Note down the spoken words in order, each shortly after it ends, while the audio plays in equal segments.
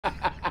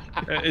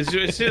As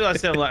soon as I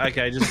said, like,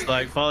 okay, just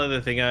like follow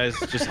the thing, guys,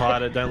 just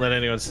hide it, don't let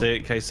anyone see it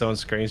in case someone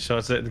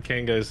screenshots it. And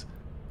Ken goes,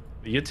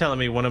 "You're telling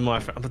me one of my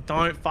friends?"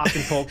 Don't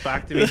fucking talk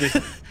back to me. Just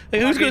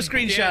like, who's gonna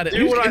screenshot it?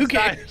 Who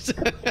cares?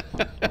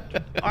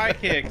 I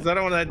care because I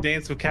don't want to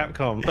dance with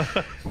Capcom.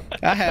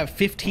 I have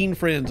 15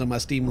 friends on my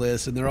Steam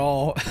list, and they're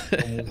all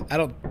I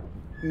don't.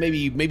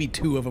 Maybe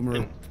 2 of them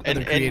are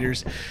other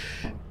creators.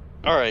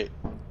 All right,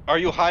 are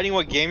you hiding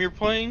what game you're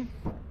playing?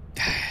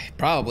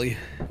 Probably.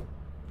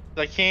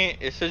 I can't.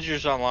 It says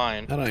yours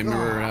online. I don't even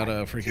remember how to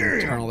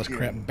freaking turn all this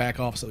crap back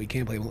off so we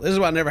can play. This is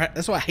why I never.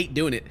 That's why I hate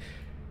doing it.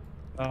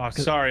 Oh,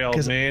 sorry,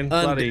 old man.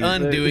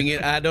 Undoing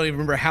it, I don't even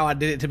remember how I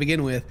did it to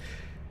begin with.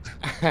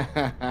 It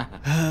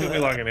took me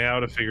like an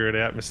hour to figure it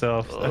out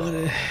myself.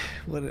 So.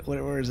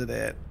 Where is it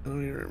at? I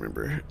don't even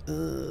remember.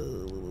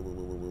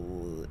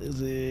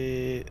 Is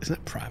it? It's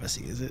not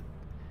privacy, is it?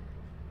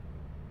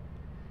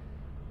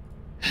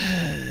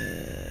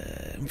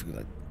 I'm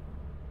gonna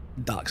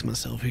dox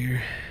myself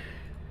here,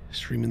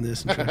 streaming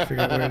this and trying to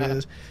figure out where it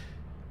is.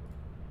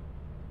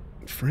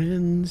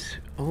 Friends,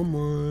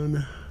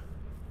 online.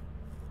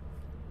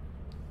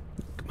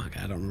 My God,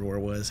 I don't remember where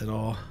it was at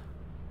all.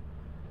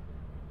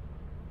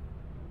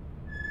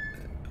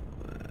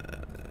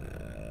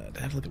 Did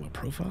I have to look at my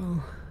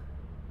profile?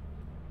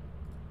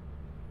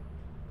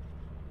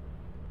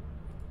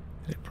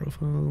 Edit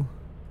profile.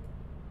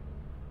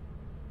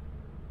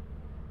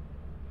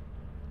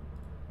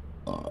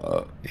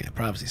 Yeah,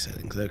 privacy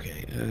settings.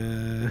 Okay.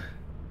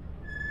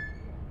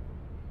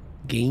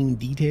 Game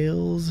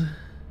details. Is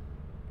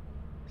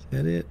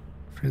that it?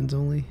 Friends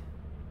only.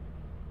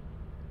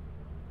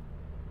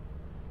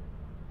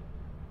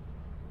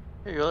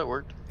 There you go. That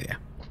worked. Yeah.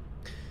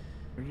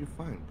 Where do you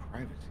find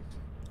privacy?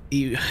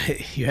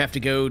 You have to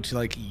go to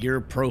like your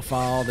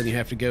profile, then you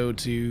have to go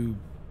to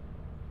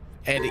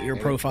edit your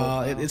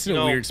profile. It's in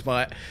a weird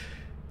spot.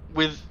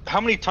 With how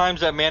many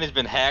times that man has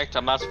been hacked,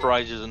 I'm not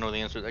surprised he doesn't know the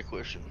answer to that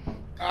question.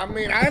 I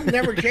mean, I've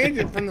never changed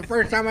it from the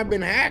first time I've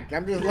been hacked.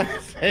 I'm just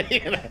like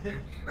saying,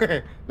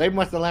 they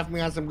must have left me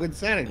on some good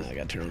settings. I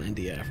got to turn on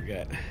NDI. I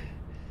forgot.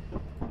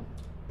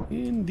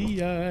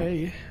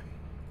 NDI.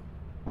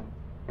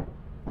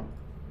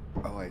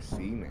 Oh, I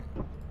see now.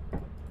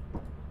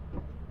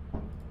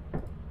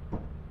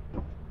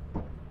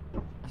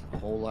 That's a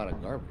whole lot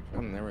of garbage.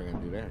 I'm never gonna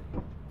do that.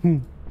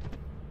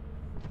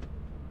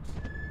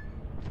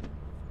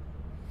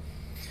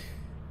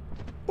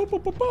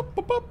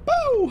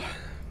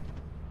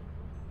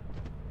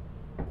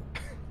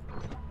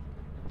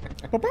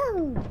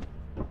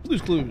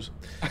 Blue's Clues.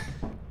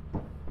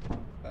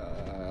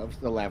 I'm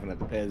still laughing at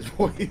the Pez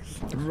voice.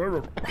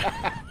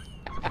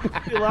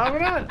 You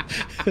laughing at?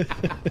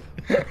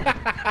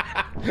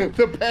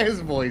 The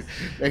Pez voice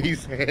that he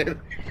said.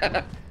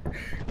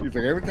 He's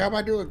like, every time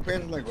I do it,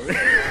 Pez is like,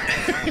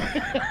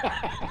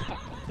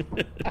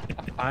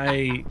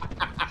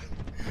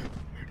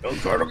 don't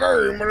start a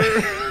game, man.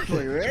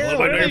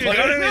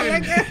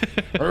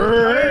 I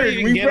don't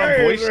even get on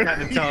voice chat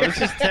to tell. It's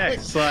just text.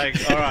 It's like,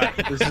 all right,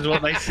 this is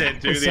what they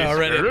said. Do this.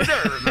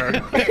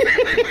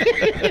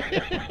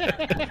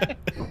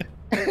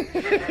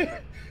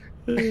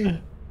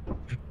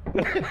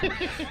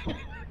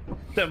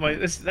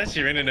 That's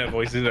your internet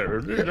voice, isn't it?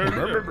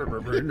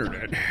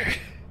 Internet.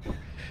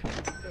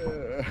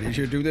 Did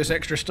you do this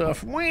extra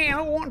stuff? Well, I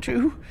don't want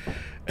to.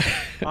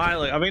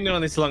 I've been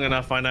doing this long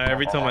enough. I know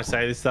every time I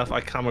say this stuff,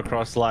 I come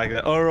across like,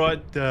 all right,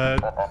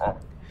 Dad,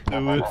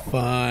 do it.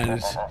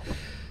 Fine.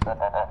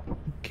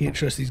 Can't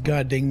trust these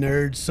goddamn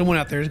nerds. Someone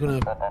out there is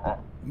gonna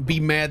be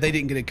mad they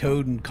didn't get a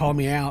code and call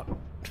me out.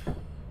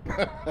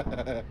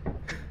 I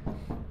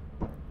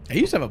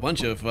used to have a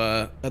bunch of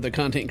other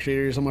content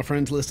creators on my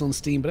friends list on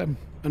Steam, but I've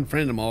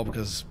unfriended them all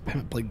because I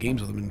haven't played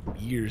games with them in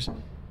years.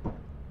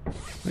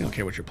 I don't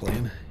care what you're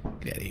playing.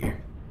 Get out of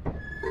here.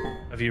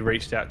 Have you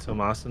reached out to them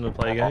asking to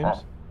play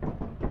games?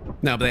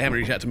 No, but they haven't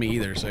reached out to me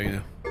either, so you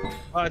know.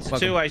 Oh, it's a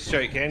two-way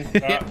street, Ken.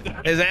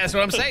 That's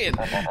what I'm saying.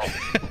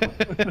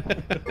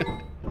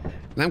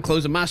 And I'm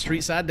closing my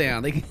street side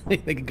down. They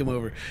can come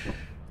over.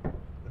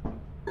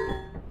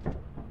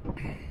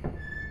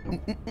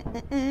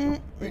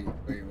 Wait.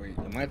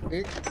 Am I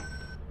thick?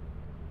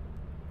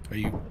 Are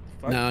you?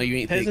 No, you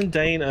ain't Pez thick. and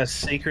Dane are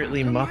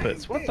secretly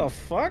Muppets. What the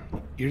fuck?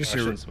 You're just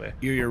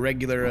your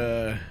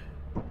regular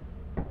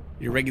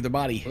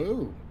body.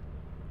 Ooh.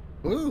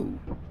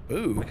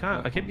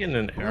 I keep getting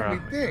an error.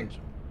 Let me think.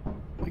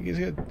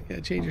 You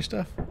gotta change your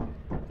stuff.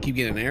 Keep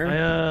getting an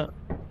error?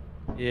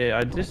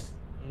 Yeah, I'm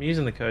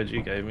using the code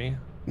you gave me.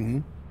 Mm-hmm.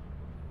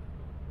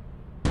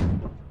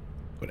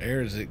 What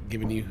error is it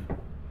giving you?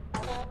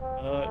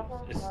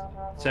 It's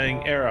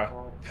saying error.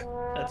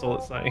 That's all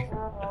it's saying.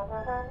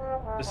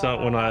 Just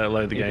when I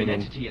load the game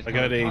in. I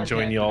go to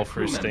join y'all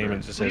through Steam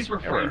and it just says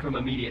error. From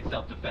immediate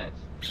self-defense.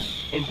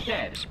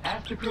 Instead,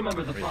 ask the crew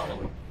member the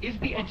following. Is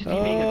the entity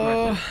being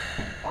aggressive?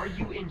 Are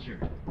you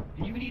injured?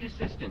 Do you need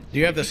assistance? Do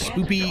you have the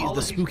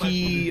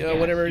spooky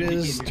whatever it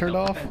is turned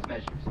off?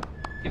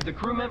 If the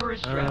crew member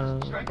is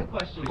stressed, strike a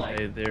question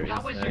like, there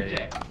how was your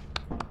day?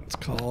 It's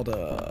called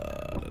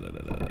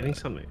Getting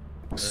something.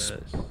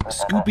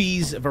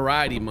 Scoopy's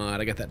variety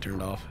mod. I got that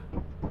turned off.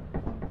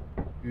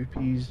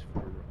 Goopy's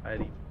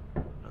variety.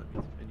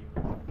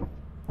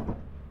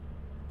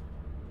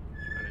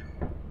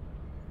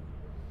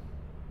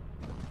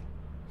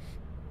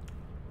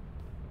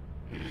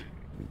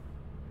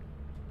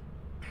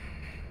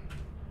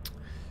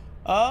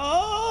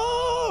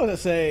 Oh,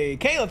 let's say,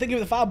 Kayla, thank you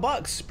for the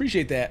 $5.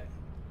 Appreciate that.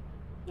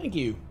 Thank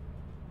you.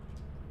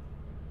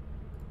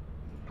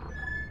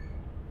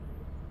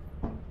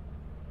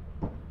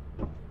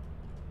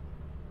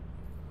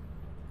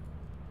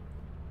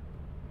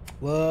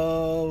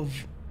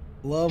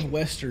 Love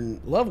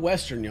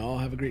Western, y'all.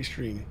 Have a great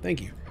stream.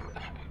 Thank you.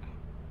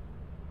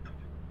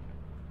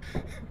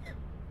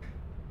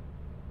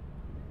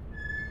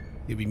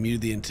 You'll be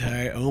muted the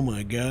entire. Oh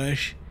my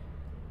gosh.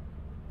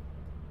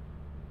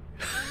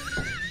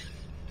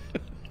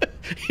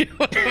 You know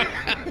what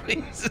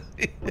happens?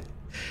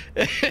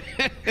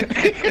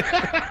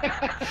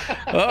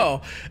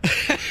 Oh.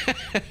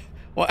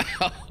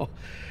 Wow.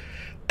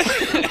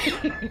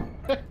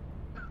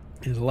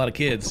 There's a lot of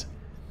kids.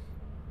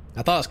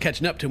 I thought I was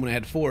catching up to him when I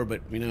had 4,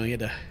 but you know, he had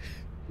to.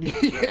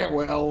 Yeah,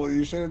 well,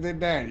 you should have did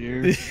that.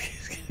 You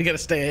got to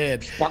stay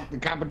ahead. Spark the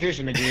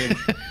competition again.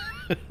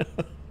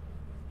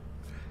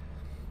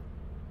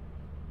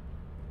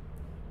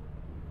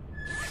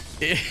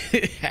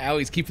 How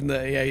he's keeping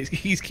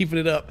he's keeping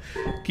it up,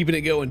 keeping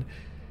it going.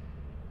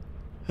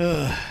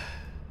 There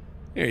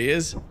he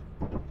is.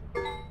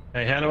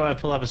 Hey, how do I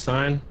pull up a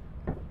sign?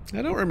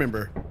 I don't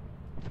remember.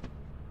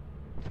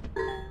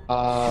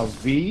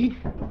 V,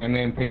 and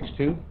then page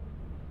 2.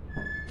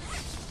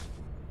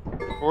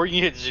 Or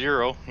you can hit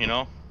 0, you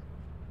know.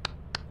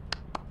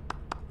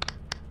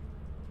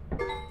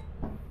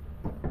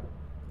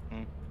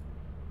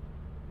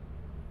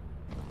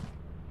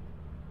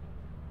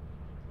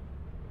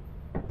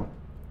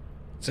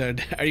 So,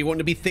 are you wanting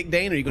to be Thick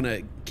Dane, or are you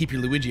gonna keep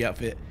your Luigi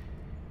outfit?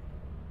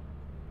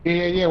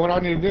 Yeah. What do I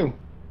need to do?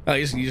 Oh,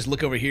 you just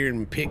look over here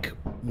and pick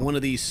one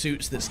of these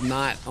suits that's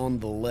not on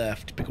the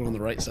left. Pick one on the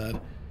right side,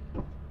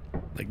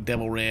 like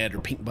Devil Red or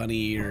Pink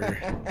Bunny or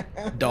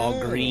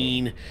Dog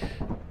Green.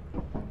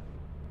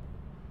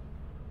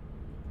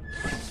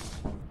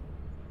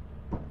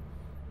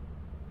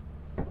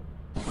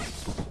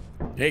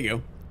 There you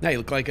go. Now you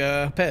look like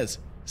Pez,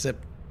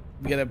 except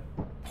we got a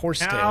horse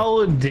tail.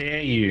 How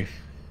dare you?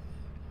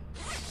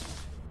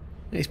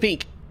 He's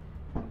pink.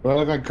 Do I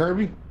look like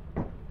Kirby?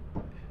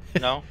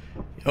 No.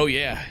 Oh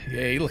yeah,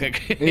 you look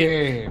like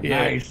Yeah,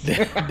 nice.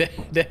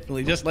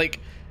 Definitely, just like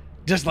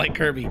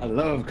Kirby. I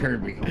love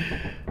Kirby.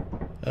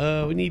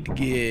 We need to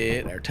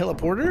get our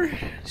teleporter.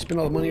 Spend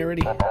all the money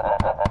already.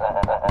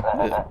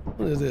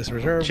 What is this?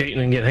 Reserve. Cheating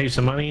and get heaps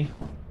of money.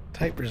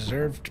 Type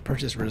reserve to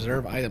purchase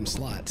reserve item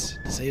slots.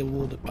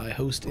 Disabled by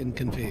host in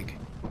config.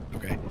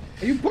 Okay.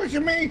 Are you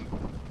pushing me?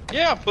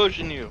 Yeah, I'm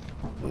pushing you.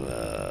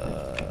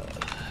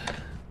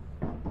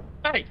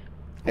 Hey.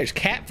 There's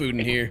cat food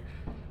in here.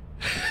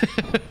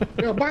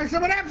 Yo, buy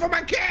some of that for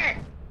my cat.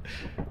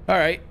 All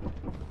right.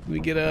 We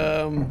get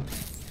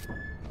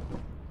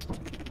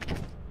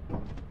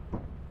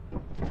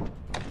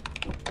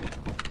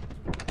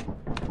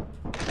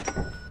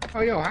Oh,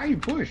 yo, how you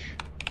push?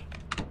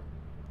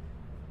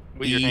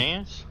 With your E.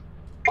 hands?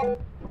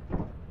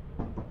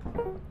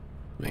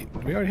 Wait, do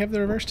we already have the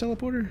reverse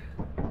teleporter?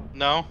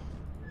 No.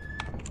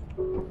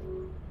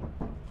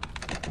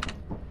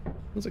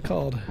 What's it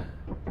called?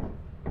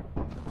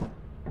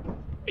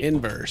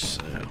 Inverse.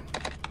 Oh.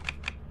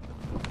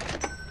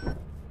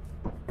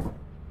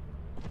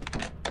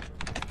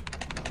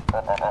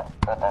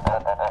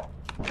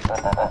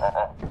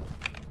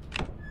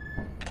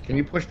 Can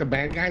you push the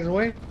bad guys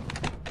away?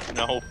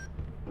 No.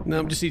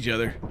 No, just each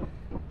other.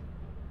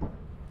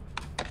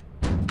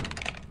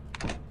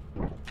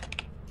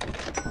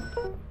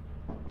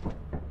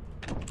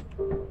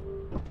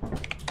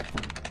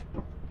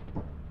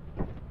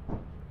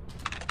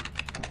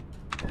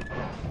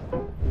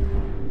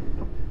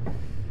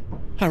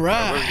 All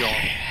right. Where are we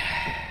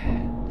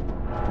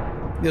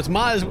going? This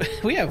mods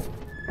we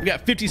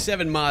got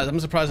 57 mods. I'm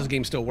surprised this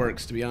game still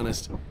works, to be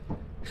honest.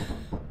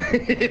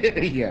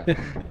 Yeah.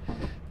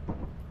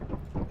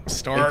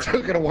 Start. It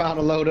took it a while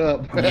to load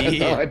up. That's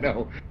Yeah. all I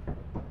know.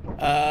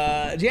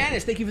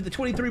 Janice, thank you for the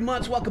 23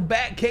 months. Welcome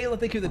back. Kayla,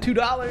 thank you for the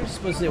 $2.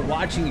 Supposed to say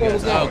watching you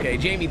guys. Oh, okay.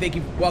 Jamie, thank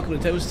you. Welcome to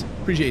Toast.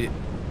 Appreciate it.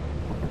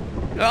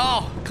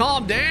 Oh,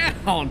 calm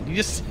down. You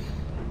just.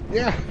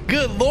 Yeah.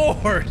 Good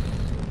Lord.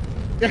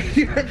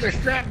 You have to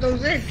strap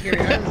those in, Kenny.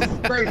 This is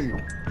crazy.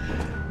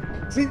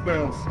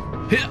 Seatbelts.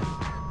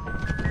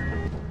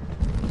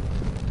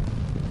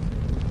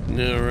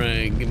 All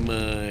right, get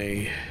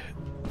my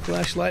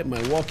flashlight, my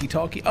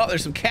walkie-talkie. Oh,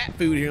 there's some cat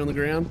food here on the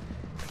ground.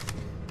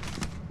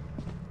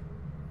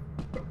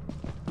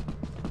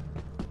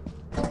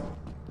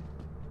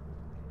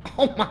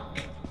 Oh my,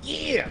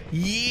 yeah.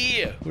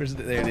 Yeah. Where's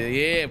it? There it is.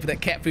 Yeah, put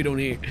that cat food on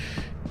here.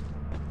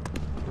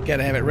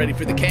 Gotta have it ready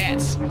for the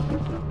cats.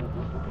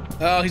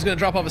 Oh, he's gonna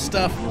drop off his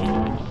stuff.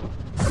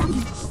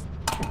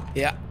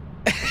 Yeah.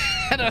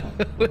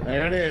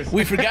 There it is.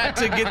 We forgot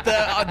to get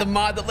the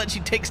mod that lets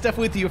you take stuff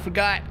with you. I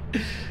forgot.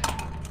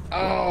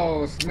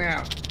 Oh,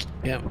 snap.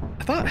 Yeah,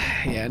 I thought.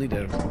 Yeah, I need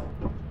to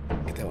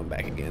get that one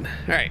back again.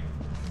 All right.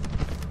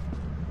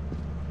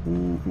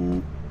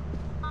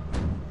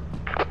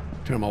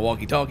 Turn my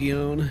walkie-talkie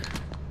on.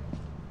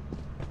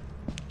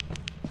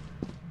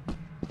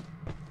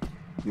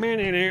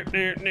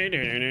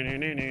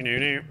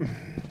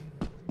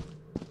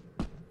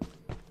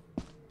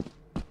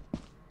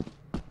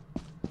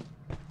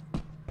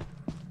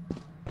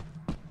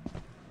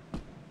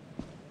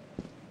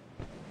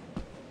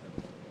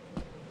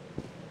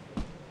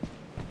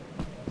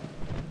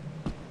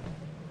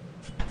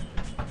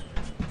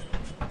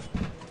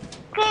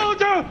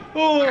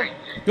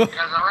 You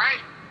guys alright?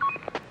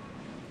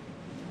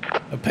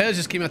 Pez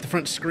just came out the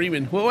front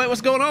screaming. Wait,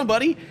 what's going on,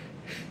 buddy?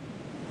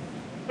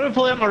 I'm gonna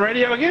pull out my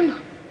radio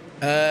again.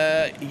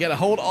 You gotta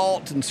hold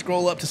Alt and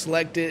scroll up to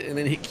select it, and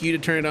then hit Q to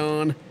turn it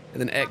on,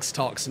 and then X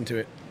talks into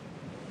it.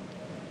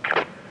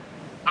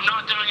 I'm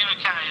not doing it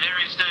okay.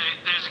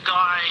 There's a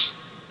guy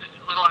that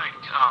look like,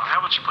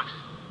 how would you put, I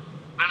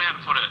don't know how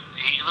to put it.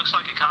 He looks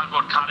like a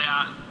cardboard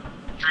cutout,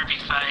 droopy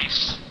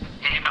face,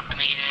 hand up in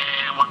the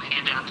air, one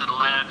hand down to the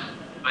left.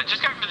 But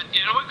just go for the,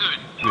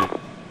 we're good.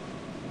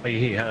 Are you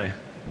here? Hey.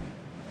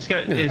 Let's go.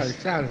 It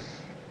sounds,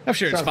 I'm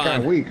sure it's sounds kind fine.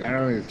 of weak. I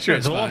don't know. Sure,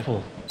 it's It's fine.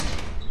 awful.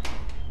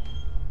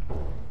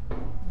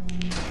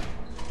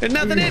 There's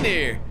nothing in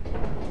here.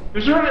 It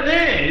was right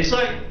there. It's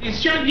like,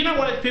 it's just, you know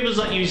what? If people's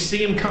like, you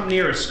see him come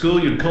near a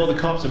school, you'd call the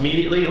cops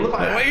immediately. It looked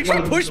like Wait, you're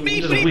trying to push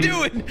me? What are you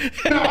doing?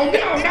 No,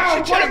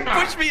 You're trying to no.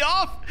 push me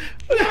off?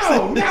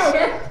 No,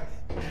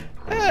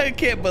 I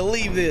can't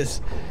believe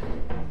this.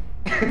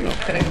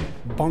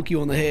 Bonk you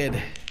on the head.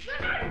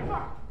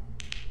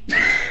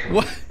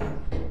 What?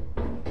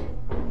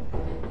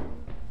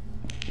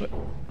 What?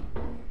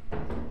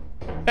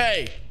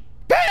 Hey,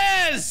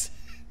 Pez!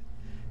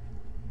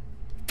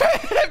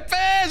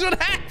 Pez,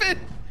 what happened?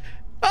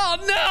 Oh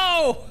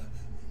no!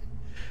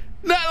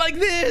 Not like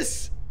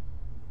this!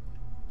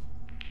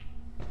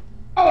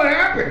 Oh, what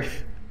happened?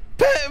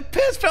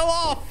 Pez fell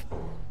off!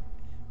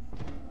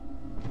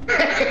 So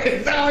he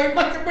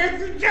must have missed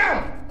the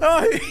jump.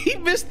 Oh, he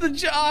missed the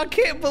jump. I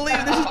can't believe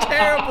it. This is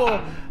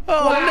terrible.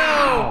 Oh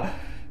Wow. no!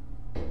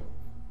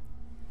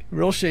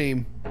 Real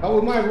shame. Oh,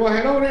 we might as well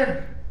head over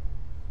there.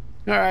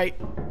 All right.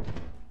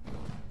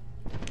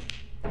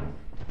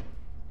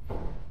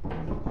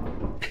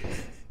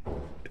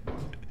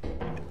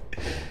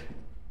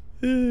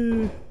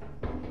 All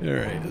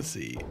right, let's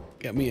see.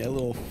 Got me a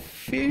little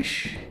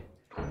fish.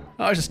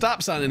 Oh, there's a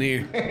stop sign in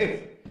here.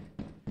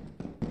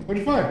 What'd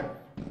you find?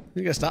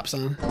 You got a stop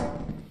sign.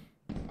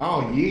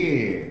 Oh,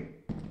 yeah.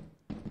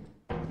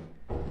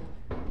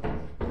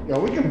 Yo,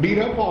 we can beat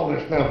up all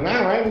this stuff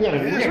now, right? We got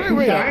Yeah, two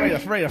we're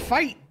guys. ready to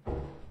fight.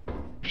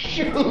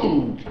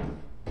 Shoot!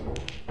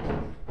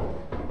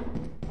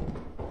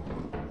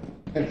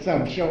 Let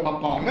something show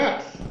up on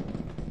us.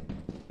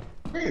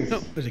 No,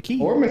 there's a key.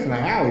 Oh, we're missing a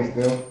Howie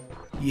still.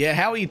 Yeah,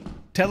 Howie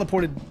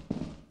teleported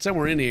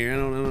somewhere in here. I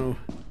don't know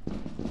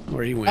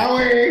where he went.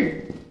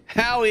 Howie!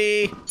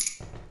 Howie!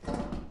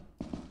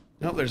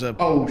 Nope, there's a...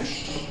 Oh,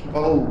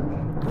 oh.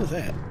 What was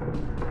that?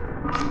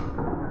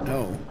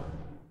 Oh.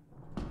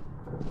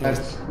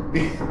 That's...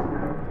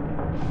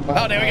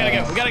 Oh, there, we gotta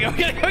go. We gotta go. We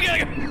gotta go. We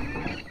gotta go.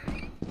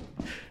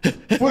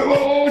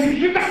 Whoa, did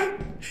you not?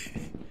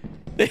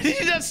 Did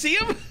you not see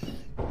him?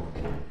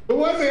 What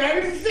was it? I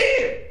didn't see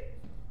it.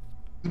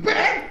 It's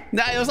bad.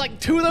 Nah, it was like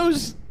two of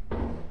those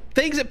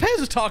things that Pez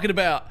was talking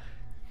about.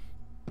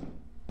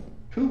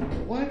 Who?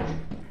 What?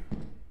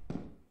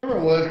 Whatever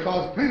it was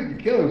caused Pete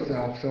to kill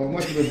himself, so it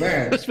must have been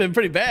bad. It's been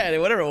pretty bad.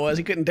 Whatever it was,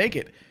 he couldn't take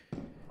it.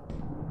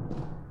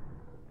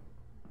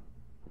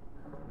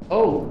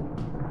 Oh.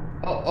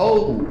 Oh,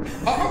 oh.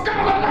 Oh, go!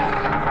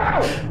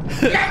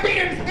 Got me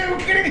in too,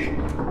 kitty!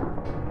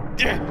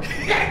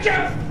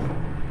 Gotcha!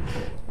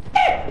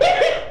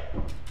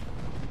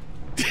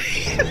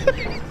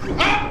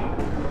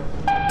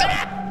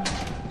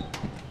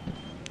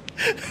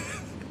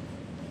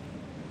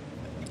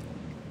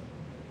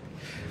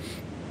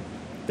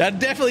 I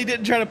definitely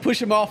didn't try to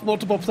push him off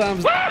multiple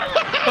times.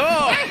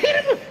 I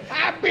hit him!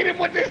 I beat him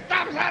with this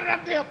stop sign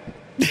up there.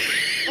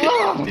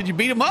 Oh. Did you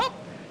beat him up?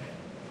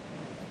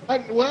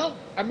 Well,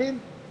 I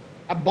mean,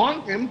 I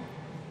bonked him.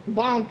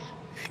 Bonked.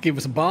 Give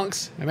us some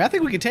bonks. I mean, I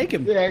think we could take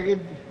him. Yeah,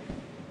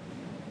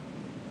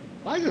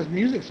 why is this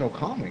music so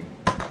calming?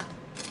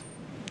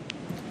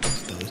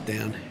 Just throw this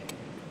down.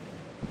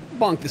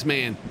 Bonk this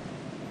man.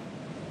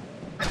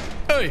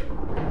 Hey!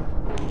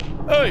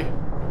 Hey!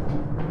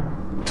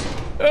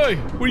 Hey!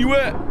 Where you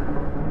at?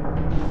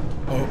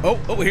 Oh,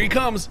 here he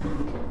comes.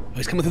 Oh,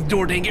 he's coming through the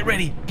door, Dane. Get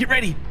ready. Get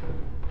ready.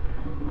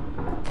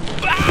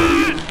 Ah!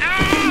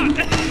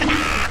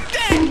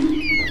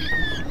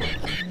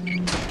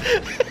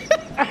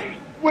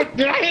 What,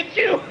 did I hit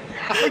you?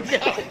 Oh,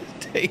 no.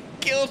 He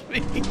killed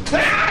me.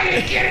 Ah,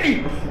 you hit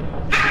me!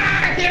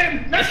 Ah, I hit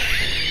him!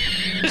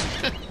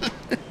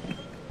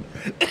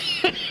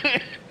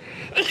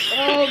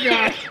 Oh,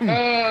 gosh.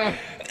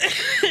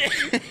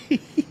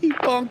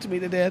 punked me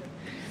to death.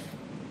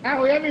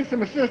 Howie, I need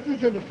some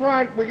assistance in the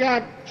front. We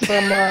got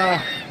some,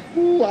 no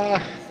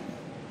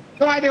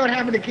idea what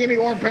happened to Kenny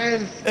or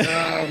Pez.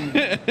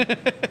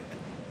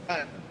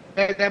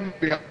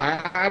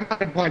 I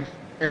might have punched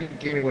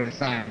Kenny with a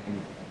sign.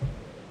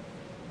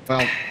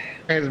 Well,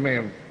 Pez may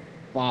have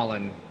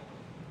fallen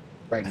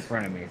right in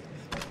front of me.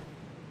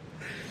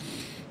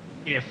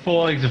 Yeah,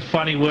 falling's a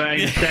funny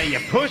way to say you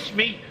pushed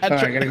me. I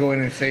gotta go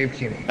in and save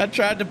Kenny. I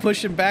tried to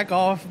push him back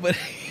off, but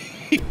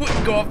he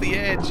wouldn't go off the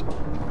edge.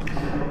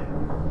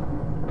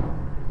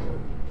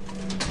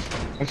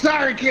 I'm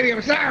sorry, Kenny.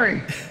 I'm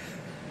sorry.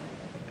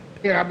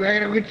 Here, I'm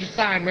gonna get your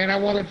sign, man. I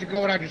won't let you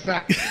go without your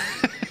sign.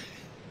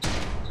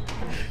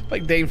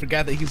 Like Dane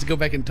forgot that he used to go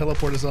back and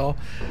teleport us all.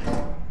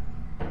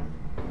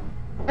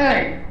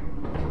 Hey!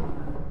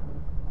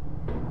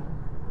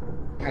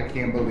 I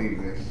can't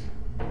believe this.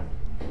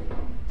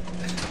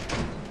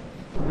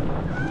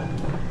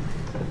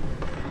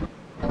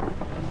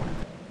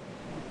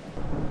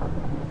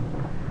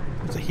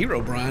 There's a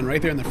hero, Brian,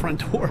 right there in the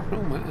front door.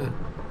 Oh my.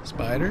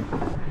 Spider.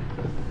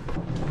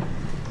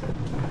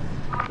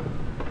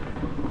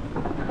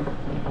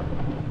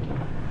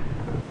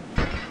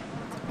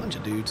 Bunch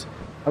of dudes.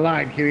 I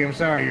lied, Kitty. I'm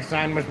sorry. Your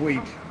sign must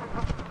wait.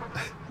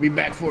 Be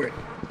back for it.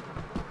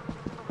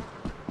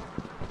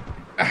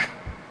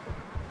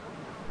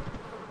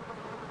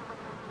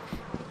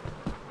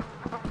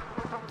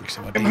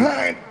 Except I'm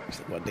behind.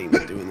 while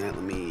Dane's doing that,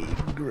 let me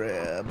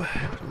grab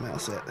the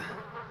mouse set.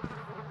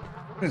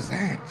 What is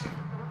that?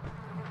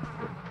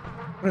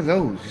 What are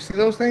those? You see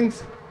those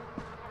things?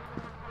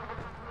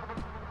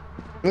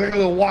 They're like a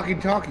little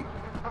walkie-talkie.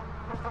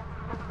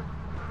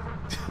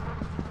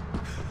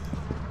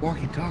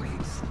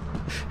 Walkie-talkies.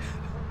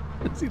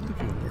 What's he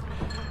looking for?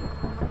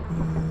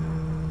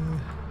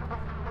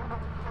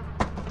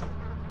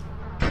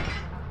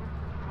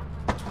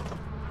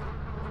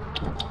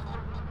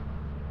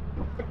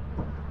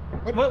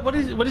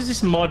 What is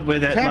this mod where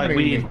that like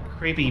weird,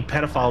 creepy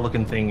pedophile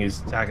looking thing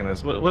is attacking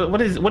us?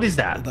 What is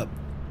that? What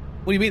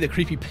do you mean the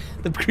creepy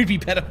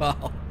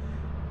pedophile?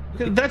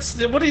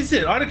 That's what is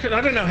it? I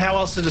don't know how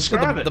else to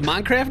describe it. The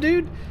Minecraft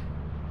dude?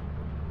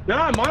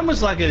 No, mine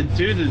was like a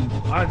dude.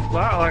 Like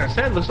I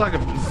said, looks like a.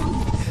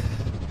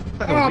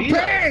 Oh,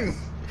 Pez!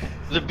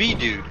 The bee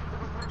dude.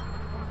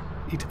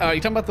 You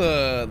talking about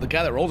the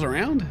guy that rolls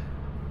around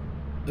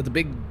with the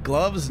big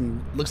gloves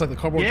and looks like the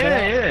cardboard cutout?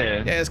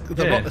 Yeah. Yeah,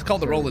 it's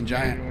called the Rolling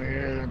Giant.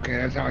 Okay,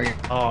 that's how you.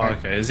 Oh,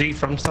 okay. Is he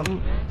from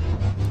something?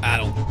 I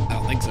don't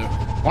think so.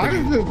 Why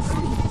is it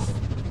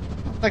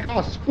like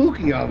all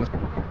spooky all of a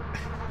sudden?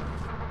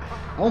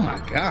 Oh my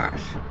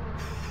gosh.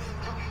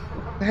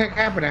 What the heck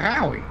happened to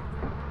Howie?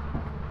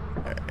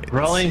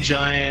 Rolling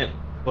Giant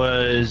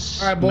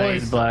was All right,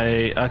 boys. made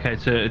by. Okay,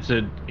 it's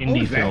an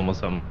indie film or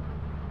something.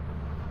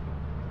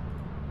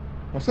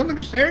 Was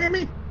something staring at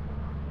me?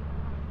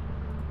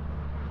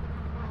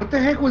 What the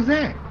heck was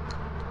that?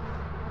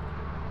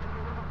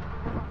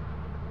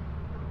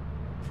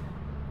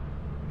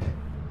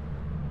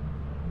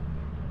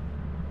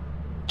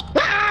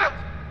 Ah!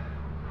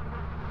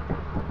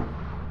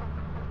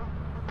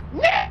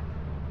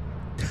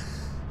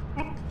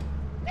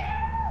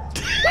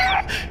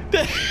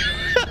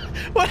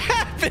 What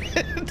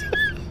happened?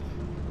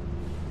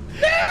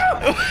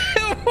 No!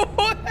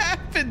 What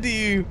happened to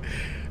you?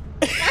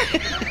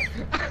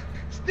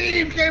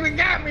 Steve came and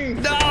got me!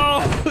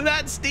 No,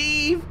 not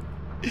Steve.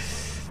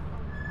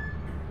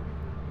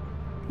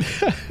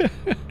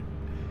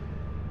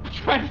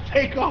 Trying to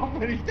take off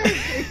and he started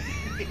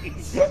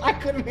chasing me. I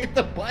couldn't hit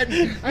the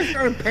button. I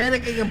started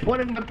panicking and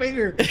pointing my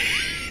finger.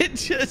 It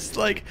just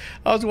like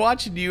I was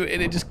watching you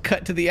and it just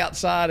cut to the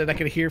outside and I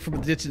could hear from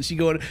the distance you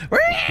going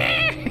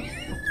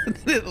and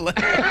then it left.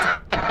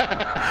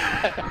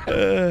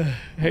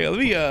 Hey,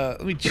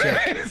 let me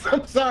check.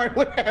 I'm sorry,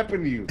 what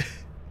happened to you?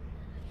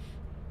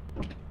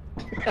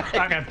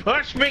 Fucking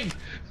push me!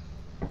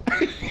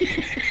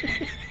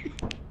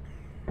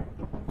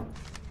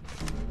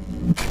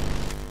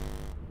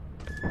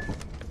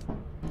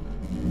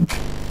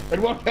 It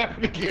won't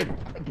happen again.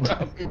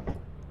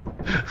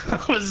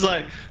 I was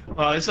like,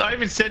 oh, so I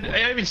even said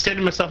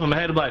to myself in my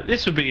head, I'm like,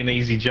 this would be an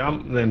easy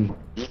jump. And then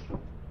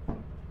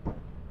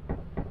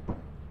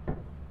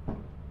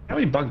how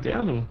he bugged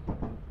down?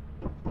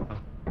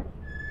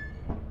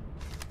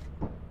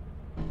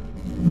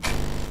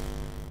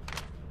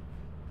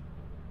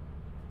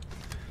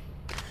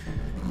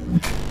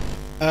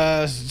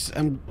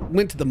 I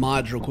went to the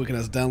mods real quick and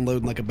I was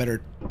downloading like a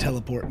better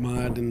teleport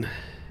mod and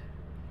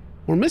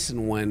we're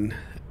missing one.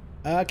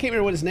 I can't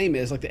remember what his name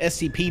is, like the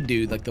SCP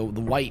dude, like the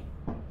white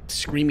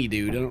screamy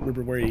dude. I don't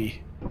remember where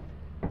he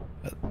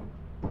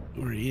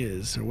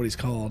is or what he's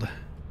called.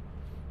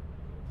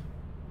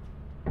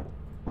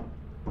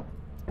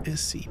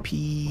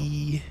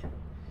 SCP.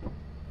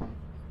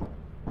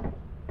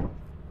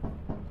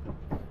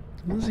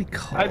 What is he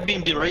called? I've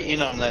been right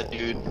in on that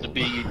dude, the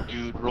bee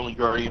dude, Rolling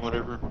Guardian,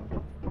 whatever.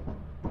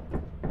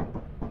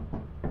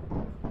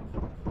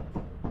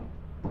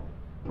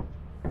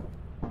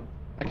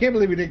 I can't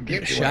believe we didn't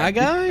get to Shy it.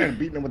 Guy? Kind of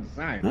beating him with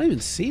the I sign. don't even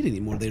see it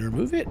anymore. They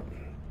remove it.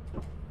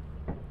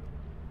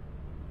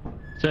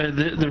 So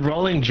the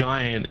Rolling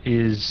Giant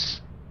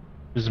was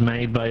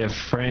made by a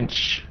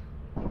French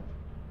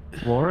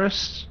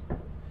florist,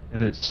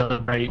 and it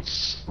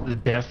celebrates the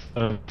death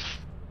of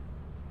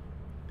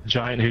a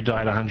giant who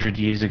died 100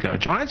 years ago.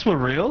 Giants were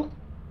real?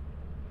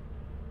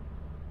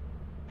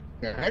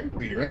 Yeah, I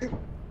agree, right?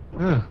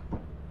 Huh.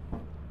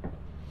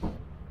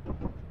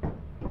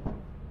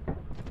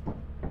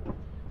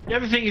 You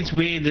ever think it's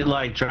weird that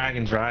like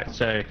dragons, right?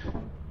 So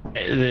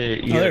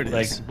there it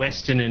like is.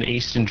 Western and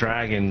Eastern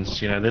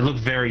dragons, you know, they look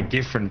very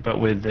different, but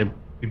we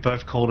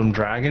both called them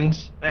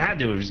dragons. They had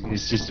to have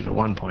existed at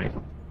one point.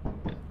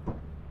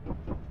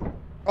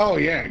 Oh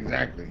yeah,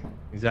 exactly.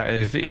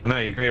 Exactly. No,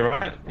 you agree,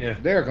 right? Yeah.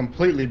 They're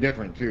completely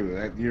different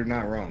too. You're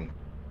not wrong.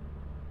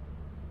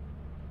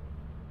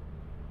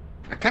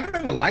 I kind of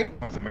don't like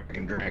North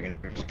American dragons.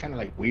 It's kind of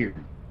like weird.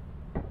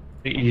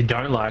 You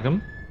don't like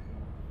them?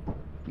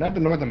 Not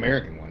the North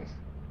American ones.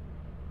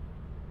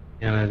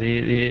 You know,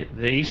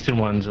 the Eastern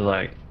ones are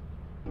like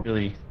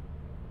really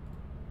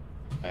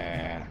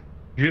I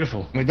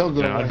beautiful. mean, those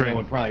little Yeah, I'd ones bring-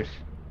 would probably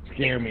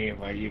scare me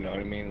if I, you know what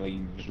I mean? Like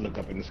you just look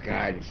up in the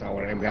sky and you saw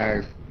one of them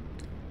guys.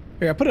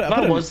 Here, I put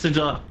That was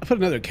the I put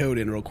another code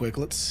in real quick.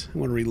 I want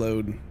to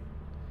reload.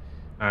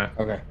 Alright.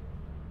 Okay.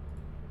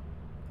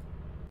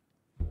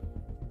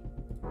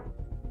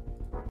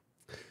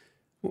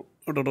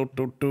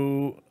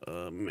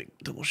 Make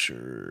double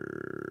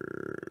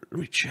sure.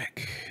 Let me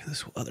check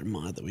this other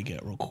mod that we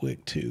got real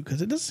quick too,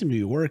 because it doesn't seem to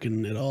be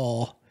working at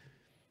all.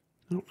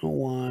 I don't know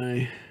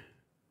why.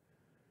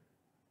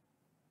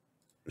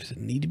 Does it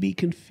need to be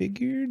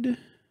configured?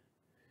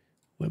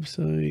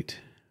 Website.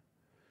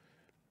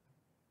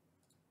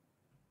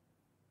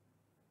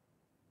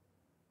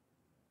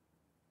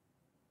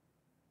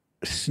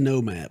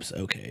 Snow maps.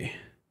 Okay.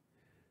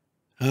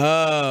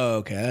 Oh,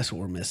 okay. That's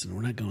what we're missing.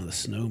 We're not going to the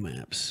snow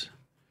maps.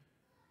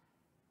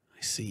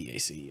 I see.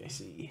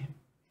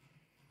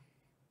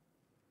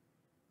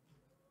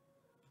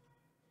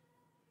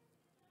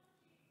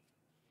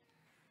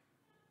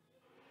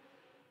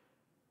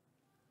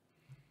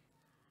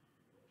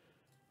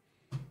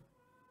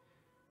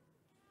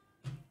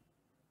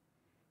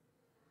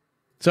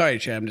 Sorry,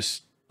 Chad. I'm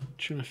just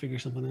trying to figure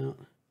something out.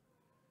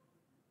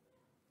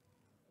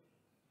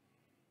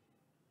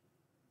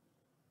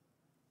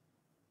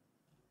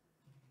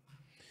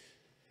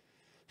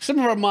 Some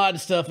of our mod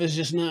stuff is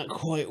just not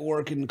quite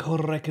working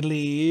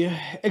correctly.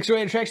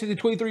 X-Ray Attraction to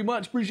 23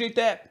 months. Appreciate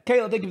that.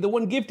 Kayla, thank you for the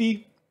one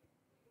gifty.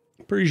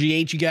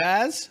 Appreciate you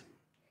guys.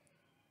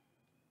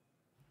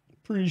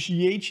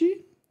 Appreciate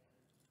you.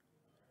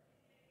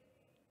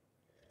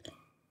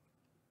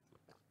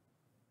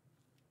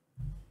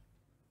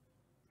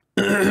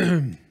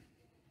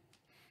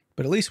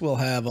 But at least we'll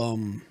have our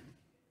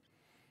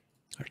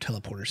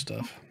teleporter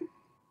stuff.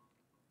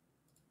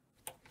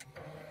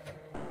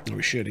 Or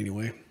we should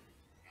anyway.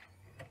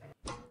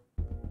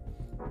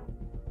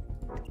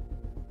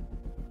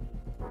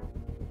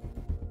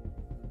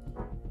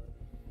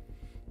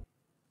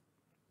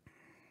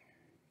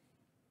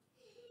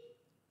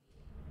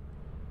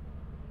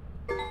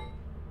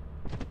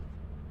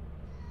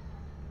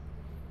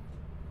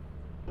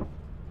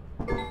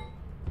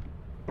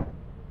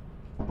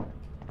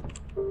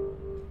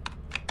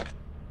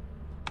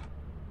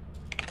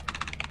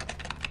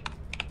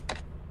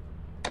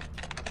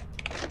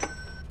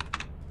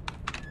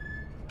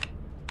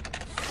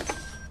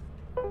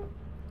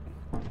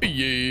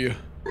 Yeah.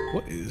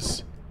 What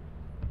is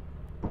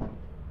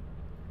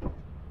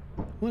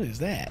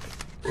that?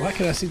 Why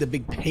can I see the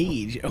big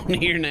page on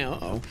here now?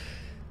 Uh-oh.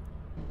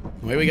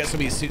 Maybe we got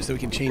somebody's suit so we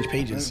can change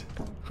pages.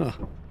 Huh.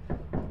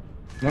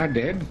 Am I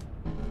dead?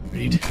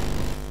 Read.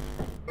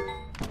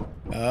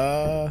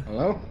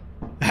 Hello?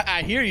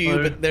 I hear you,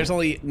 Hello? but there's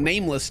only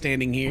Nameless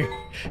standing here.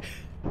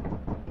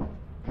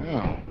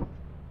 Oh.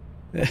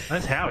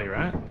 That's Howie,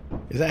 right?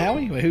 Is that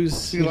Howie? Wait, who's...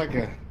 See like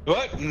a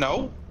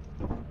No.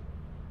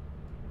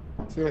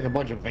 see like a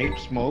bunch of vape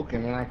smoke,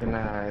 and then I can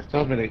it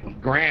tells me to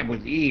grab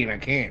with E, and I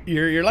can't.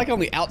 You're like on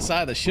the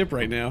outside of the ship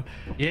right now.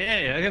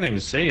 Yeah, I can't even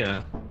see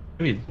her.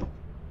 Maybe.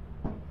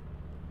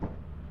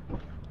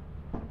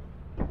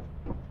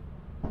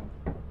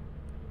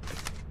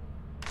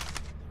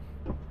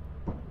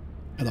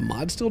 Are the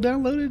mods still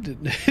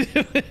downloaded?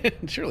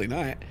 Surely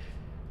not.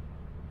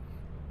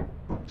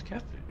 It's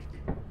cat food.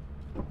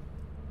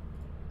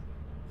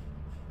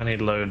 I need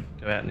to load.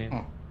 Go out and in.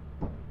 Oh.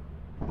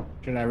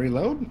 Should I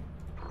reload?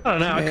 I don't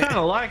know. I kind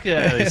of like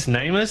this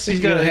Nameless. He's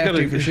You're got gonna a have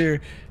to for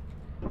sure.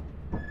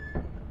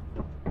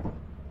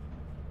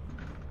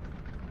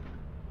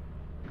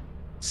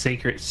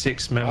 secret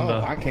 6 Oh,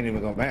 member. I can't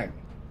even go back.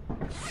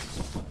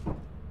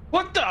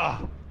 What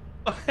the?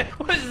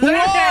 What is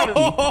that?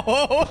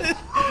 Whoa!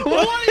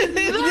 What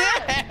is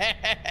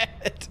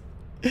that?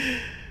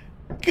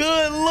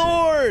 Good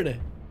Lord!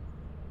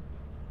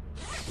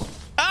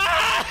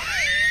 Ah!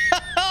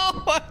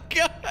 Oh my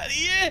God!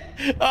 Yeah!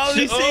 Oh, let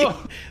me see.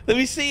 Oh. Let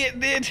me see it,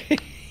 dude.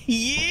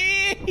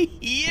 Yeah!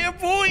 Yeah,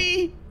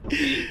 boy!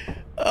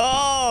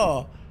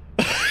 Oh.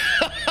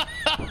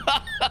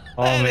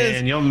 Oh That man,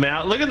 is- your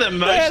mouth. Look at the motion.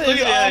 that Look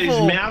is at his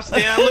awful. mouth's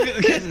down. Look at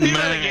the kids. Do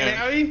that again,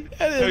 Howie. That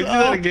Can we is do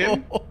that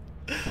again? awful.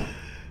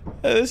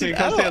 This Can is, you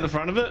come stand at the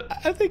front of it?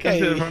 I think Come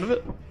stand at the front of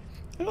it.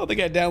 I don't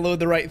think I downloaded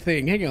the right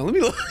thing. Hang on, let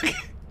me look.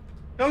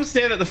 Come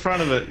stand at the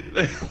front of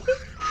it.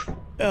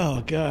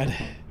 Oh god.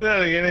 Do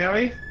that again,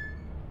 Howie.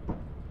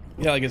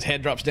 Yeah, like his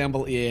head drops down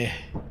below. Yeah.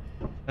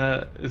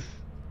 It's-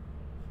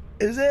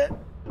 Is it?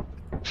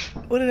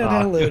 What did I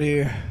Ah. download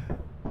here?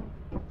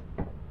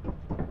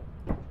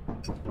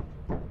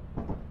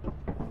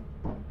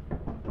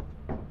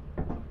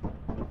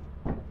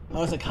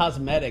 Oh, it's a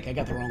cosmetic. I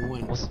got the wrong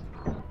one.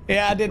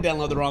 Yeah, I did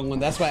download the wrong one.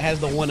 That's why it has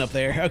the one up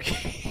there.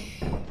 Okay.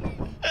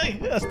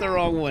 That's the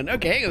wrong one.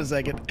 Okay, hang on a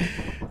second.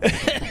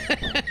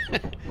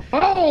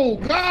 Oh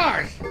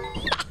gosh!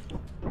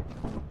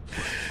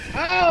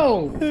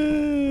 Oh!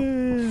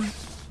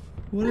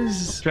 What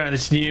is Try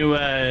this new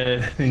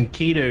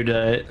keto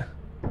diet.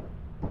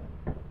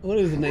 what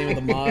is the name of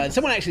the mod?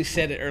 Someone actually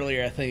said it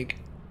earlier, I think.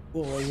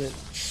 What was it?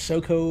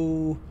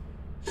 Soco,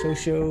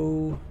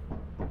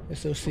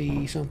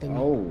 SoC something.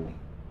 Oh.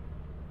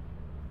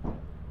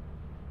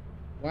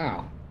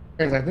 Wow.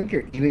 Guys, I think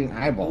you're eating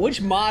eyeballs.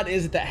 Which mod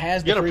is it that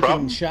has the You got a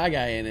problem? freaking Shy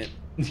Guy in it?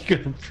 You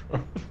got a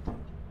problem.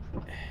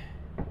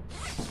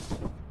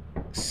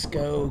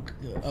 Sco.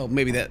 Oh,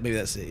 maybe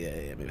that's it.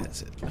 Yeah, maybe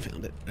that's it. I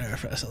found it. Or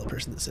I saw the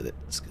person that said it.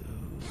 Sco.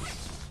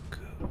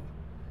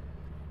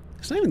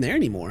 It's not even there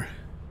anymore.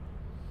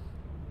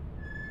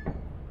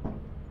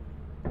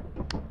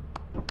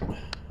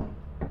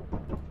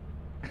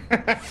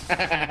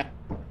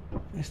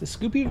 That's the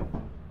Scoopy.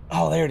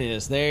 Oh, there it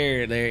is.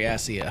 There. Yeah, I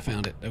see it. I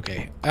found it.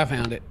 Okay, I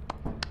found it.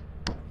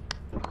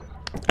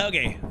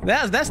 Okay,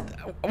 that's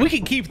we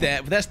can keep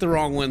that, but that's the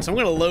wrong one. So I'm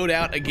gonna load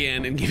out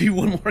again and give you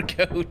one more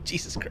code.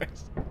 Jesus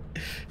Christ.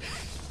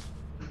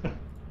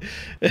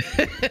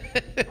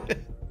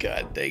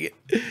 God dang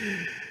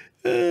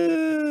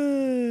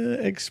it.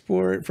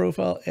 Export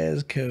profile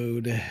as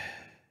code.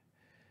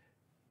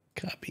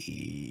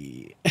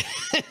 Copy.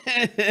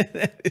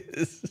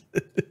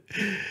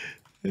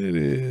 It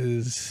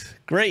is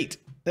great.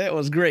 That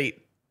was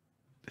great.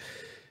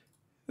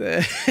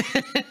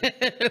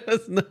 That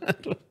was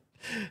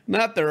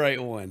not the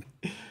right one.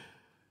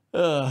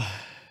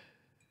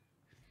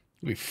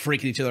 We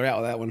freaking each other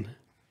out with that one.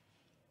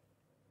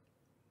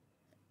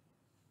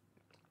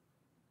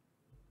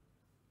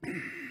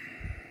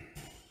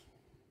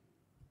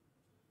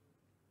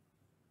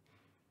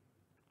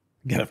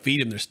 Gotta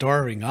feed them. They're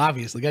starving.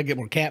 Obviously, gotta get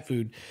more cat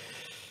food.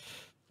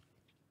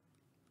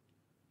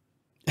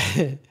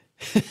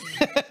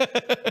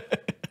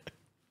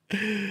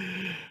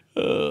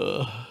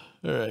 All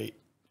right.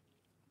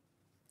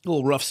 A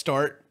little rough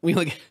start. We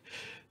this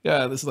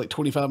is like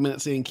 25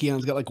 minutes in.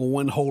 Keon's got like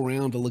one whole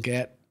round to look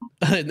at.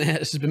 Other than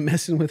that, it's just been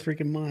messing with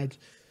freaking mods.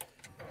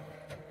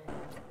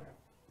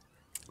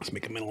 Let's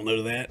make a mental note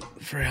of that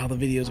for how the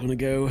video is going to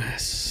go.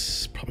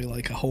 It's probably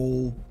like a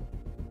whole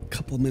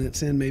couple of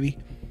minutes in, maybe.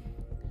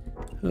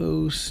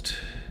 Host.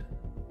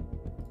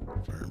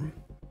 Confirm.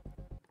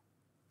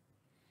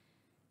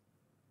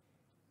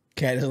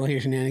 Cat doesn't like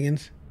your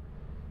shenanigans.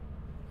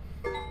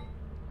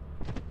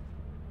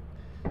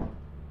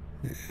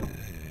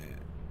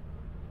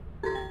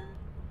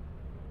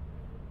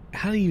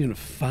 How do you even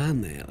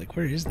find that? Like,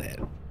 where is that?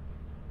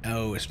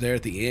 Oh, it's there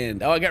at the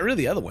end. Oh, I got rid of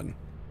the other one.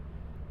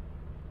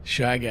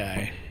 Shy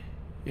Guy.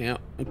 Yeah,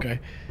 okay.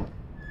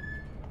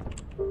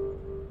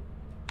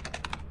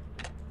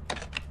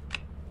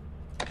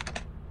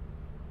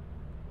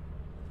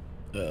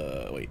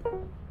 Wait.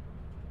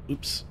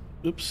 Oops.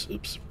 Oh,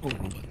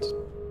 wrong buttons.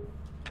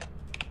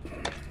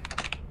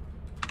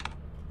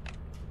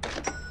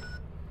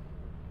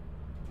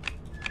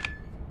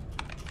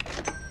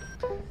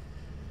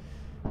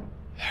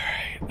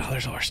 Alright. Oh,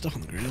 there's all our stuff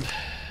on the ground.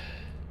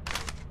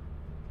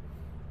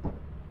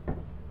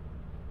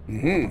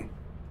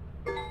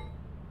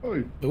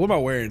 Oh, But what am I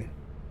wearing?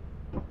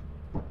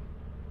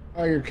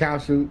 your cow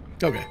suit.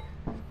 Okay.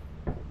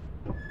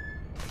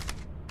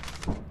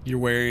 You're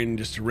wearing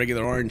just a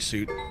regular orange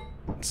suit.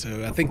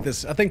 So I think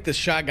this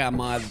Shy Guy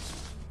mod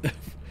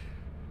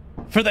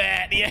for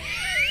that, yeah.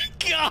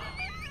 God.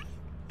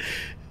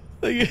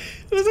 Like, it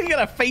looks like you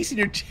got a face in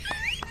your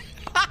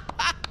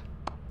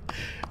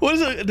What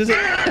is it?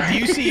 Do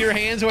you see your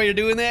hands while you're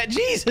doing that?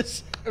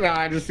 Jesus. No,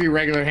 I just see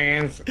regular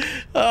hands.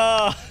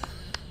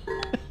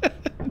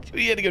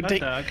 You had to go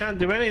take. I can't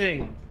do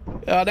anything.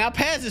 Now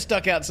Paz is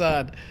stuck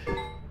outside.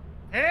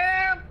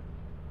 Help!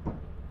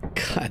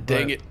 God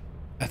dang it.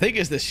 I think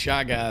it's this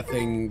Shy Guy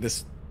thing,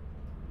 this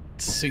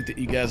suit that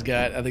you guys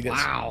got. I think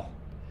that's.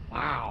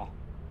 Wow.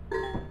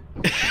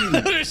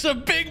 There's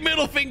some big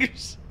middle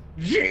fingers.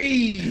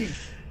 Jeez.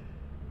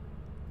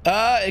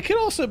 It could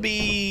also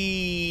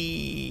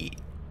be.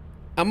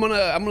 I'm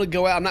gonna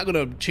go out. I'm not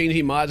gonna change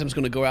any mods. I'm just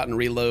gonna go out and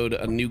reload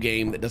a new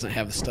game that doesn't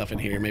have the stuff in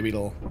here. Maybe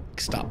it'll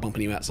stop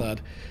bumping you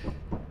outside.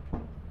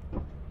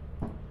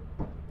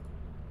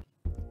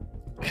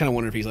 God kind of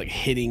wonder if he's like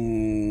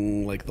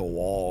hitting like the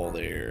wall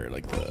there,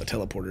 like the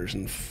teleporters,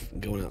 and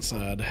going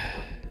outside.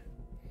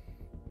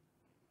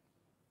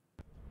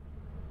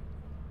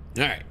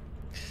 All right.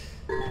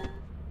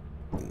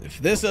 If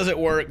this doesn't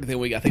work, then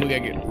I think we gotta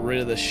get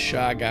rid of the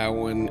Shy Guy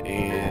one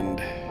and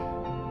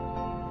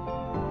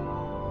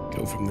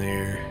go from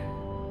there.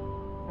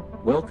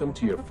 Welcome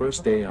to your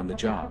first day on the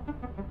job.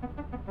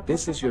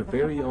 This is your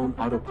very own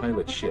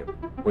autopilot ship,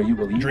 where you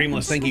will eat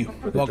Dreamless, thank you.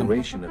 for the Welcome.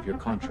 duration of your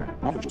contract.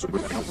 Right.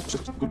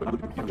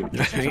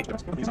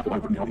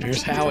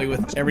 There's Howie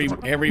with every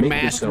Make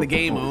mask in the yourself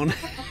game at home.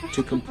 on.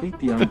 To complete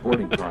the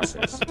onboarding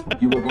process,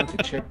 you will want to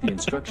check the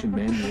instruction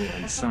manual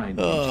and sign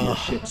into your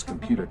ship's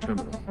computer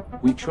terminal.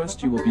 We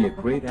trust you will be a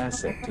great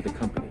asset to the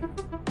company.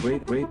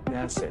 Great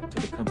asset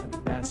to the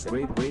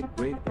company.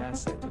 Great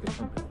asset to the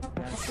company.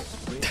 Great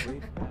asset.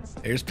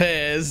 There's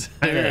Pez.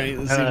 All right,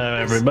 let's Hello,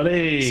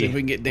 everybody. see if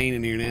we can get Dane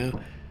in here now.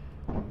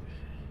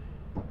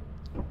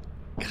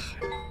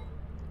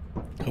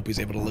 Hope he's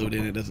able to load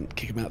in. It doesn't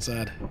kick him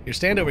outside. Here,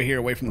 stand over here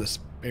away from this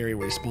area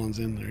where he spawns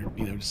in. Or,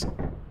 you know, just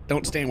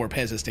don't stand where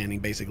Pez is standing,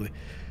 basically.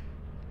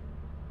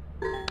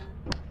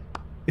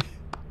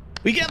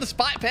 We get on the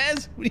spot,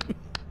 Pez.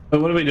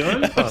 What are we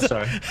doing? Oh,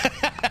 sorry.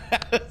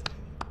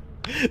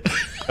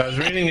 I was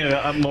reading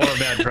up more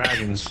about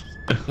dragons.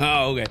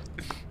 Oh, okay.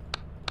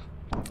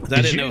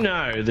 Did you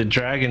know the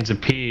dragons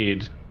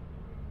appeared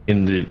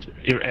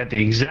at the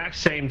exact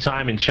same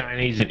time in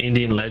Chinese and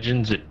Indian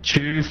legends at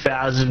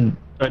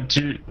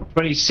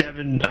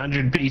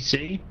 2700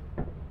 BC?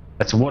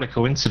 That's what a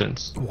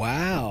coincidence.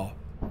 Wow.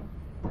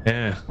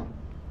 Yeah.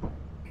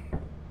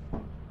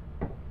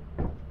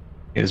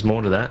 There's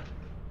more to that.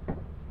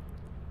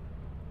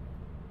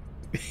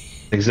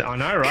 I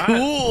know, right?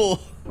 Cool.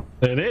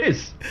 It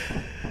is.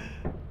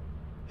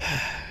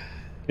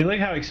 You look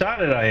how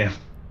excited I am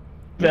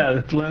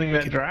about learning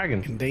about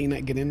dragon. Can Dane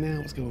not get in now?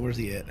 Let's go. Where's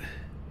he at?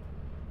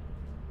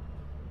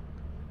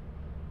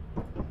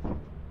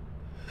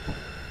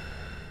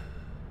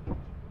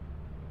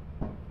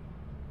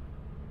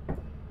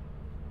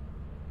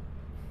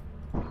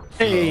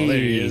 Hey, Oh, there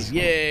he is.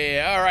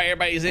 Yeah. All right,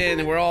 everybody's in,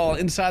 and we're all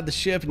inside the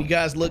ship, and you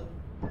guys look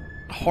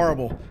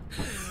horrible.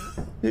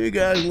 You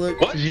guys look.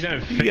 What? You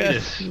don't You feed guys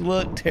us.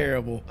 look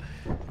terrible.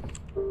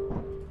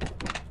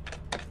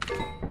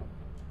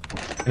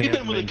 You've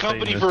been with the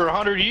company for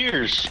 100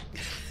 years.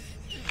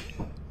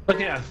 Look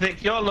how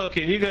thick you're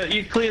looking.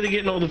 You're clearly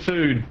getting all the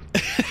food.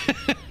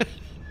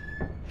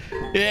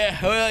 Yeah.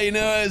 Well, you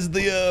know, as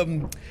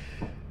the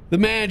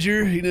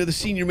manager, you know, the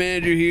senior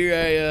manager here,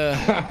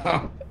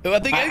 I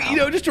think, you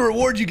know, just to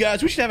reward you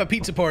guys, we should have a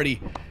pizza party.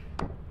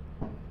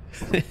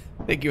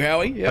 Thank you,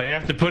 Howie. Yep. I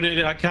have to put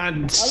it. I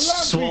can't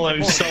swallow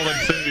pizza solid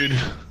food.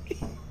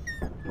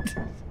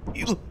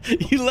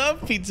 You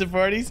love pizza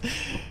parties.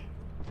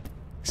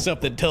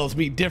 Something tells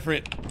me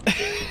different.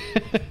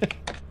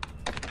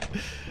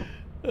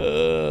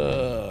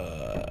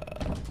 Well,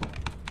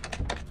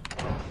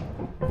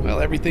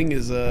 everything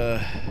is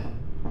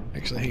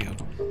actually, hang on.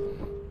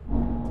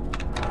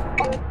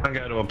 I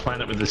go to a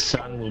planet where the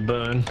sun will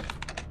burn.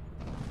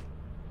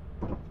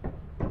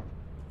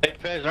 Hey,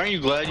 Pez, aren't you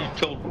glad you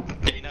told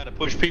Dane how to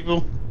push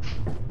people?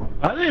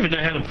 I don't even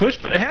know how to push.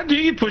 How do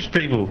you push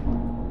people?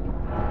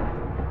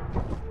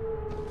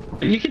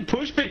 You can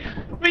push me.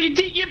 Well,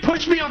 you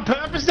pushed me on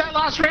purpose that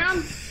last round?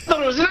 I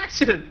thought it was an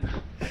accident.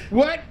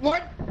 What? No.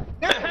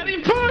 How do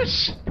you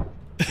push?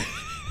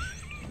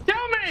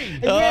 Tell me.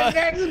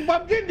 I just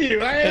bumped into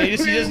you. Hey, you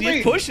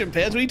just push him,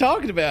 Pez. What are you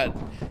talking about?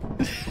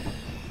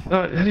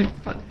 How do you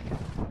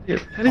Oh,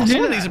 do someone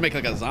that? needs to make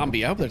like a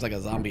zombie. I hope there's like a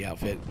zombie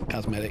outfit,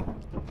 cosmetic.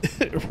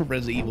 For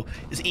Resident Evil.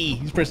 It's E.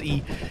 He's press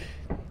E.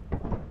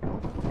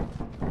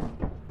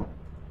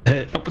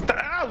 Alright,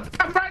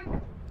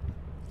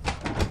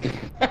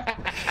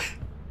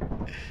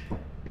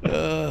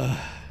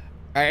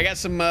 I got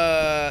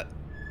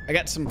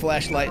some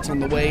flashlights on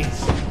the way.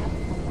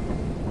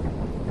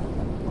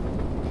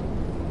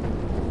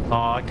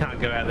 Oh, I can't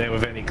go out there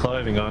with any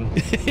clothing on.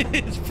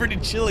 It's pretty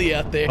chilly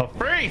out there. I'll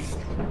freeze.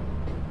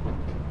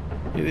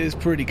 It is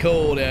pretty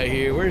cold out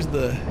here. Where's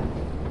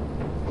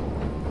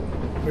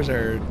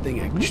our thing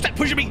at? Would you stop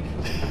pushing me?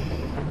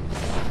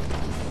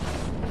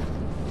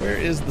 Where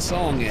is the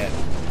song at?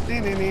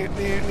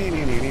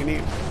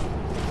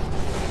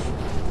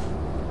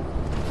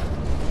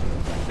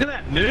 Look at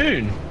that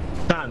moon.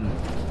 Sun.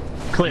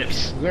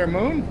 Clips. Is there a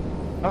moon?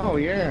 Oh,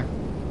 yeah.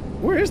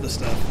 Where is the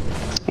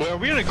stuff? Well, are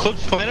we on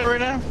Eclipse Planet right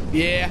now?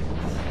 Yeah.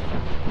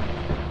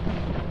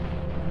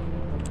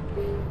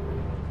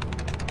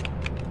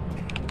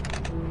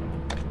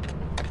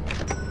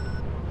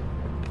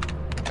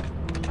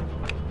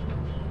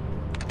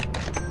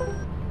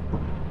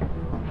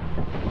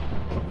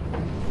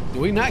 Do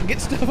we not get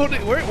stuff on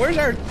it? Where's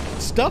our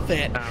stuff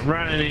at? I'm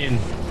running in.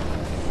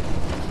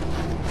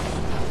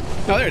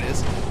 Oh, there it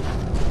is.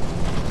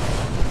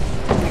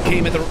 It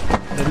came at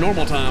the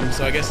normal time,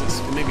 so I guess it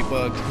may be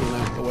bugged, you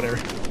know, but whatever.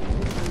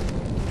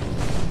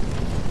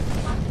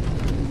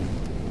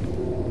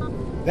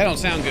 That don't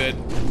sound good.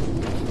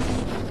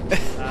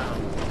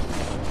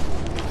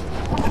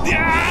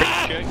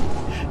 Yeah! Okay.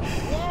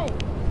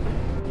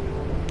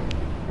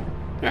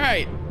 All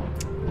right.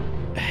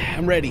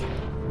 I'm ready.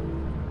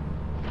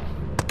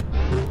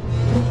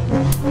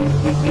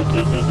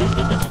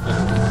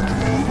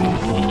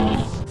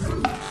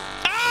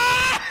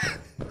 Ah!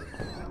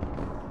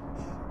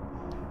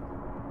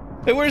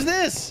 Hey, where's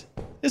this?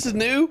 This is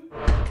new.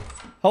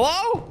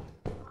 Hello?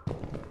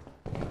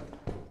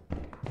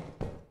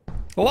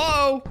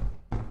 Hello?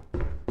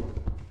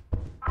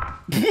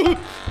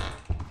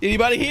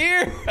 Anybody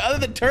here? Other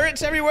than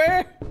turrets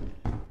everywhere?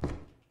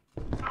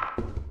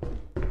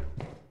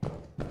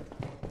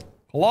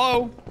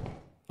 Hello?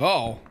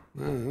 Oh,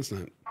 that's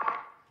not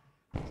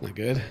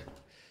good.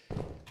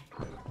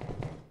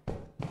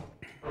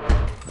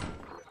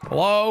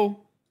 Hello?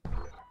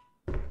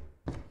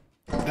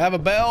 I have a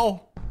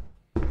bell.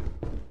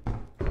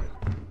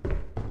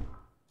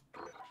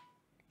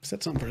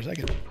 Said something for a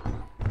second.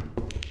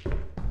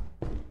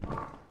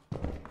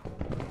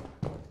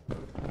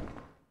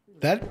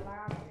 That?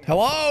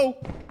 Hello?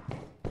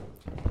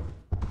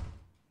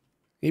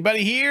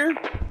 Anybody here?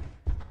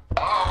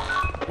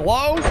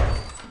 Hello?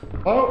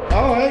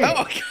 Oh, hey.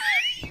 Oh,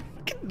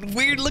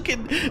 weird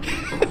looking.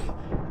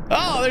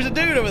 Oh, there's a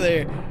dude over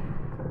there.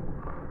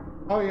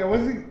 Oh, yeah,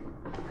 was he?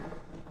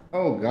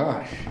 Oh,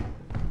 gosh.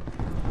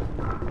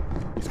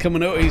 He's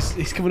coming over.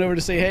 He's coming over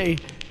to say hey.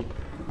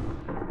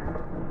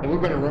 We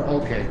better run.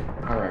 Okay,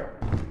 all right.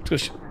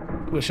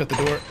 We'll shut the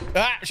door.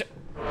 Ah,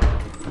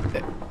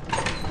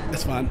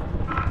 that's fine.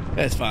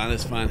 That's fine.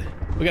 That's fine.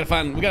 We gotta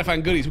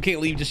find goodies. We can't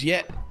leave just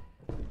yet.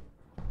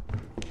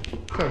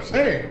 So I'm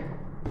saying.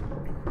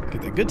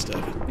 Get that good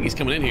stuff. I think he's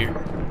coming in here.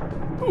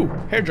 Ooh,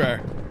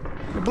 hairdryer.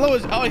 Blow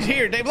his. Oh, he's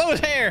here. Dave, blow his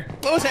hair.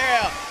 Blow his hair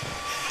out.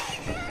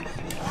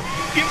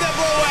 Give that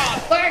blow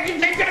out. I can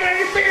take that out of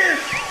your beard.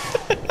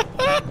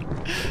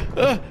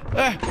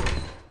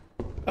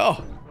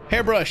 Oh,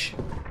 hairbrush.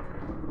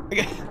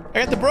 I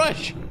got the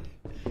brush.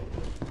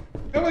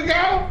 Here we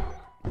go.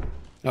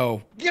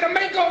 Oh. Get a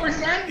makeover,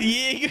 son.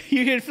 Yeah, you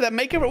here for that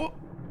makeover?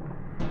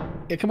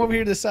 Yeah, come over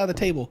here to the side of the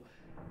table.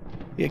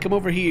 Yeah, come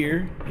over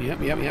here.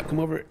 Yep. Come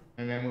over.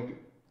 And then we'll.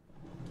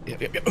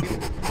 Yep. Go.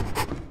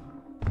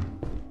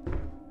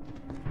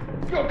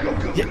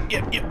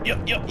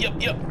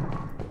 Yep.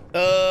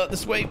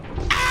 This way.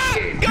 Ah!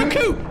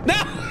 Goku! No!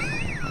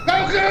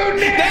 Goku,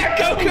 That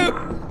Goku!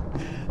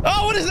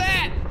 Oh, what is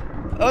that?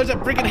 Oh, there's a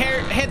freaking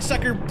head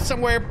sucker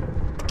somewhere.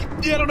 I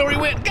don't know where he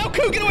went.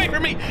 Goku, get away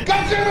from me!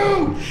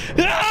 Goku!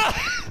 Ah!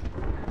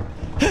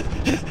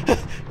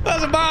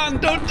 That's a bomb.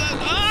 Don't.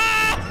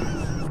 Ah!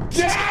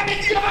 Dad,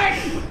 it's good!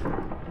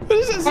 What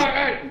is this? All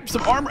right.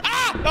 Some armor.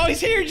 Ah! Oh, he's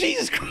here.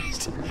 Jesus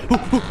Christ.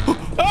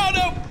 Oh,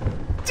 no.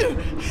 Dude.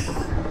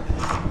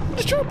 I'm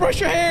just trying to brush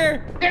your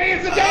hair.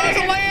 There's a There's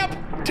a lamp.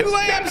 Two Get on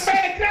lamps. the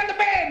bed! Get on the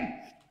bed!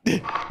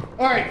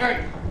 All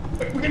right.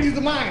 We're gonna use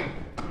the mine.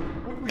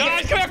 Ah,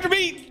 he's coming after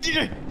me.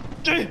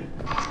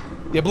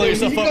 Yeah, blow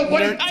yourself you up. go,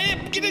 buddy. Nerd. I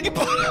am getting.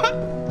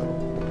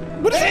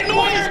 What is that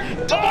noise?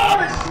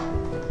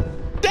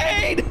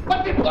 Dade!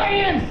 What's he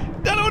playing?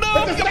 I don't know.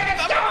 What's the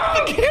fast I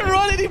dog? can't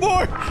run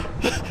anymore.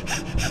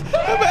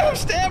 I'm out of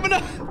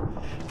stamina.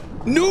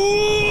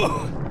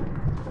 No.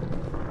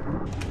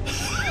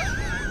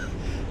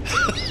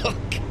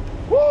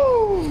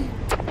 Woo!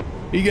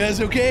 You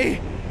guys okay?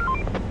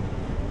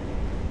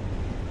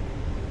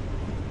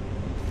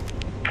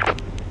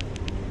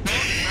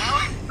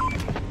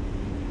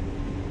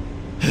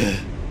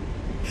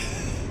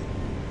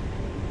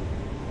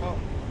 Oh,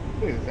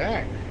 what is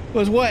that?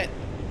 Was what?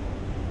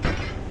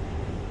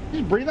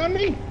 Just breathe on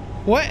me?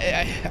 What?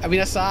 I mean,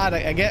 I saw it.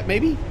 I get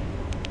maybe.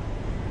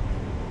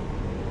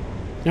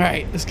 All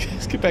right, let's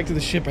get back to the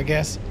ship, I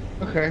guess.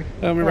 Okay. I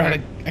don't remember All how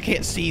right. to. I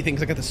can't see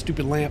things. I got the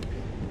stupid lamp.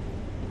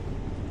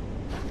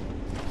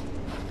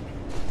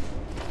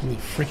 Ooh,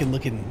 freaking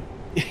looking,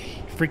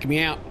 freaking me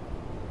out.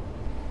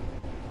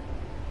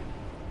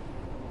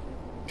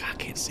 God, I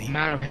can't see. I'm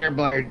out of hair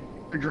blood.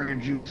 You're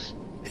drinking juice.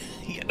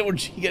 You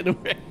got no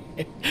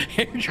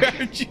hair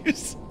dryer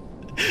juice.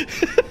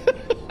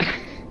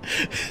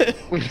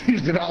 We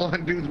used it all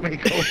on dude's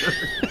makeover.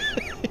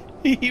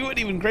 He wasn't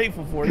even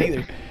grateful for it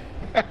either.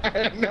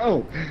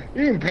 No,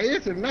 you didn't pay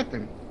us or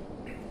nothing.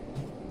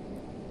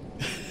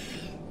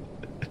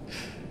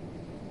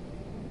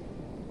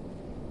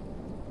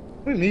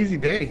 What an easy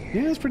day.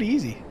 Yeah, it's pretty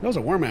easy. That was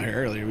a worm out here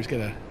earlier. We just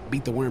gotta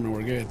beat the worm and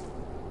we're good.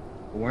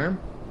 Worm?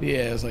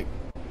 Yeah, it was like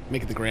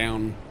making the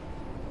ground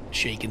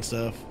shake and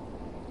stuff.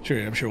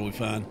 Sure, I'm sure we'll be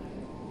fine.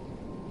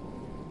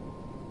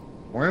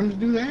 Worms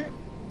do that?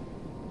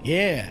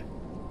 Yeah.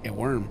 Yeah,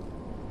 worm.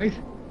 Nice.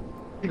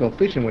 You go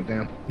fishing with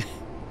them.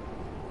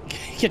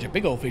 You catch a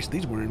big old fish with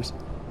these worms. Is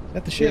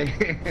that the ship?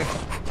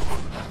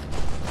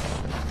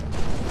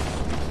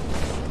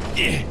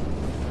 Yeah.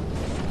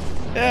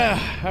 Yeah.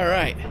 All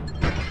right.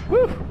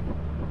 Woo.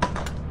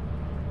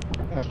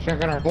 Let's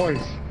check out our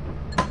boys.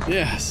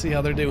 Yeah. See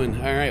how they're doing.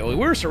 All right. Well,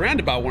 we're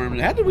surrounded by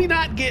worms. How did we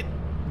not get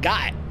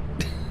got?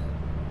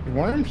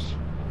 Worms?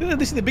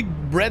 They see the big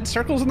red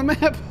circles on the map.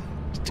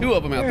 There's two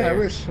of them out Yeah, I there.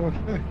 wish.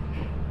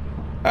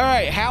 All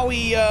right,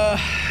 Howie. Hey,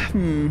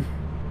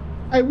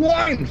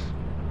 Worms!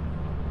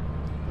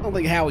 I don't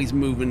think Howie's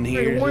moving Hey,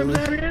 here. Worms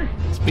out here?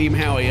 Let's beam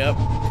Howie up.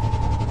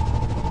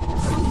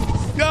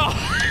 Oh!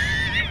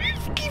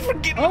 I keep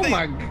forgetting Oh what they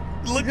my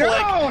look Yo,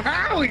 like.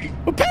 Howie!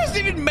 Well, Pez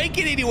didn't even make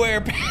it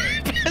anywhere.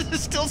 Pez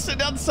is still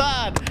sitting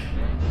outside.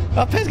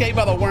 Oh, Pez got hit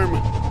by the worm.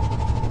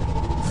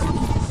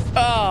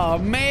 Oh,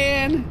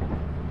 man.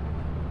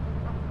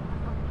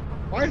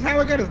 Why is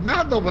Howie got his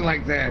mouth open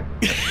like that?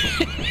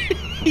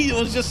 He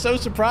was just so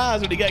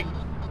surprised when he got...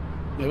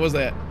 What was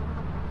that?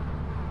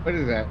 What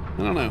is that? I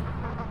don't know.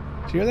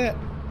 Did you hear that?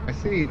 I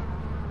see.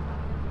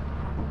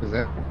 What is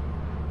that?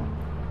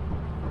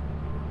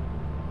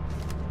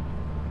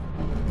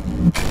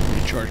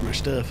 Recharge my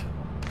stuff.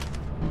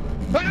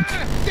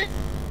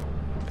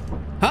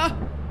 Ah! Huh?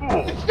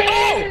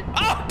 Oh!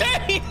 Oh,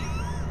 Dane!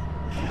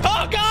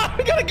 Oh, God!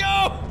 We gotta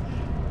go!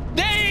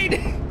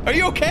 Dane! Are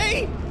you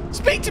okay?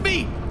 Speak to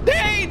me!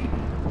 Dane!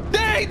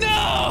 Dane,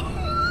 no!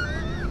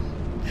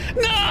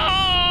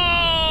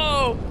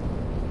 No!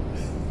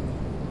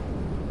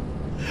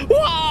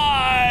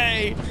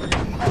 Why?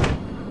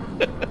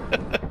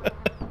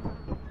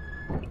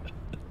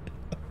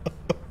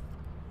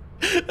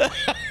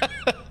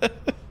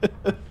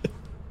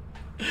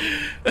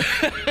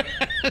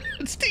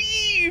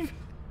 Steve!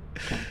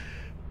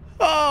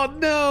 Oh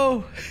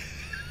no!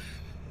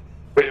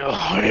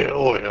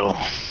 Well.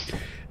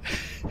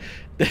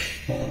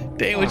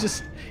 Dang, was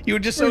just you were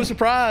just so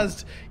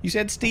surprised. You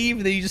said Steve,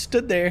 and then you just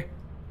stood there.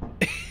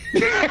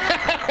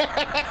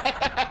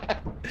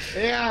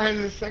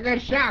 Yeah, I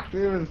got shocked.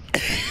 It was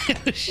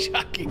It was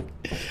shocking.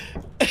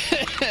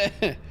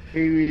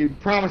 he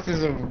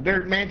promises of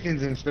dirt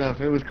mansions and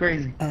stuff. It was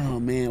crazy. Oh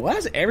man, why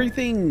is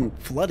everything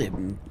flooded?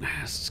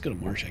 Let's go to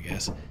Marsh, I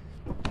guess.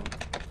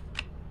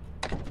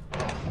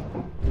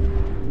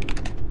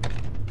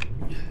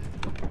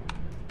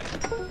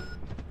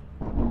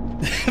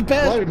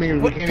 Flooded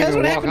means we can't Pez, even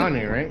what walk happened? on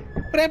there, right?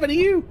 What happened to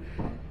you?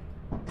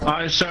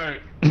 So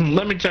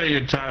let me tell you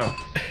a tale.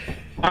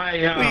 What,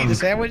 you eat a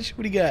sandwich?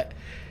 What do you got?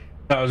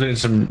 I was eating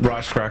some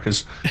rice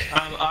crackers.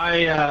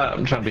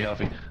 I'm trying to be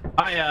healthy.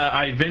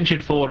 I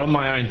ventured forward on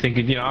my own,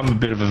 thinking, you know, I'm a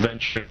bit of a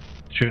venture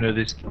tuner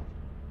this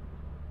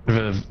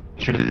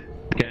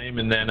game,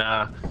 and then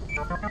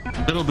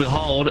little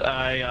behold,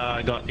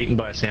 I got eaten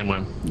by a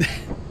sandworm.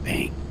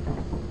 Dang.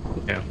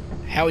 Yeah.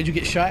 How would you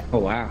get shot? Oh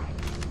wow!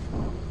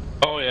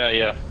 Oh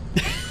yeah.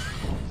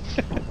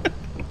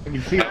 You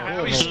can see the How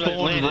hole. he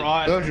spawned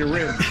right. Those are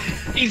ribs.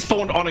 He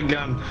spawned on a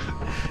gun.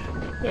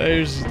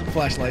 There's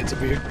flashlights up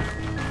here.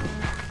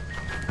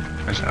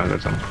 Actually, I'll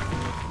get some.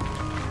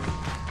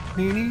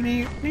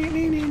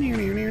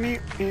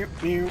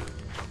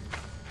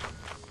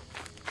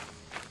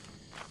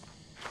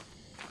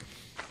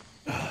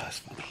 Oh, that's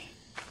funny.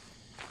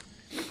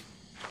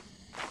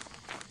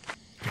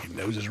 Freaking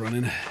nose is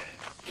running.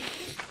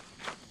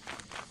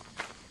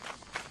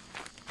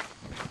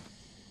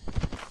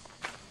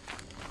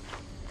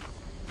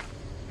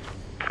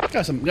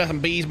 Got some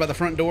bees by the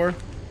front door.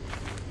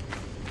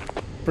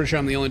 Pretty sure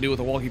I'm the only dude with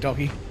a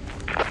walkie-talkie. There's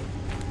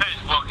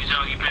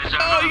walkie-talkie, Pez over.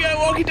 Oh, you got a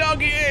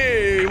walkie-talkie!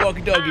 Hey,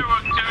 walkie-talkie. Hey,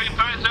 walkie-talkie,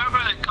 Pez over.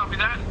 Copy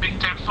that. Big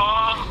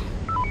 10-4.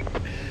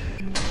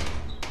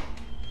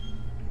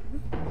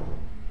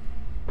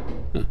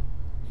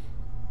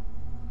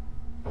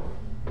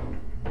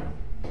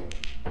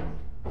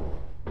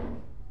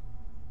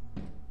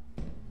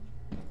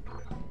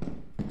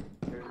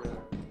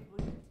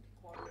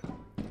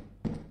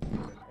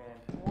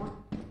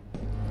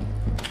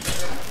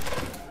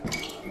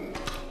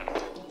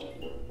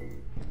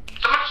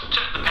 Someone's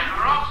turned the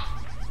power off.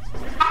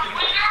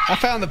 I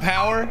found the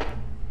power.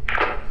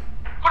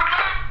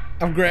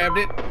 I've grabbed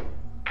it.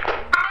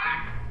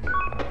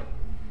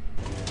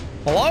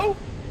 Hello?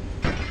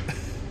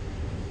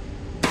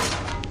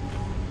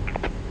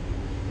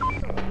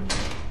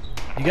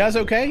 You guys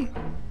okay?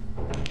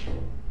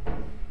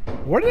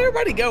 Where did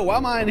everybody go? Why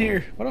am I in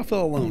here? Why do I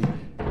feel alone?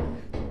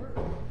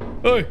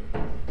 Hey!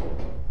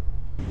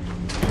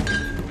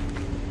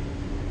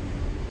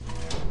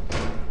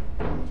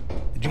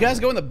 Did you guys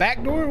go in the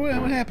back door? What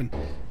happened?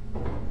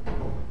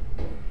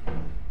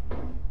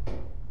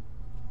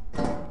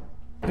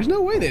 There's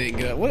no way they didn't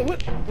get up.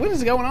 What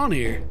is going on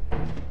here?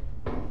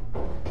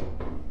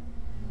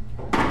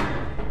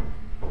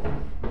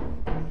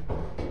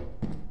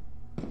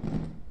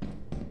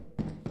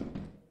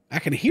 I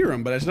can hear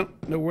them, but I just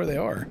don't know where they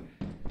are.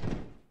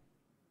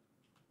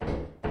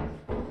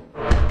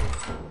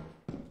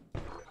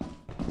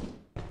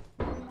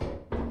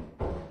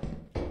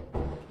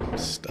 I'm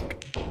stuck.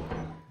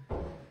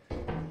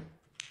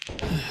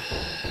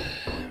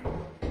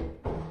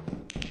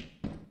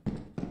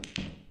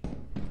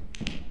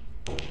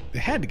 They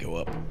had to go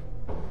up.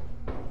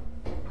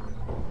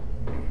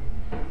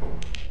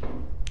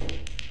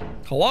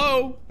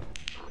 Hello?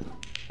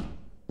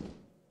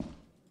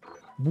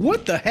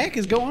 What the heck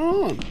is going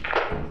on?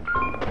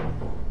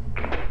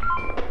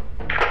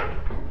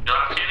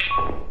 Not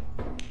kidding.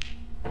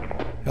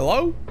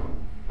 Hello?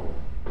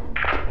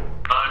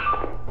 Fun.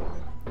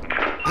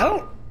 I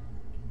don't...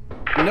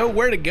 know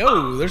where to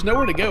go. There's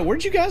nowhere to go.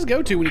 Where'd you guys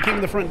go to when you came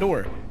in the front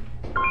door?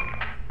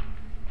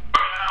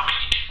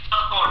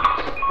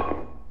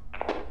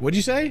 What'd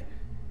you say?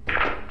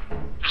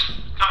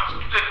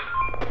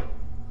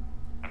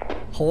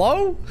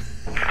 Hello?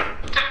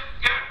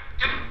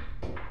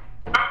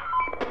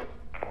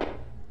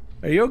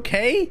 Are you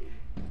okay?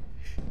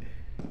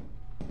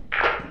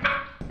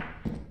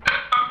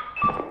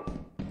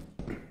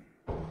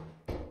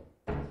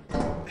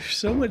 There's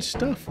so much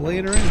stuff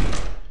laying around.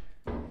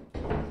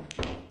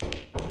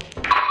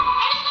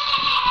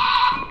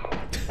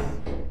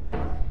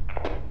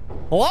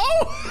 Hello?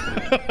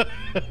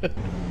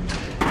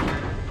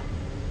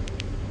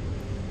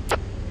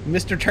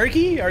 Mr.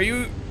 Turkey, are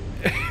you...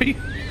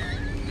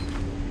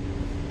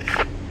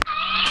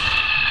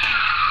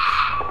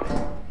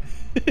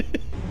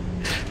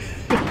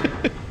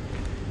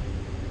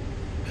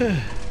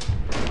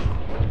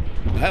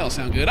 That don't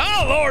sound good.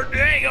 Oh, Lord,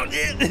 dang on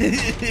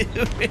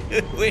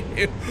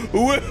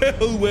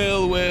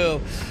well.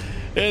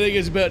 I think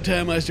it's about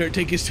time I start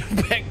taking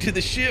stuff back to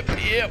the ship.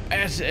 Yep,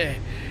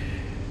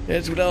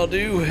 that's what I'll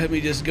do. Let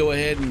me just go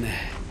ahead and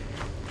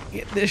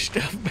get this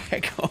stuff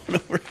back on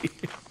over here.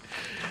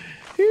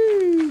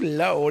 Ooh,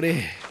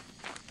 Lordy.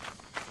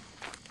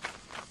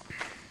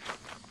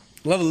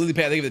 Love the lily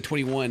pad. Thank you for the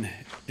 21.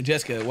 And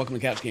Jessica, welcome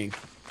to Couch Gang.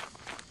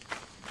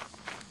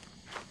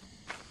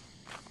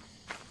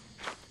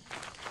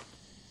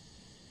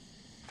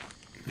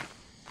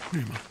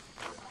 Where am I?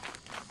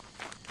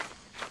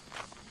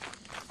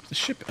 The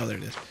ship. Oh, there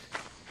it is.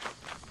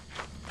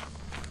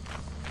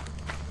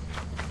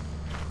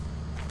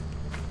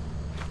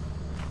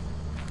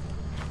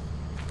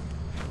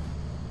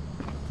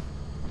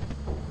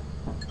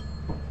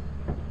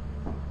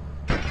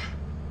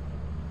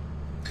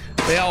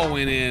 They all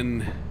went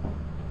in.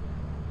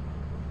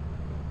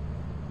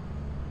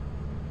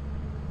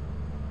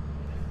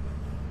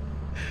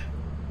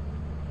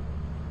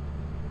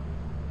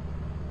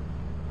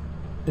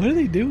 What are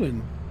they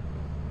doing?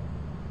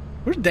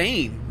 Where's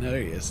Dane? No,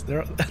 there he is.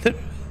 They're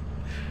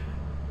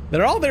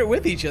all there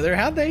with each other.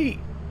 How'd they...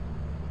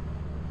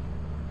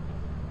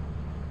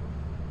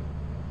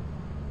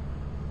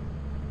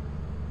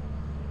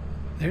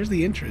 There's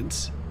the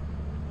entrance.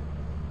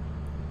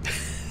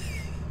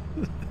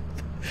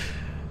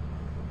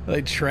 Are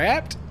they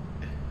trapped?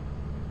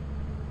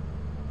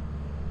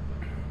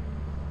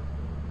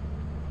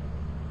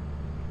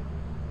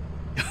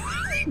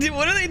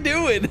 What are they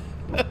doing?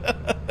 I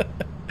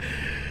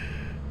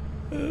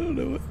don't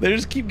know. They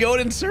just keep going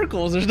in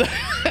circles. There's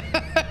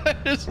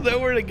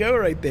nowhere to go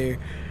right there.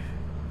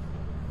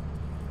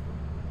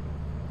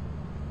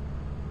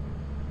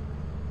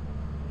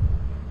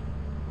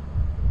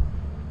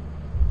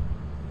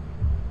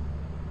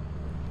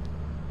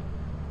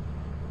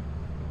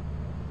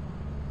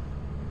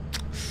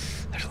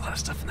 There's a lot of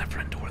stuff in that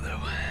front door, though.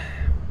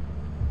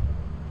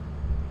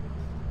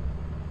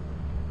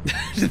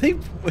 Do they?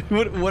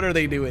 What are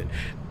they doing?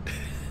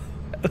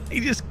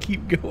 They just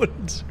keep going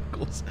in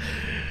circles.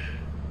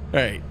 All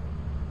right,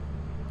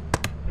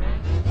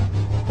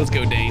 let's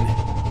go, Dane.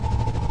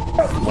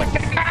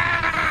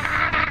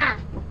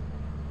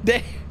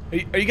 Dane,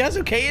 are you guys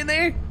okay in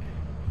there?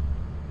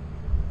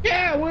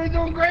 Yeah, we're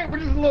doing great. We're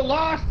just a little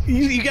lost.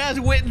 You guys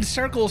went in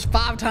circles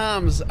 5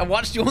 times. I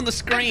watched you on the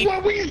screen.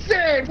 That's what we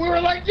said. We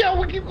were like, yo,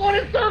 we keep going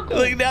in circles.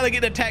 Look, now they're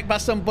getting attacked by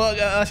some bug.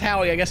 That's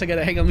Howie. I guess I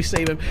gotta hang on. Let me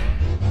save him.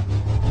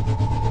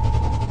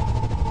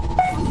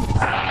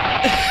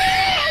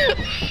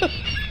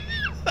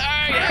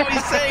 Alright,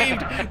 Howie's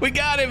saved. We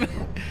got him.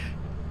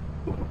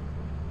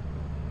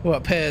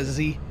 What, Pez? Is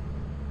he?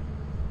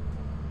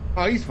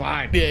 Oh, he's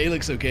fine. Yeah, he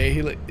looks okay.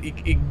 He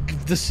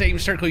the same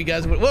circle you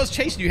guys went. Well, it's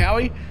chasing you,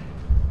 Howie.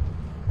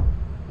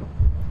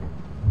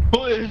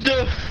 What is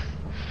the...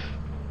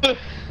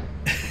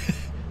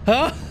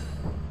 Huh?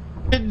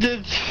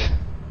 The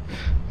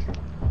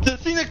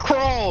thing that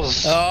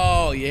crawls.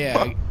 Oh,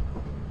 yeah.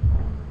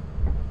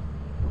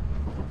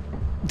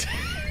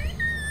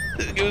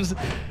 It was...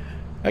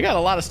 I got a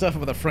lot of stuff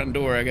up at the front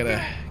door I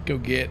gotta go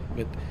get,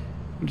 but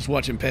I'm just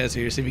watching Pez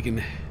here, see if he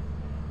can...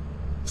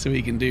 See what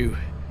he can do.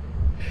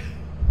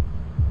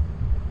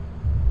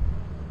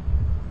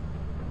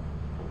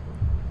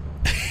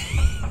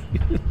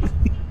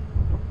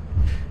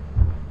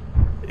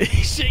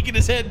 He's shaking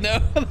his head no.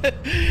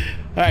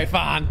 Alright,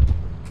 fine.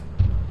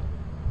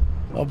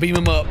 I'll beam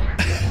him up.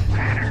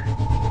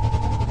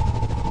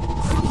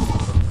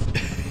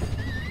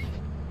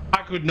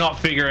 I could not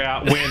figure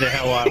out where the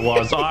hell I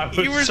was. I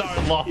was so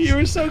lost. You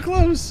were so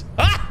close.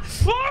 Ah!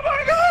 Oh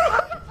my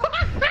god!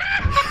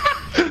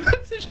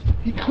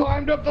 He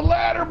climbed up the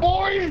ladder,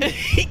 boys.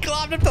 He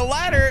climbed up the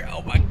ladder.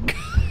 Oh my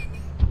god.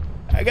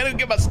 I gotta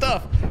get my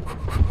stuff.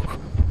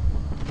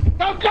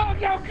 Go, go,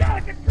 go, go.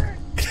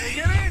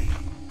 Get in.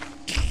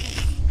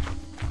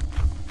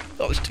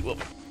 Oh, there's 2 of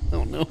them.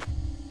 Oh no.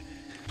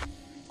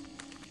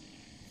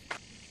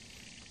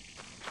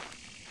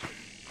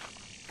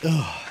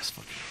 Oh, that's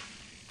funny.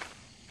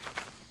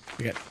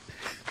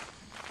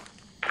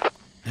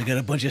 I got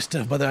a bunch of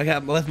stuff, but I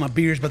left my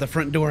beers by the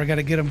front door. I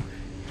gotta get them.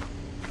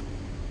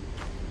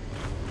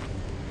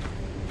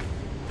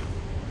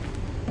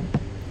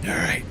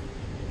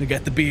 I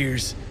got the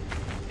beers.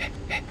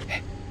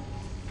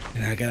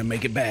 And I gotta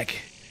make it back.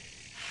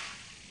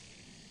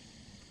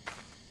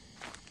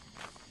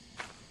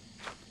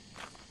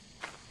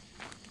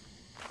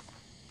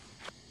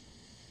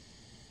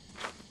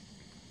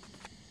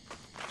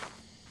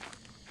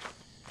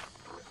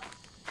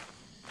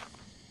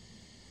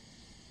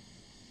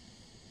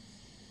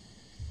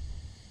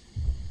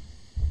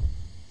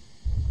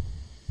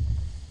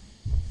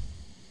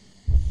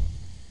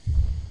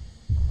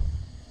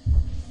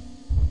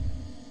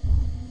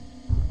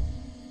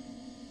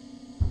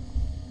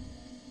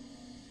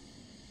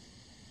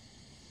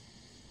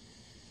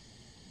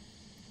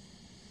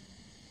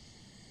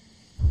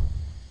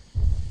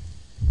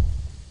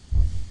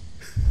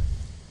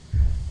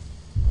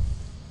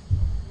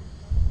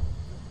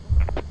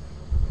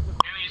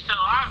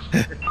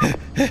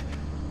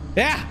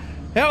 Yeah,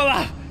 hell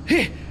alive.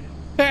 Hey,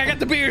 I got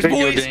the beers, There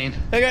you boys. go, Dane.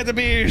 I got the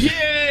beers.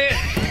 Yeah!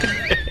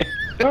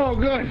 Oh,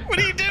 good. What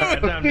are you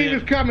doing? Steve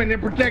is coming. They're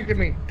protecting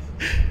me.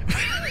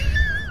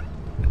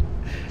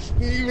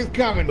 Steve is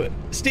coming.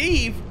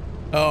 Steve?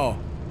 Oh,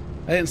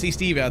 I didn't see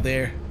Steve out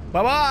there.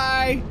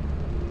 Bye-bye.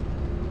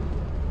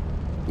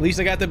 At least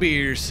I got the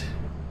beers.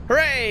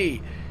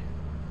 Hooray!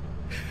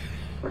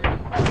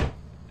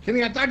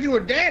 Kenny, I thought you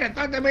were dead. I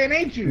thought that man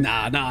ate you.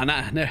 Nah,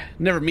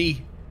 never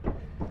me.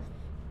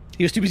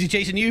 He was too busy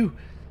chasing you.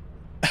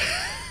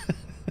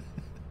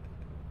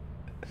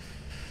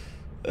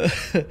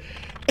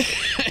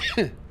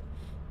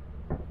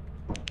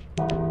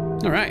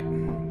 All right,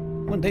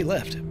 1 day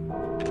left.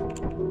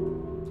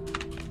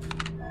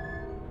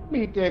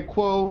 Meet that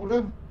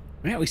quota.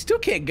 Man, we still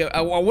can't go.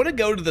 I want to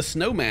go to the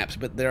snow maps,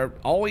 but they're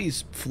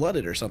always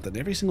flooded or something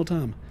every single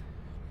time.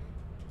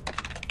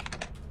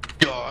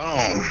 Yo,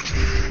 I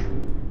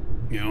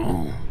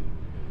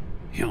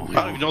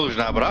don't even know there's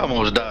not, but I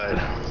almost died.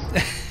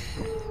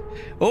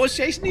 What was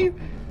chasing you?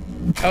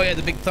 Oh yeah,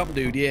 the big thump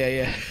dude.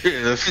 Yeah.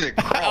 Yeah, the thing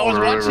that I was crawled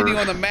or watching whatever. you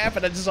on the map,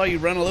 and I just saw you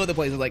run all over the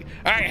place. I was like,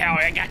 "All right,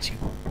 Howie, I got you."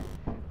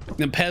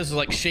 And Pez was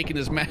like shaking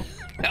his mouth.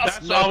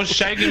 I was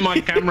shaking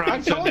my camera I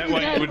up so told that you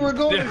way guys it would. were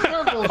going in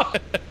circles.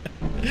 I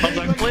was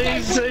like,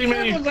 please see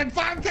me. It was like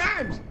 5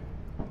 times.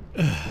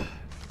 All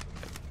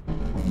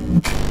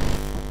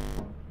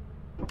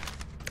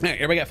right,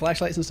 everybody got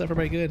flashlights and stuff.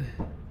 Everybody good?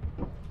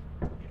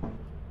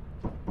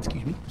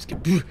 Excuse me. Let's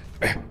get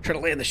try to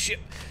land the ship.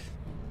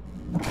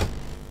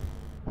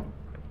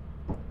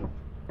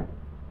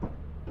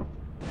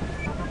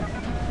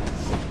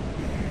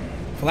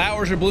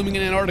 Flowers are blooming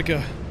in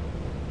Antarctica.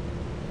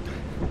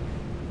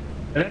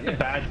 That's a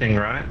bad thing,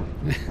 right?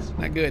 It's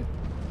not good.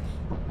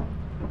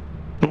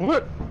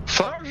 What?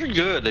 Flowers are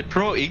good. They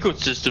promote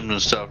ecosystems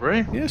and stuff,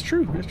 right? Yeah, it's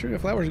true. It's true.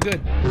 Flowers are good.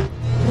 I'd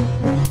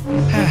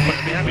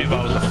be happy if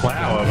I was a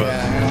flower,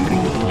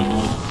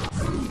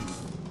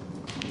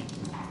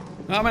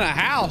 but I'm in a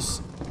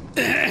house.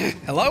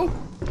 Hello?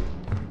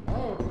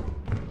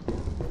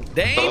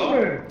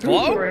 Dave?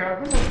 Hello?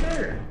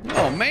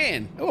 Oh,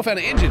 man. Oh, I found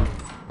an engine.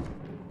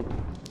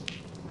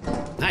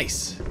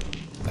 Nice.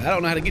 I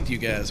don't know how to get to you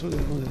guys. Where?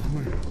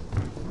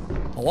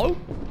 Hello?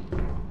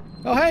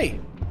 Oh, hey.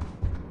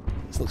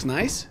 This looks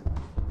nice.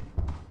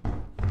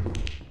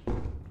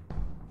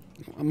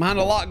 I'm behind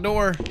a locked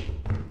door.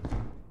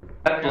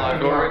 That locked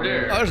door right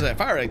there. Oh, there's that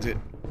fire exit.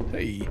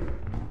 Hey.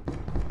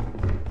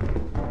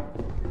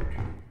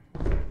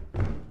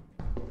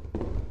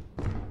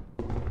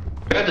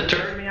 Got the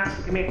turn. me out.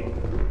 Give me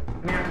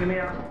out. Give me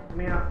out. Give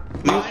me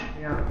out. Mine?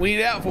 Yeah. What are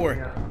you out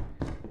for?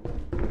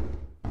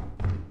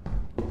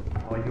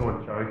 Oh,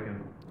 you're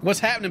joking. What's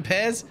happening,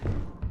 Pez?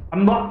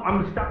 I'm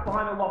stuck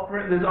behind a locked.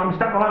 I'm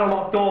stuck behind a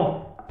locked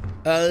door.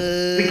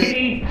 The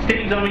key.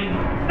 Steve's on me.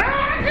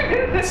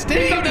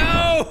 Steve,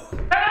 no!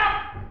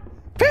 Help!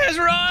 Pez,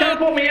 run!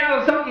 Teleport me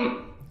out or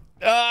something.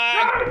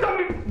 No,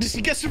 something. Just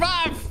you gotta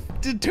survive.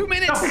 2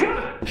 minutes.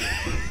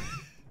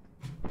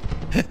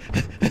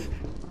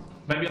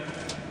 Maybe.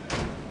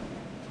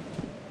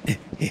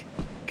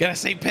 Gotta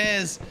save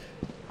Pez.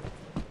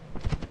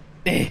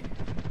 He's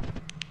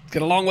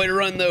got a long way to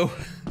run, though.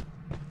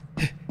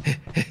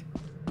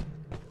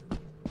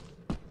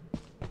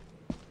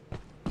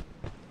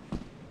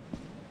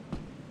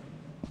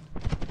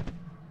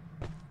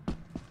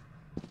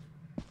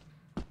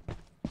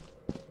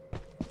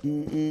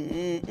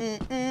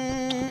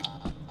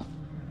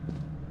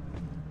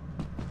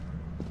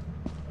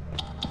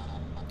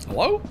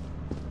 Hello?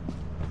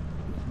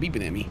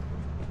 Beeping at me.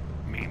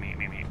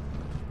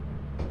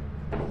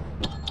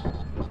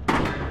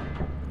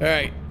 All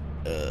right,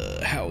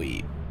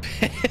 Howie.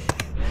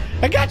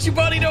 I got you,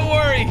 buddy. Don't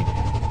worry.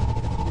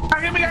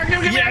 Give me out.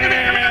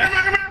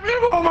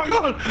 Oh my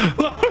god.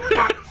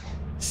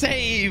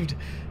 Saved.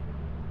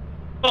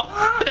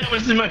 Oh, that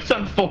was the most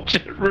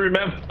unfortunate room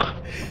ever.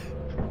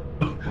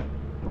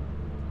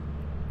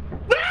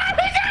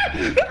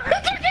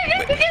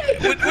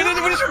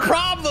 What is your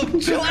problem?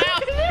 Chill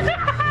out.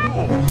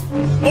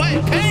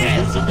 What?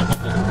 Pez?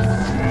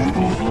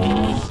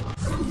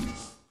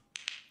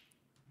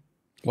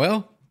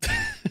 Well,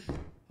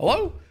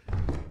 hello?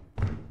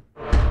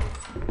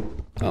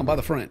 Oh, by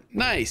the front.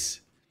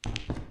 Nice.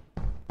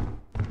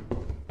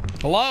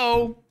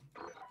 Hello?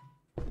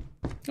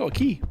 Oh, a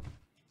key.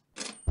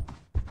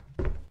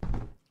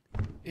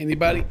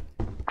 Anybody?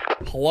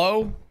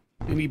 Hello?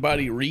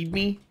 Anybody read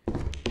me?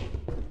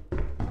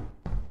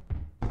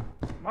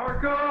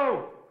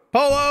 Marco!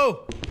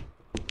 Hello?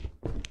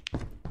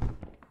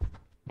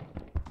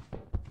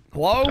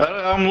 Hello?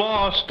 I'm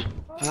lost.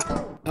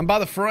 I'm by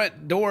the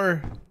front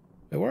door.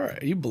 Wait, where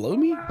are you? Below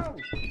me?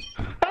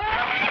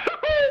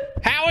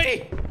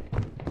 Howie!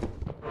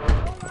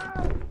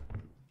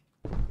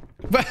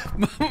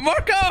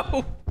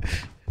 Marco!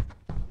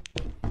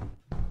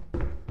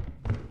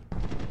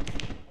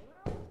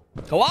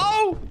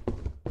 Hello?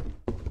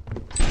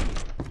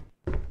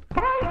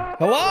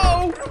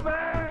 Hello?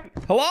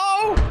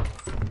 Hello?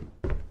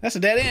 That's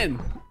a dead end.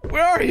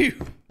 Where are you?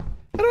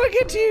 How do I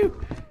get to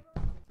you?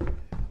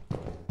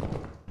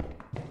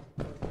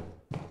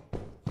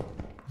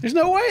 There's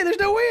no way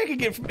I can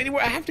get from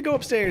anywhere. I have to go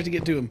upstairs to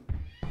get to him.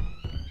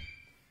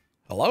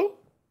 Hello?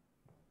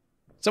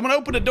 Someone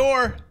open the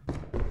door.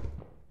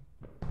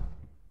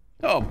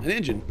 Oh, an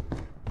engine.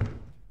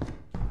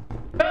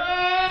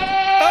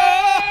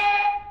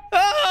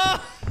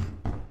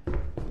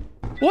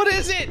 What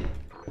is it?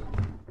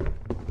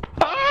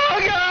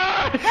 Oh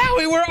God!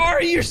 Howie, where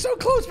are you? You're so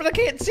close, but I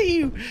can't see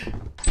you.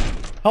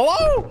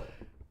 Hello?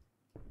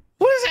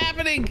 What is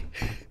happening?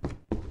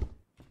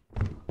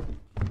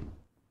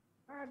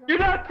 You're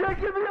not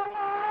taking me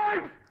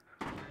alive!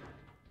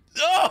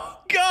 Oh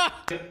God!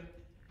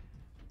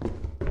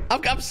 I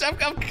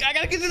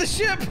gotta get to the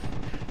ship.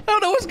 I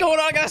don't know what's going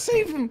on. I gotta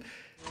save him.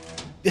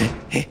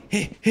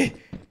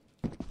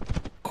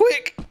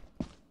 Quick!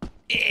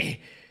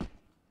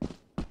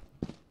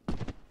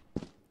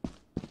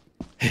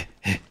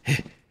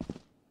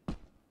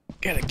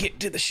 Gotta get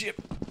to the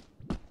ship.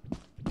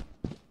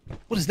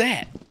 What is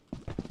that?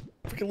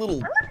 Freaking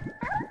little.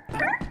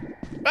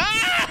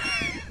 Ah!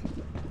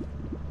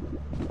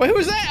 Wait, who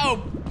is that?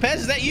 Oh, Pez,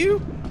 is that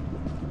you?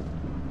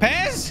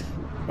 Pez?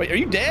 Wait, are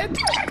you dead?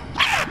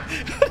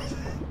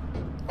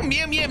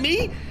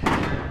 Me?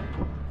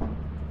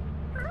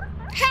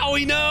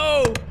 Howie,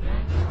 no!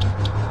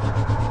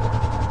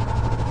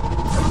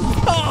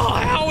 Oh,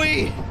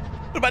 Howie!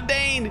 What about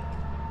Dane?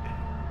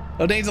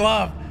 Oh, Dane's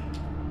alive.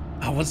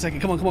 Oh, 1 second.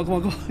 Come on.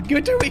 Give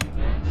it to me.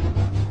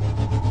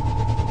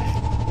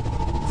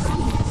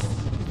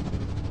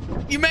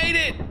 You made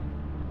it!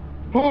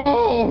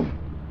 Oh!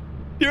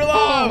 You're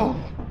alive! Oh!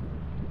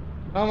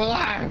 I'm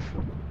alive.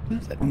 What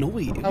is that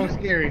noise? That was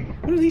scary.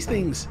 What are these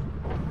things?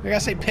 I gotta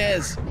say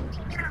Pez.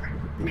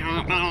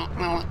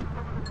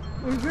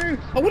 What is this?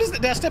 Oh, what is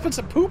that? Did I step in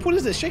some poop? What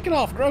is this? Shake it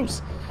off.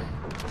 Gross.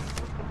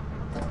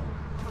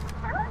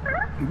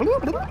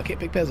 I can't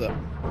pick Pez up.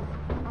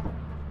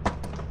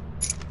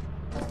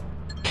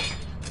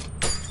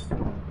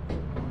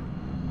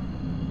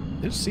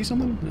 Did I just see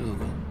something? No.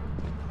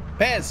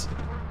 Pez!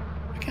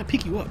 I can't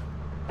pick you up.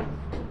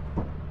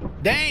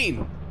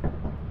 Dane!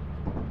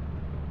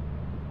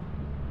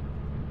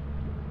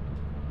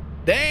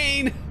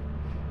 Dane!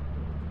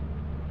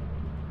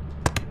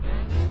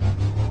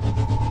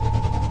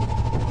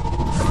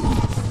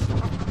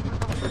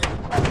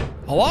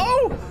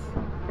 Hello?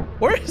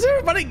 Where is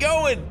everybody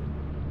going?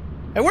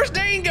 And where's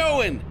Dane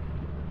going?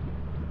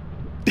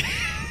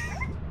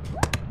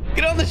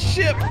 Get on the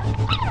ship!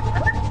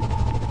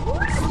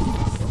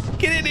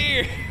 Get in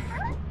here!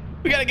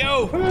 We gotta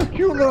go! What are those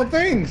cute little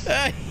things?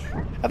 I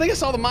think I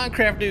saw the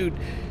Minecraft dude.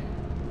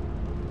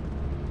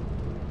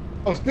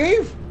 Oh,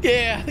 Steve?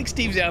 Yeah, I think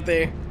Steve's out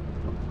there.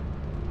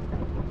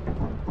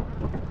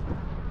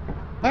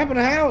 What happened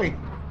to Howie?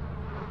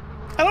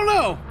 I don't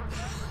know.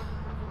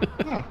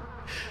 Huh.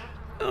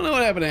 I don't know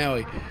what happened to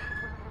Howie.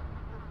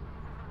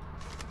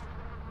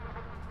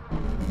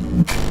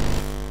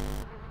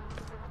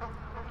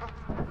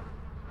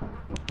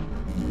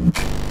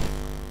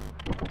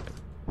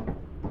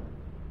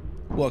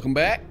 Welcome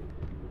back.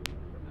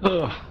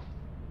 Ugh.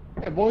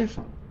 Hey, boys.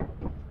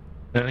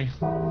 Really?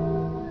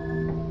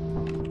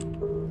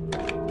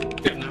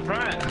 Good enough,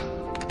 right?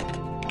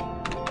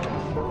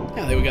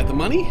 Now that we got the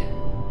money.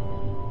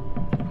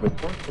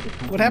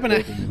 What happened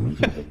to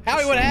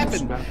Howie? What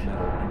happened?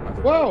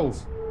 Whoa!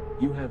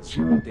 You have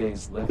 0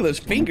 days left. Look at those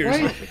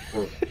fingers.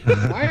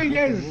 Why are you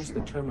guys? Use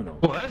the terminal.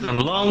 Well, that's a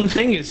long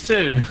fingers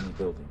too. in the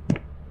building.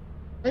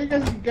 Why you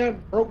guys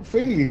got broke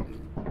feet?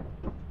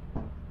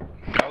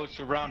 I was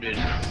surrounded.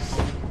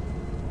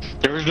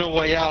 There was no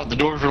way out. The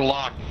doors were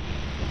locked.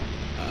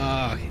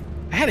 I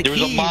had a There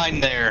key. was a mine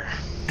there.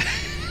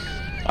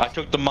 I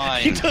took the You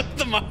mine. took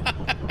the mine.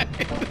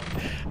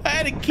 I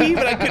had a key,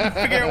 but I couldn't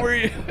figure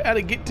out how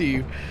to get to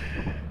you.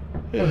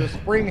 There was a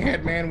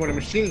spring-head man with a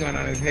machine gun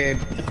on his head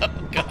Oh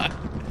God.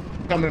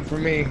 coming for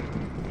me.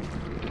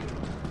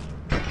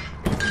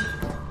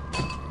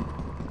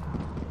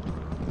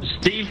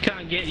 Steve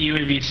can't get you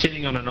if you're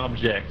sitting on an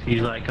object.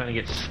 He's like kind of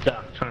gets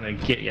stuck trying to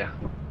get you.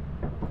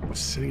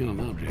 Sitting on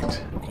an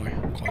object. Okay.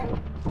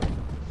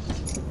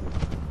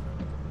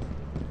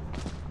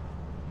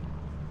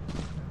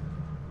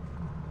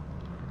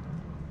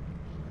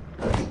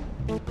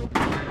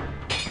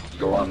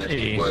 Go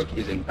Pharmacy Hey. work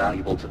is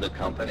invaluable to the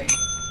company.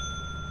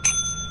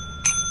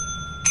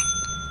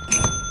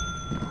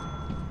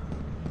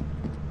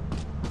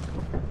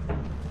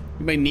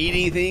 Anybody need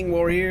anything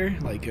while we're here?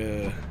 Like,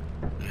 Howie's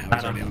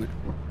already on it.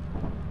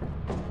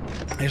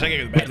 I guess I gotta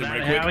go to the bathroom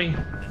right quick. Howie?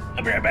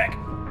 I'll be right back.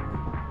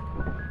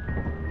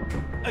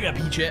 I got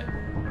pee chat.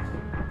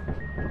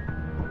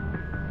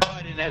 Oh,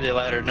 I didn't have the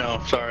ladder.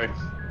 No, sorry.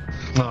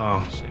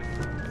 Oh.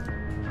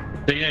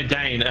 So, you know,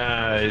 Dane,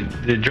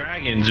 the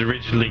dragons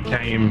originally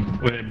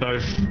were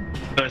both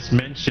first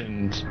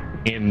mentioned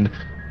in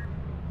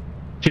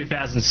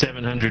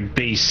 2700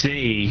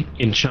 BC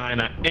in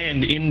China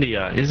and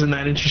India. Isn't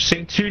that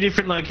interesting? 2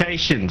 different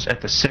locations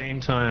at the same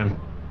time.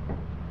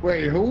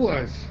 Wait, who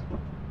was?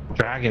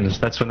 Dragons,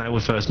 that's when they were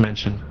first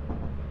mentioned.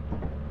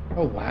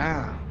 Oh,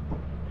 wow.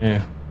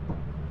 Yeah.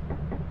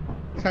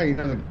 That's how you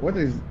know. What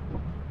is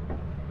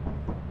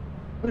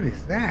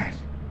that?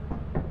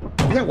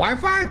 Is that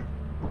Wi-Fi?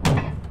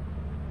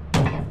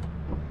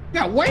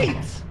 Yeah, wait!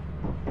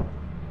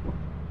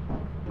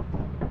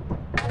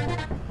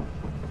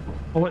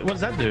 Oh, what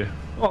does that do?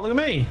 Oh, look at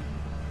me.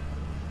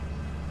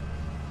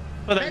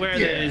 Well, Heck where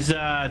yeah. there's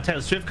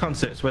Taylor Swift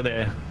concerts, where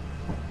they're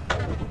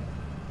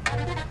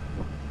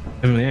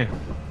over there.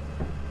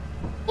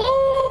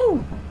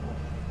 Ooh!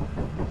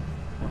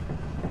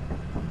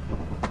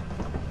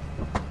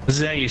 This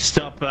is how you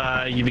stop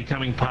you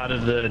becoming part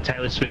of the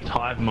Taylor Swift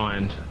hive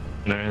mind.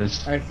 You know,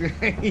 it's I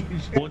see.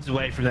 wards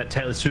away from that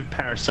Taylor Swift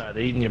parasite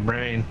eating your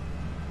brain.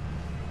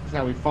 That's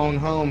how we phone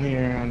home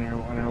here on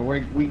our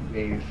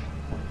weekdays.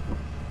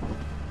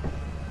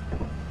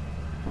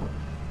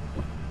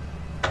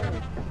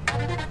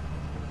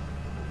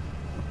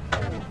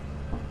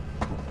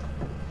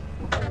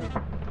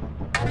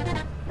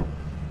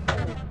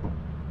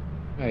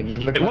 Hey, you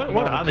look Hey, like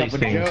what a are these cup of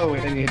things? Joe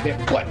and then you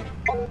dip. What?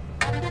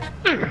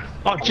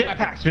 Oh,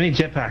 jetpacks! We need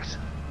jetpacks.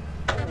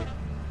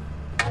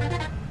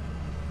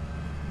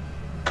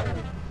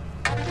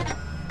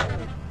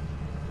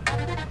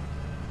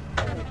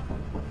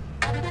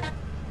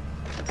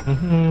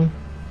 Mm-hmm.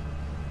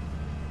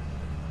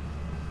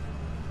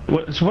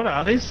 What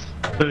are these?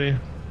 I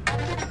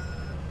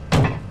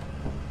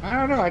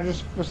don't know. I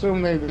just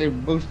assume they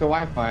boost the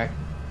Wi-Fi.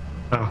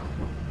 Oh.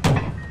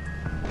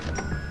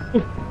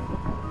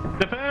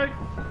 Jetpack!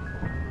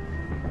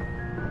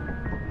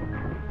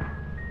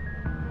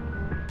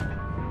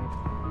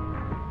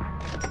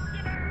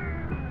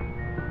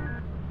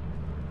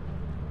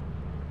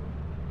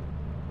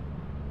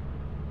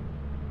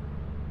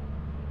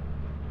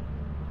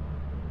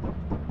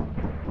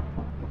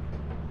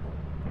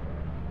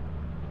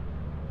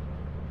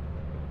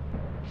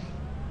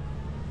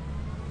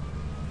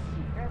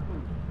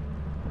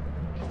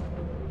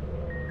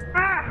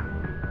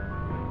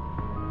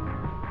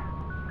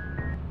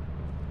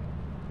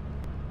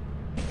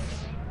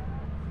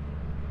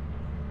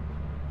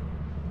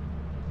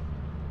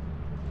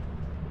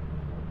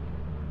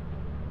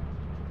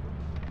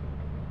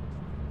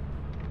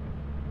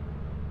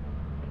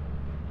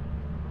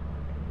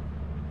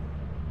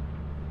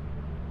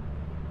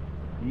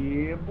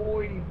 Yeah,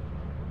 boy.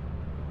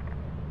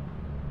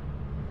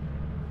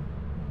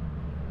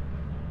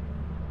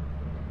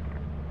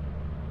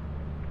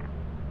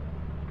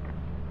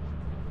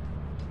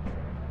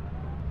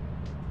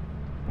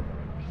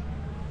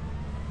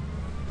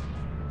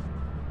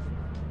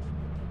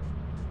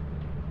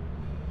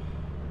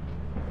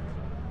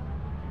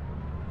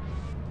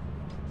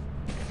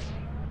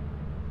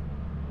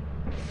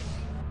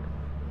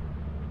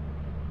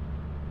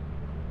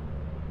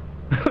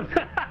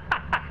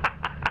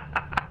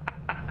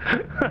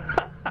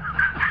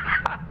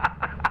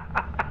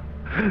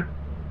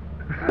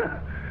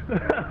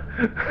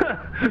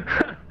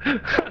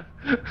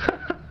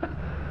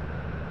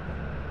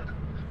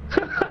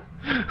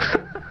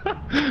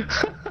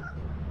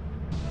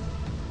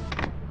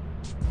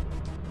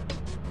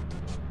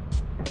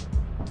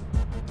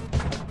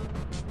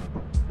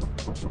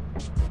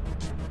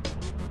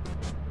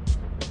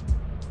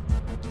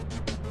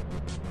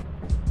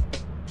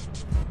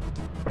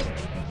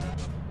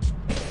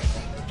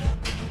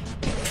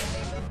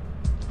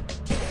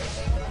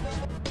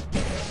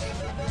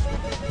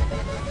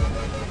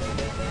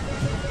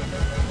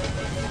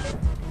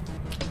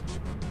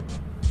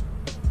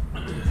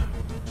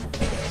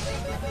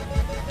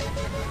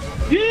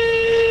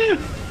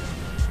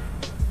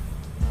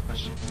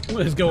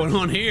 What is going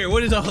on here?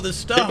 What is all this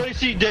stuff? Everybody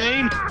see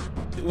Dane?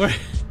 Where?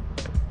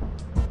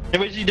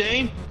 Everybody see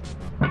Dane?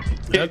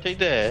 Here, take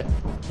that.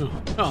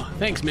 Oh,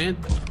 thanks, man.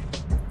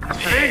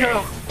 There you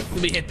go.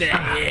 Let me hit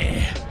that. Yeah.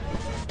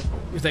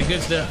 Here's that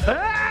good stuff.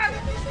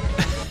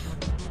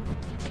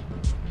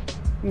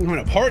 I'm having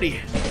a party.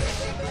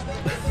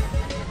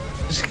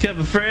 Just a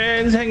couple of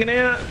friends hanging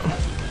out.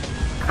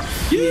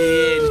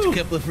 Yeah, just a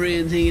couple of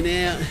friends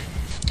hanging out,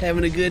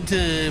 having a good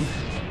time.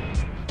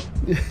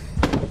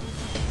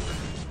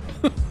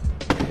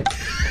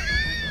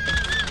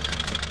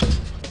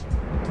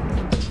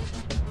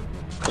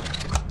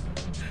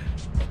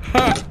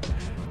 Ha!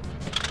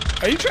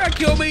 Are you trying to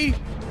kill me?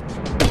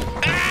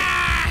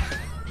 Ah!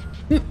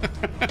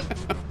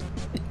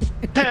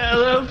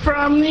 Hello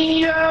from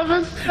the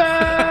other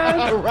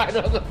side. Right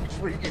on the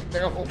freaking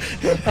hill.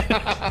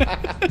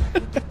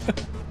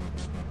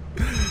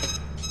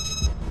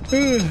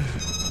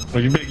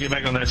 Well, you better get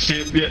back on that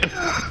ship, yeah.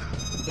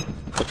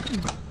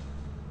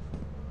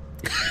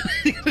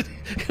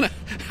 Gonna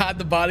hide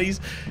the bodies.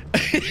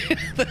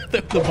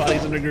 the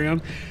bodies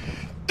underground.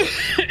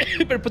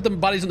 You better put them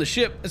bodies on the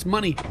ship. That's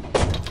money.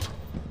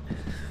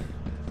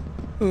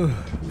 Oh,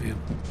 man.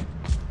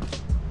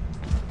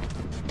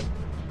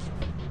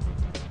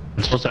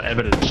 What's that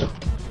evidence?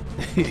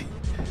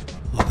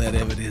 All that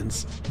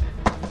evidence.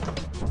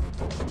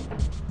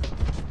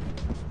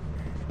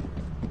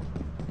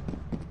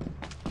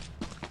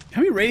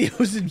 How many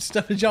radios and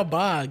stuff did y'all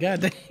buy?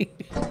 God dang.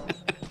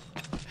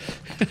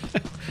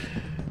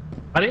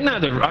 I didn't know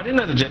the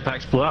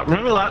jetpacks blew up.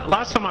 Remember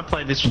last time I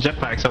played this with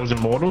jetpacks, I was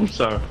immortal.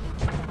 So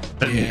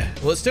yeah.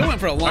 Well, it still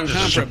went for a long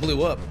time before it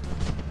blew up.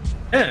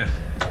 Yeah.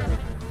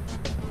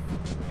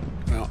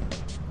 Well,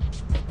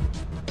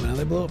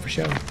 they blew up for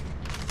sure.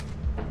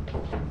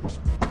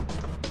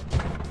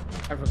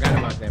 I forgot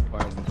about that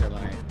part until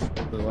I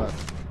blew up.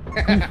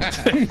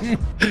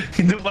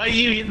 The way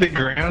you hit the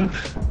ground,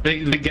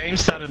 the game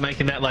started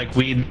making that like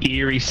weird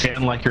eerie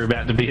sound like you're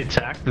about to be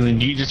attacked, and then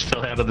you just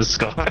fell out of the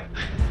sky.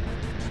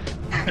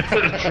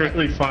 It's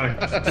really funny.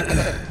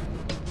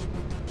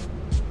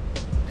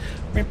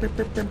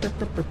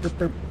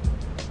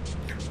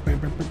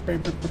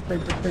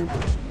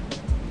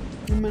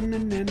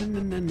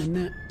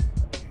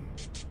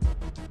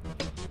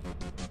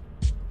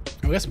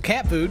 We got some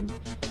cat food.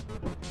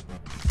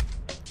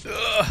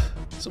 Ugh,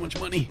 so much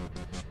money.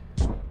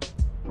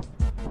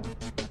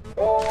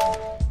 All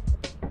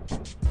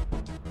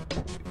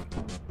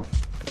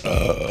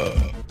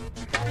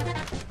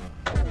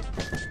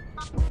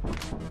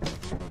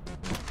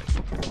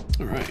right. All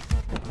right.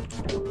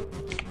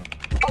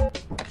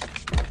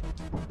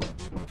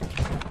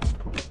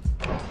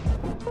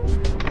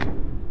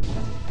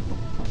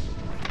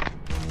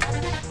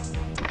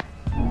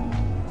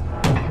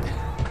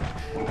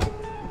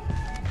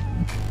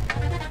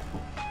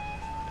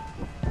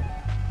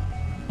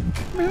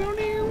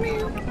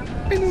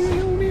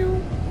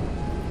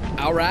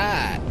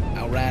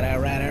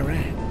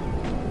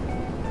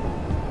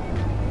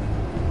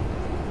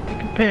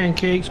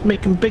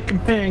 Making bacon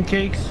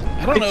pancakes.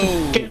 I don't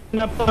know.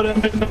 I put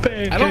them in the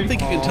pancakes. I don't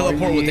think you can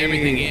teleport with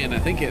everything in. I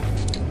think it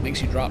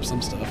makes you drop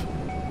some stuff.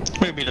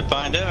 Maybe to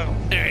find out. All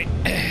right.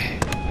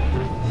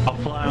 I'll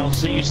fly. I'll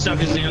see you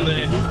suckers in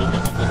there.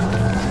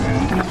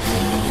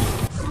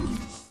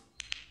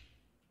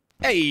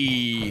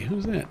 Hey,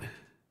 who's that?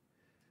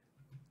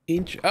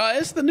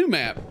 It's the new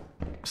map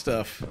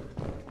stuff.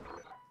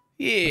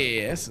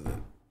 Yeah,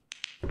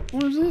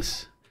 what is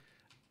this?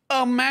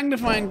 A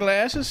magnifying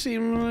glass. I see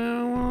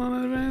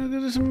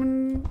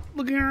some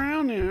looking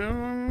around here.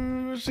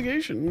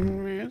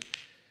 Investigation.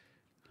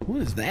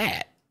 What is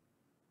that?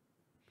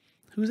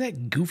 Who's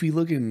that goofy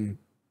looking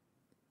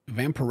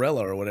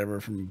Vampirella or whatever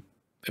from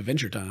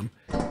Adventure Time?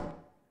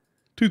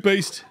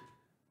 Toothpaste.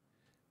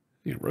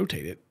 You can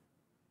rotate it.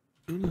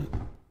 I don't know.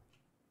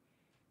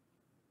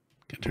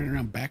 Can I turn it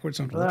around backwards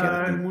so I don't have to look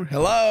at it anymore?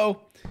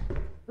 Hello?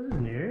 This is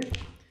new.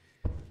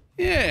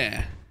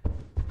 Yeah.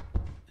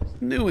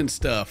 It's new and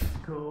stuff.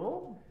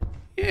 Cool.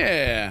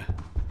 Yeah.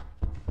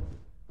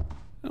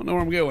 I don't know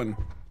where I'm going.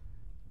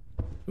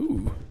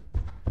 Ooh.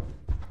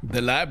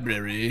 The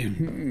library.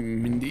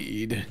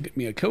 Indeed. Get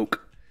me a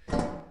Coke.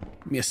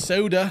 Get me a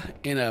soda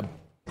and a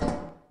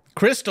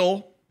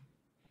crystal.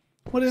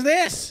 What is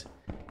this?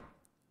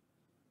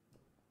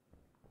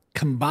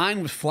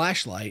 Combined with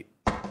flashlight.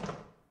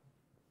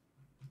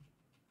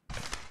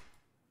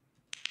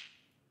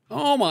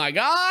 Oh my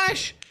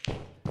gosh!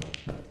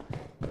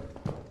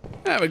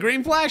 I have a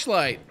green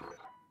flashlight.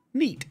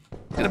 Neat.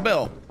 And a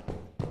bell.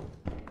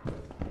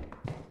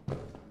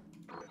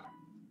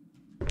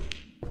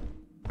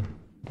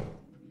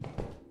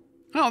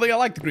 I don't think I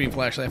like the green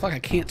flashlight. I feel like I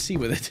can't see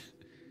with it.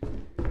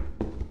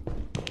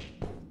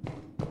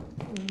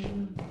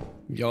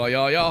 Y'all.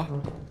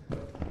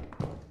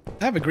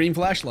 I have a green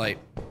flashlight.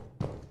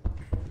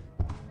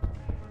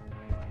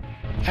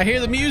 I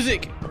hear the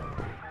music.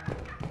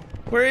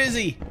 Where is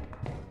he?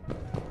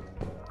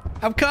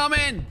 I'm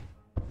coming.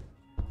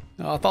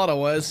 Oh, I thought I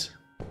was.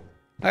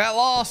 I got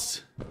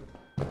lost.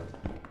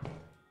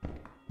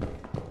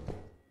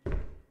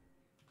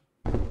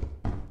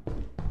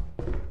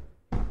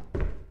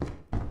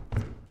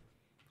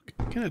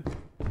 Kind of.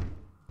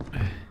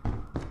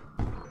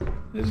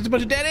 There's a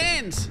bunch of dead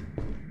ends.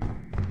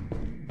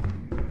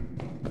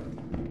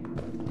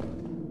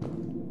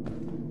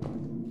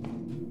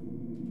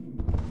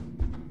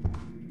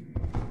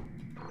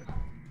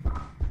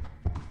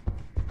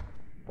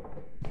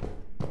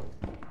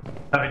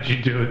 How'd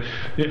you do it?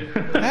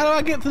 How do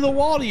I get through the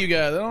wall to you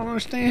guys? I don't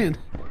understand.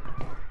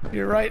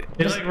 You're right.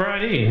 You're like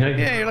right here.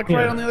 Yeah, you're like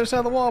right on the other side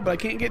of the wall, but I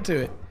can't get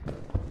to it.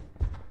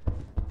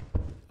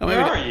 Oh,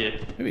 maybe Where are you?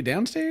 Maybe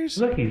downstairs?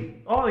 Look,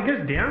 it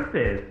goes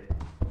downstairs.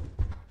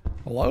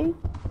 Hello?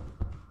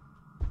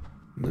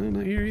 No,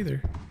 not here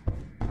either.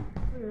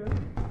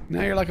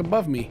 Now you're like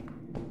above me.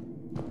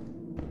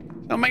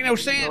 Don't make no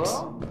sense.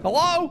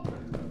 Hello?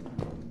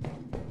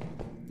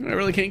 I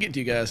really can't get to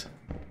you guys.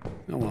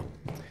 Oh well.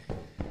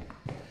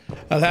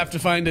 I'll have to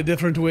find a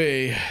different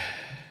way.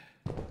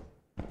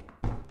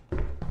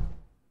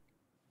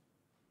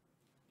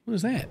 What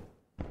is that?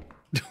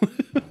 What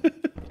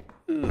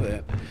is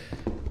that?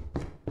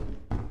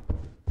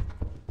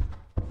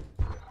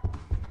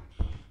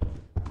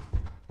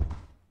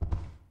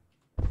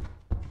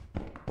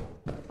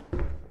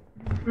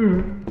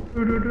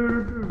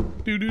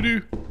 Do do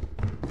do.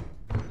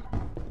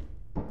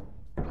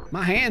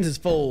 My hands is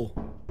full.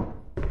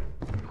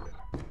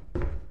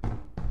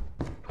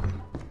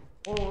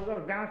 Oh, we're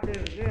going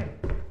downstairs again.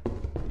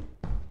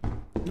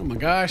 Oh my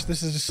gosh,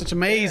 this is just such a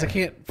maze. I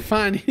can't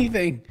find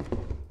anything.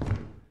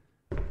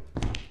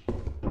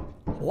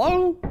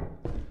 Hello?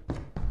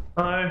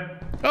 Hi.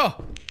 Oh.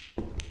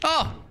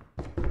 Oh.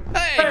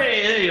 Hey.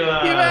 Hey, there you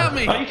are. You found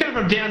me. Oh, you came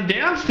from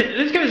downstairs.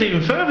 This goes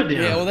even further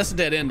down. Yeah, well, that's a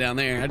dead end down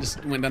there. I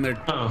just went down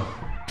there. Oh.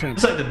 Trying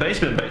It's to... like the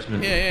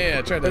basement. Yeah.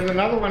 I tried There's to.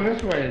 another one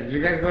this way. Did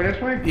you guys go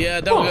this way? Yeah,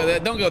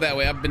 don't go that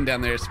way. I've been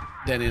down there. It's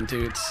dead end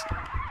too.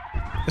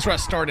 That's where I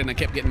started, and I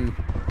kept getting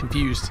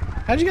confused.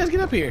 How'd you guys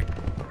get up here?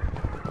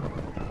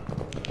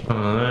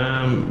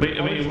 I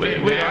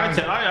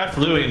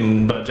flew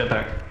in by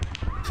jetpack.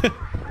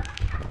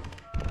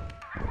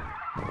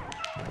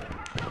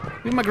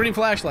 Look at my green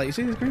flashlight. You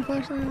see this green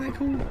flashlight? Isn't that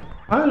cool?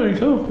 Oh, very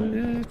cool.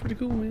 Yeah, it's pretty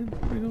cool, man.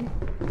 Pretty cool.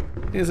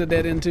 It's a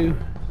dead end too.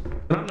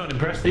 I'm not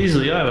impressed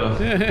easily either.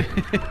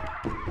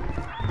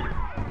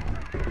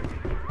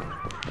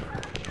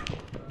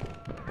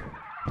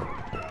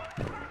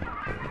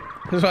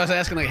 That's why I was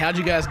asking, like, how'd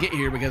you guys get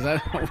here? Because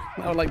I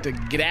would like to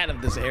get out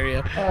of this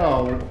area.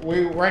 Oh,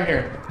 we right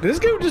here. Did this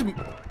guy just...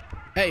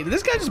 Hey, did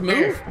this guy just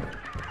move?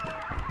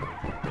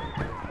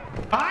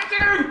 Behind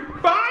you!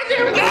 Behind you!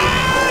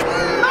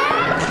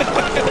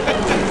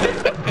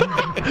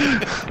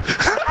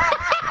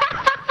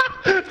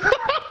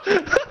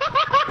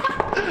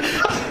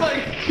 Oh my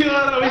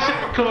god, I wish I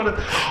could caught it.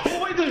 Oh,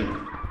 wait, dude!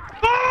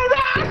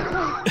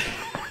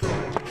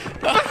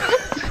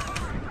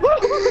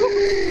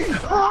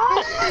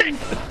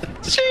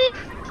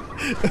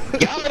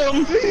 Got him.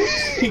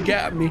 He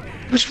got me.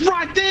 It was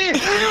right there.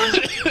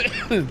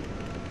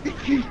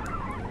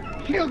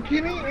 Kill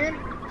Kenny and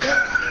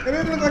it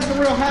didn't look like the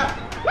real hat.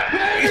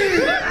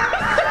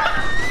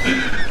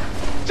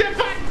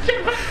 Jetpack!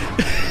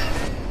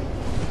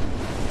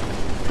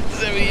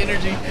 So many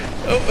energy.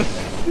 Oh.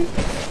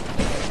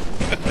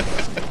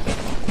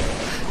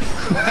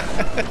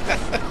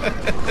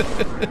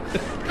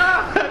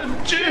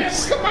 Juice!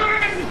 Come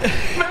on!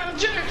 Man,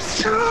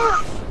 juice!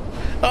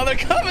 Oh, they're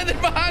coming.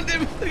 They're behind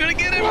him. They're gonna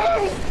get him.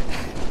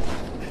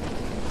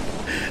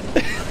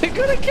 They're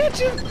gonna catch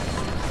him.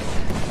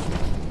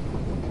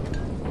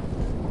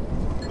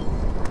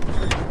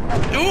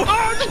 Ooh.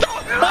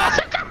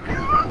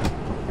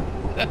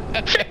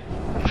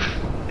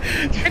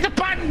 Hit the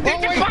button.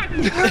 Hit the button.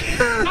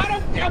 I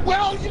don't.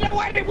 Well, you know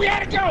what? We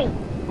had to go.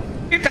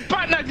 Hit the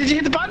button. Did you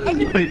hit the button? I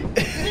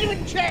didn't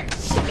even check.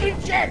 I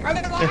didn't check. I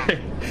didn't lie.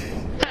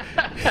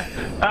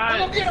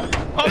 Go get him.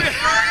 Oh,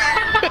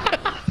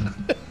 yeah.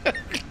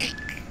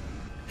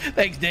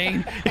 Thanks,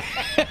 Dane.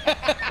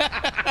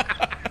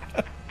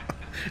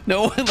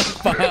 No one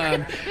left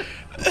behind.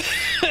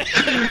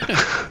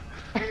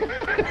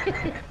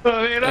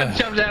 Oh man, I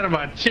jumped out of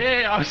my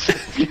chair. I was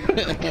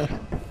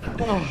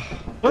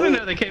I didn't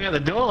know they came out the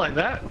door like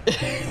that.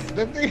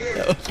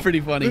 That was pretty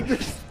funny.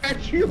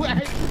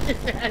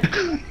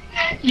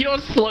 You're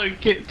slow,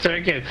 kid.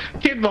 Sorry, kid.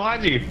 Kid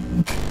behind you.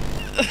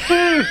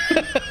 I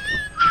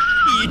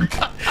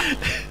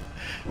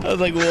was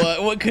like,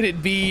 what? What could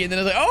it be? And then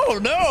I was like, oh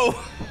no!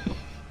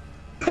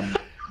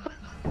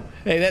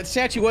 Hey, that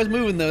statue was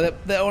moving though.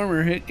 That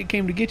armor, it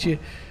came to get you.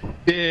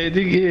 Yeah,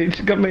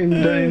 it got me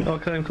in. I'll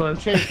come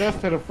close. Chased us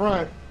to the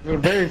front, to the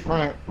very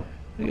front.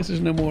 I guess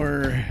there's no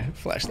more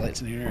flashlights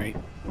in here, right?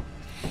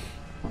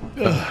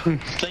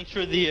 Thanks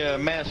for the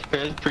mask,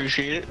 Fez.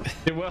 Appreciate it.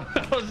 Yeah, well,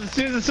 as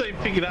soon as I saw you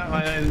pick it up,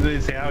 I know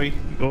this is Howie.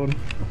 Gone.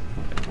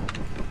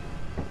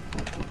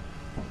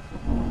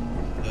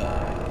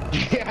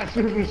 Yeah, as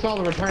soon as we saw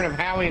the return of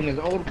Howie in his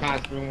old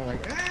costume, we're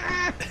like,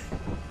 ah!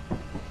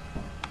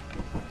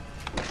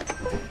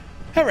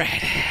 All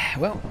right.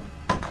 Well,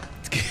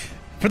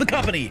 for the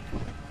company.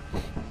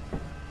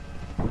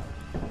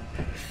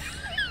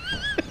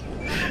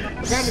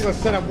 I got to go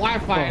set up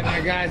Wi-Fi in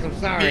there, guys. I'm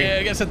sorry. Yeah,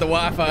 I gotta set the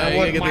Wi-Fi. That I gotta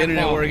wasn't get the my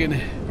internet fault. working.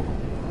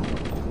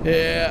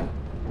 Yeah,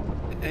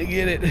 I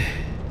get it.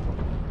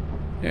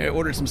 Yeah, I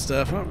ordered some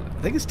stuff. I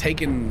think it's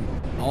taking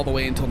all the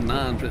way until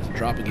 9 for it to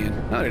drop again.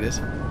 Oh, there it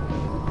is.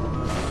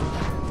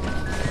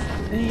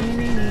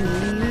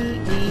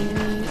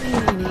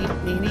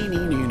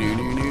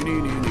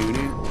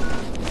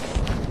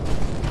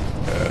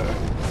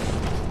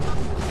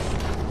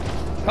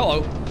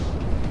 Hello.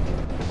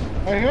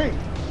 Hey,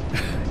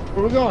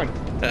 where we going?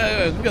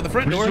 We got the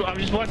front door. I'm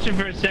just watching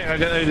for a sec. I'm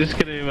just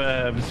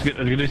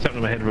gonna do something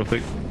in my head real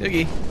quick.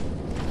 Okay.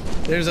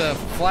 There's a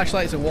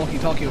flashlights and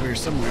walkie-talkie over here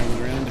somewhere on the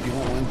ground if you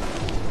want one.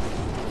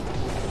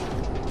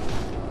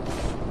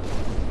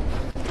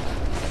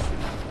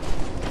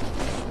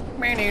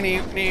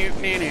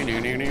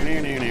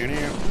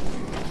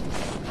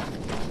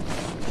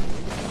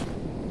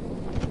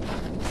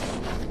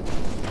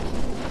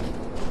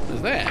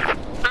 What's that?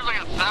 There's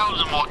like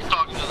 1,000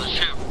 walkie-talkies in the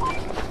ship.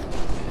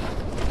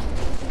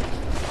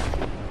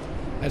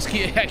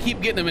 I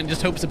keep getting them in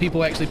just hopes that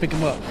people actually pick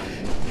them up.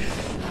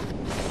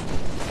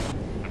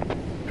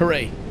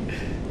 Hooray.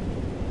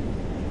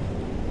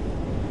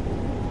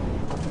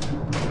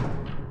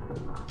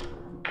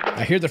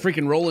 I hear the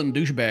freaking rolling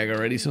douchebag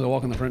already since I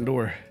walk in the front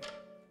door.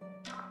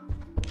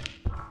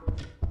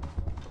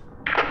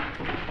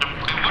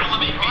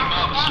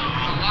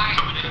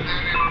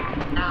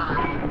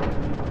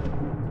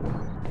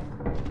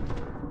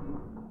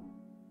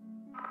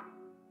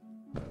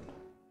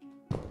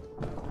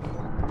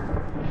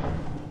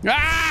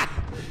 Ah!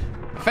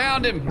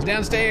 Found him. He's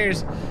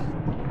downstairs.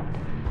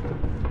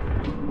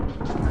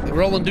 The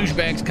rolling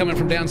douchebag's coming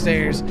from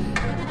downstairs.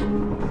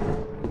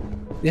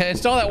 Yeah,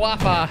 install that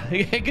Wi-Fi.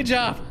 Good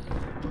job.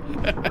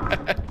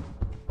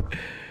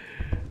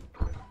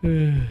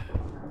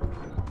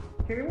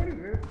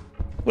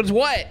 What is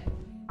what?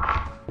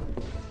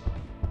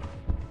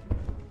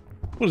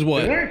 What is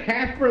what? Is there a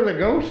Casper the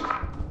Ghost?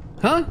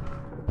 Huh?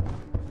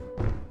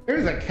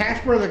 There's a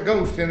Casper the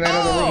Ghost in that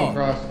other room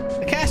across.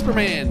 The Casper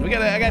man. I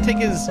gotta take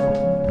his.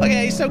 Look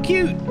at, he's so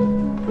cute.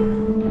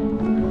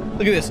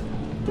 Look at this.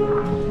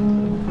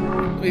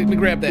 Let me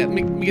grab that.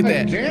 Let me get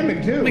that.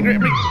 Jamming too. Let me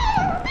grab.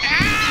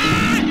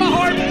 Ah! My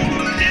heart.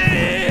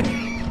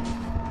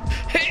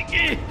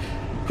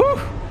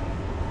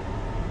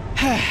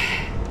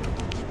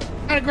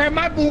 I gotta grab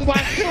my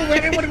boombox too,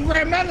 man. They wouldn't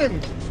grab nothing.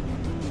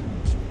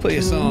 Play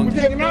a song.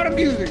 We're taking all the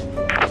music.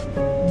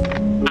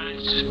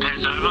 It's just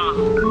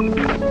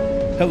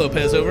Pezover. Hello,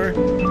 Pezover.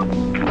 You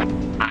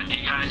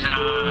guys got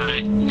a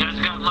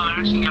lot of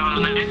action going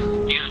on there.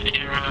 You're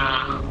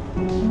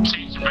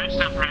seeing some red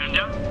stuff around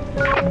you.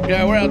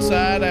 Yeah, we're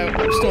outside.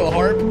 We're still a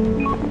harp.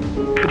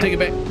 We'll take it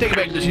back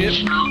to the ship.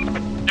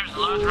 There's a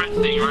large red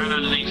thing right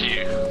underneath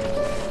you.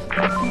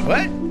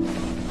 What?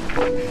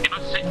 You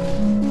must see.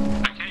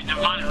 Okay,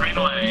 never mind, it ran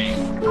away.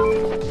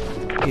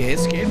 Yeah,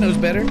 it's scared. Knows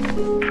better.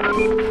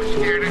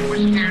 Scared it. We're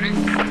scared it.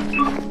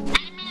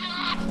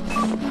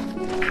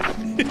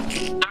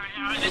 Sorry,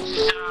 Howard, this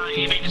is,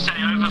 you need to say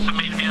over for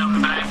me to be able to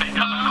back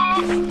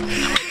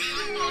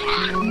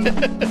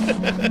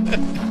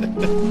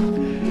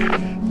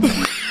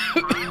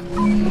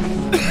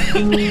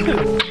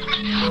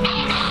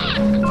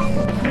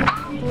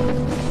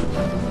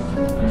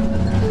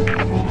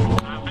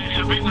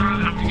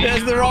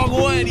That's the wrong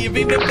one. You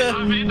beat up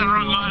I made the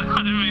wrong one. I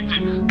didn't mean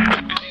to.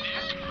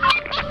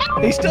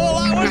 He's still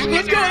alive.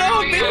 What's going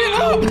on? Beam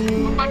him up.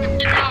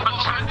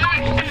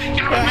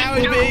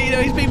 Howie,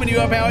 he's beaming you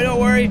up, Howie. Don't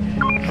worry.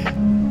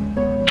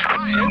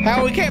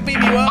 Howie, we can't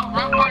beam you up.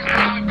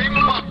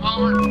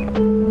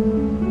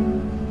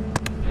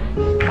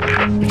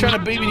 We're trying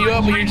to beam you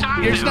up, but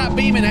you're just not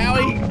beaming,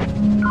 Howie.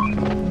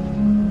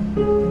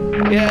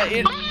 Yeah,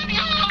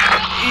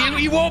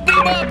 you won't beam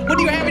up. What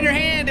do you have in your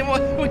hand?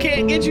 We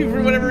can't get you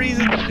for whatever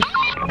reason.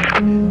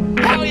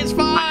 Howie, it's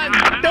fine.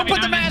 Don't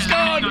put the mask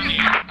on.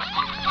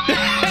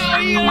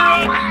 Howie,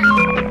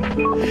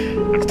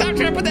 stop trying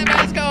to put that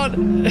mask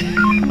on.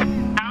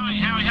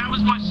 Howie, how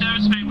was my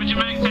service speed? Would you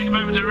take a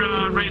moment to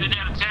rate it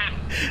out of 10?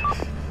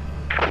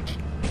 10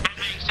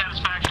 being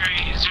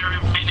satisfactory, 0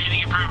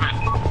 needing improvement.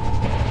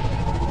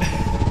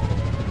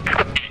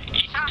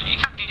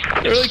 I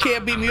really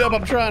can't beam you up.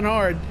 I'm trying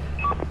hard.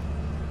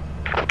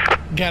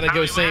 Gotta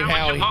go save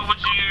Howie.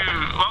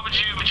 Would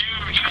you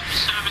use the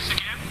service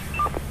again?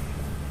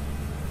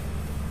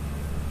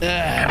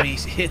 Let me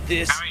hit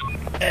this.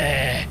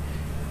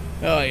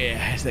 Oh yeah,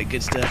 that's that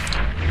good stuff.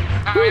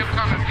 I'm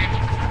coming.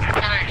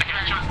 Okay,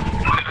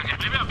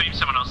 maybe I'll beam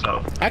someone else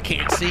up. I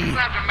can't see.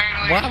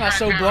 Why am I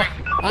so blind?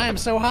 I am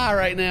so high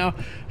right now.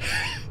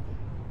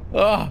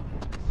 Oh.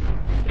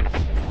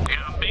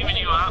 Yeah, I'm beaming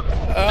you up.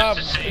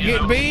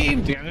 Get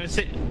beamed.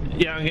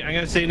 Yeah, I'm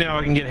gonna see now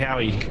I can get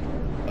Howie.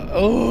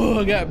 Oh,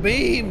 I got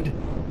beamed.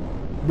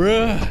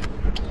 Bruh.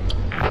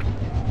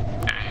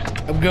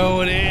 I'm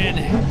going in.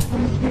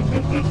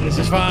 This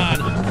is fine.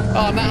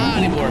 Oh, I'm not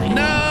high anymore.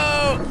 No!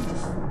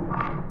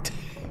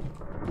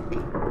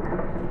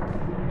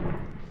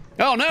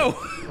 Oh no!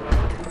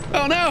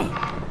 Oh no!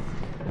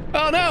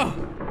 Oh no!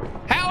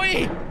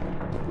 Howie!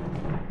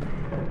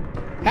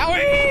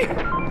 Howie!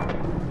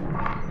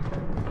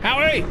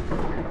 Howie!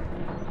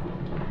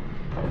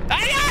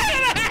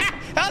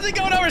 How's he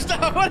going over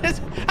stuff? What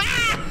is?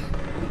 Ah!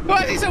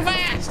 Why is he so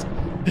fast?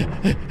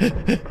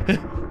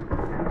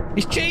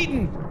 He's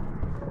cheating.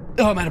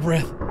 Oh, I'm out of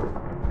breath.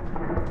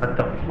 What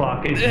the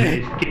fuck is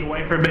this? Get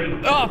away from me.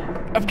 Oh,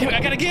 I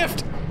got a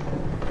gift.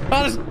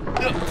 Oh,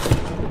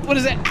 what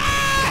is that?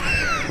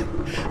 Ah!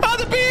 Oh,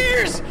 the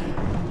beers!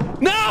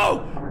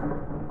 No!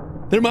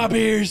 They're my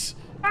beers.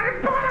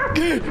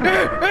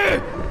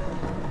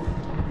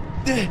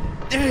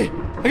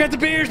 I got the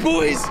beers,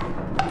 boys.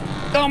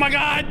 Oh my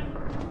God.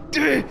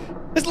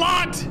 It's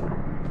locked.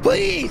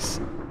 Please.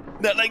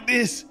 Not like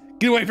this.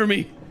 Get away from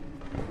me.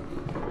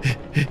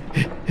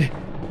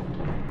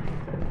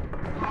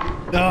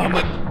 Oh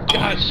my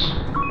God.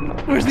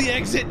 Where's the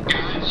exit?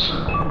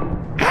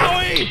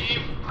 Howie!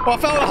 Oh, I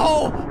fell in a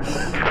hole.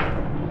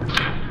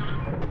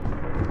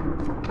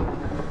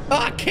 Oh,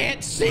 I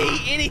can't see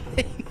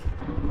anything.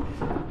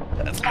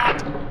 That's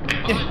locked.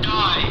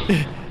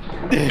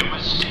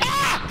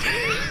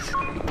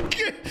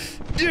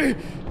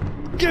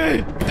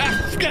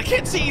 I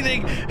can't see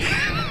anything.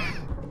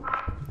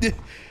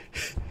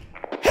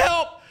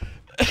 Help!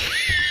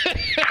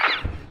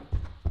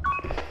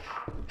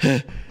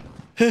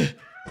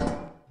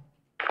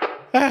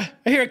 I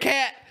hear a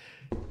cat.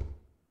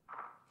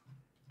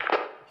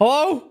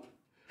 Hello?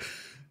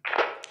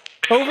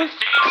 Over? Everything's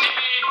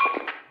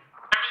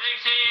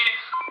here.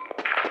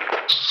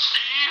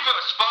 Steve, a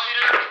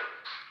spider,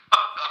 a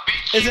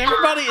beach. Is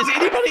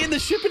anybody in the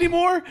ship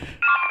anymore? And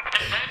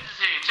Pez is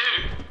here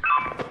too.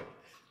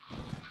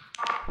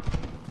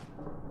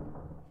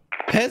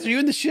 Pez, are you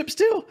in the ship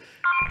still? No,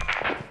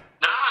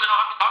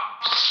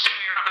 I'm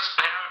sitting here on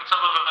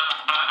top of a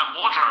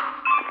wardrobe.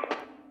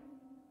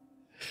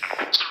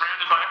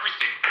 Surrounded by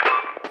everything.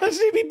 I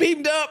see me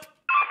beamed up.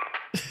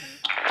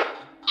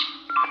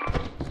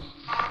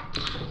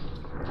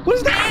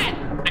 What's that?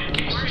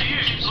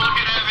 Keeps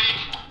looking at me.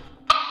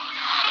 Oh my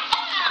God,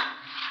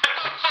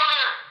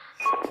 fire!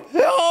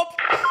 Help!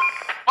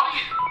 What are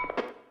you?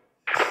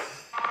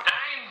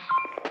 Dane?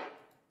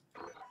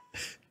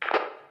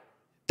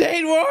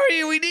 Dane, where are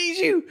you? We need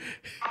you.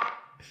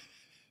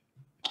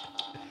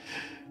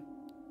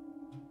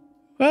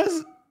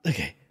 What's...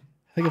 Okay.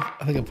 I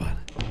think I'm fine.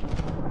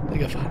 I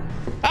think I'm fine.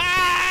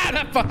 Ah,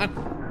 not fine.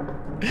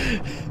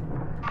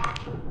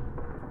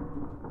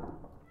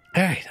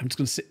 All right, I'm just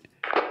gonna sit.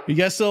 You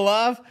guys still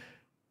alive?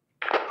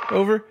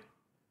 Over.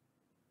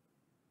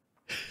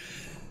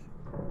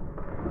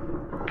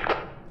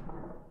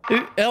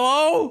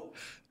 Hello?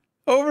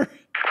 Over. We're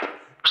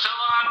still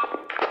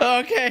on.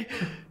 Okay.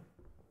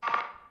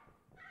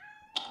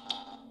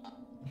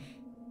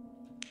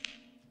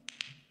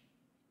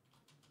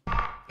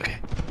 Okay.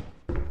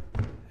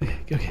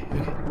 Okay.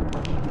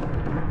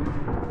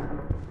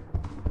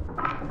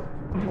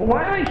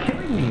 Why are they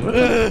killing me?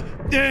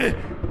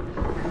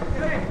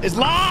 It's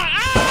locked.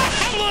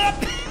 Ah, hold up.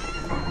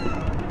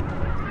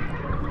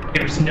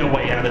 There's no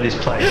way out of this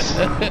place.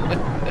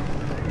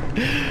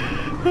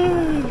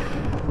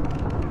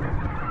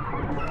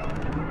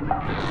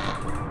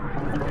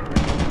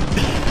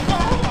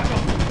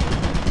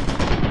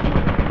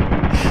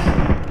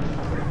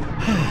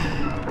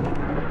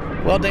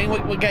 Well, Dane,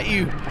 what got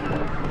you?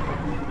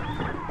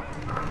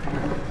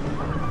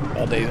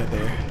 Oh, Dane's not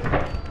there.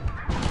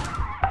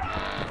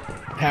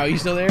 How, are you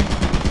still there?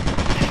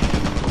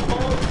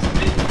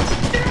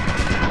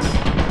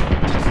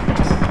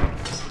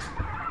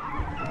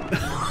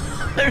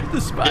 There's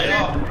the spider.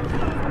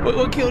 Yeah.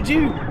 What killed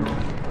you?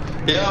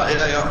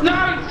 Yeah.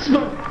 No, it's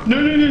not. No.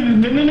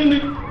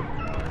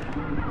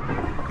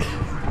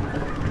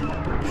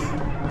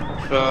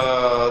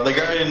 The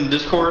guy in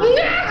Discord.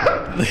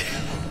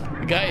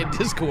 The guy in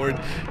Discord.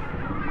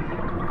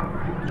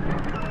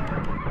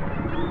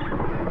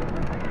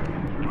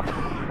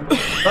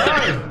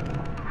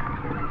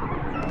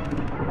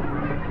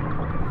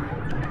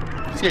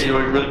 Yeah, you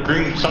wear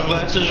green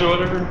sunglasses or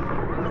whatever.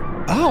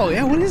 Oh,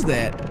 yeah, what is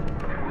that?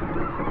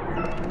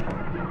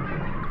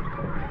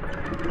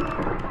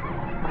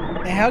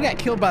 Hey, how got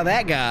killed by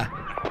that guy?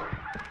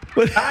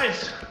 What?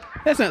 Guys!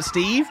 That's not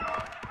Steve.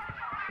 I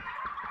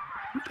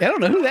don't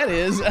know who that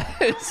is. I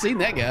haven't seen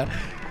that guy.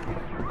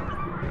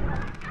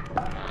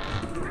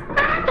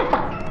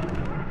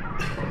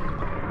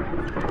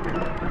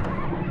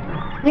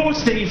 Whoa,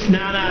 Steve.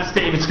 Nah,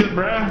 Steve. It's good,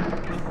 bro.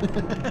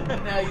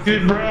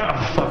 Good, bro.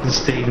 Oh, fucking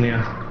Steve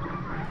now.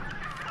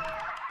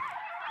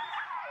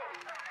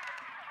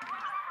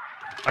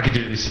 I can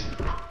do this.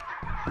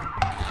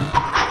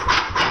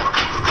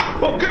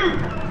 Oh, go!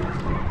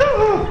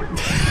 Oh.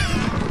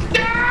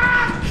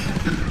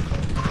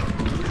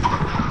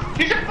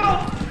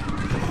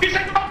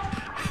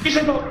 He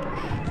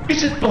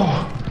said,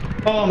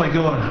 oh my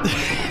God.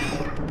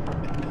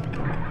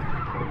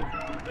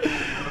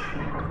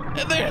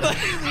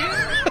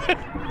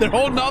 They're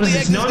holding all the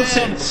This is exits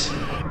nonsense.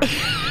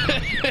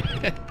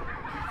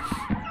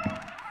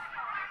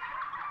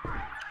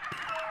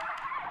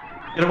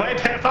 Get away,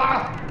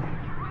 pedophile!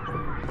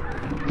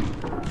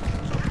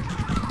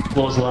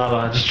 Floor's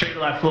lava. Just treat it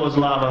like floor's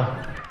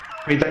lava.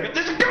 There's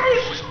a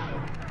ghost!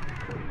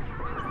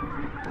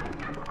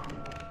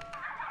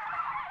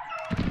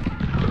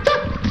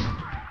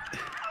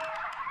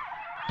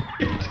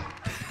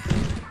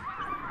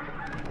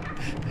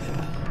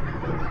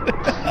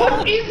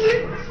 What is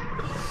it?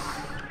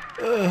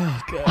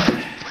 Oh,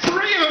 God.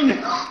 3 of them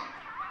now!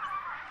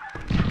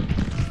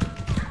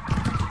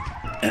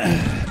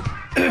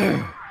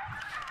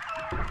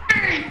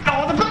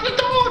 Oh, the fucking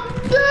dog!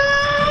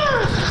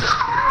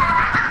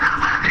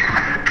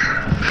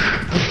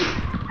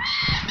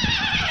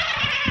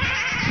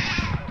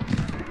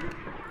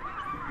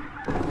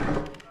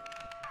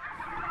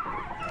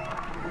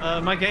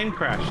 my game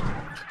crashed.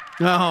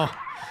 Oh.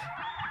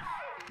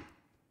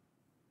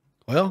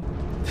 Well.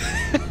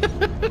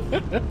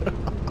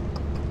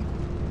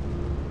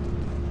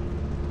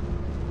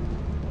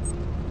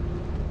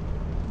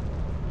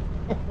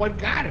 What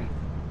got him?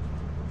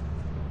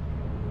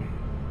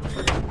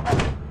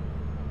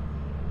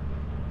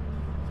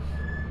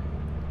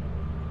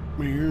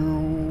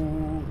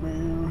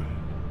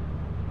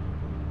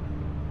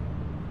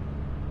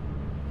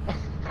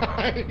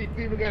 He's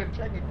even got a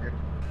checking grip.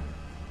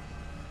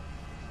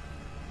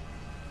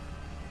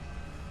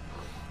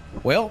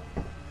 Well.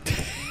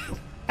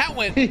 That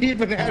went. He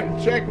even had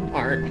a check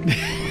mark.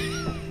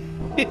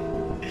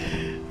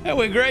 That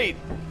went great.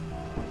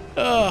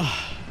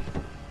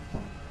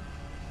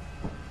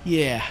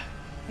 Yeah.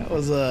 That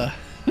was that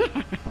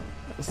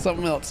was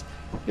something else.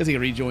 Guess he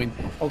can rejoin.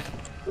 Oh,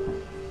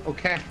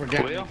 Casper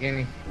got me, Well.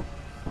 Kenny.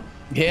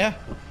 Yeah.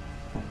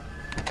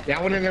 Yeah,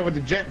 I went in there with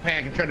the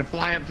jetpack and tried to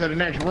fly up to the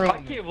next room.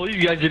 I can't believe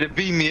you guys didn't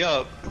beat me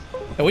up.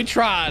 And we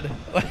tried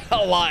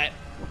a lot.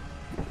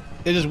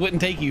 It just wouldn't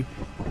take you.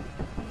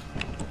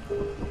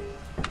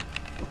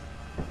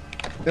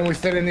 Then we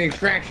sent in the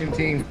extraction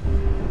team.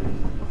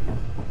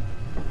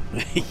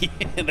 Yeah,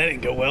 that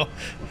didn't go well.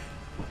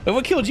 But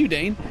what killed you,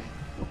 Dane?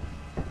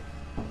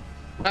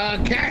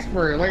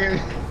 Casper. Like,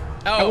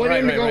 I Oh, went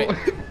right, in to right, go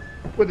right.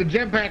 with the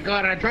jetpack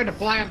on, and I tried to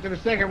fly up to the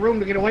second room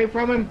to get away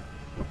from him.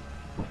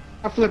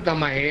 I flipped on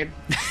my head.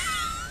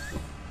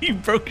 You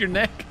broke your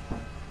neck.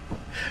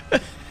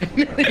 Got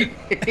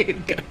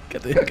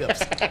the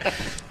hiccups.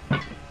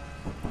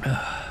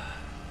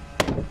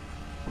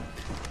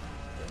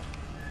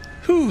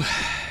 Whew.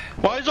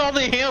 Why is all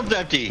the hams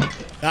empty?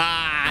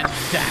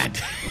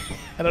 Dad.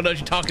 I don't know what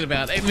you're talking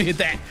about. Hey, look at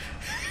that.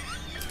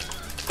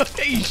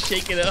 You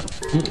shake it up.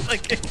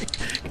 Like,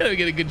 gotta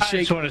get a good I shake.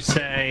 just want to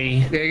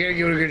say, Yeah, you gotta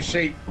give it a good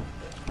shake.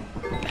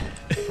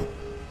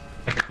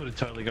 I could have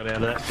totally got out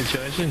of that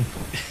situation.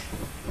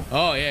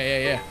 Oh,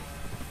 yeah.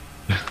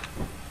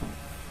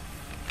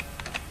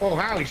 Oh,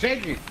 Howie,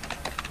 shake it.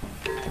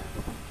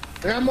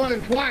 I got more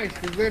than twice,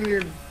 because then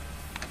you're...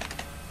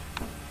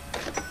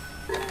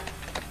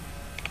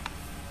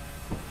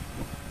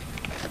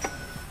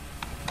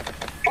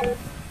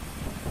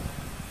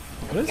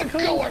 What is it Go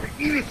called? on,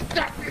 you just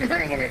stop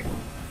inhaling it.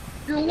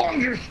 Your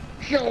lungs are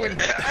showing.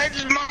 I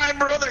just my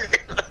brother.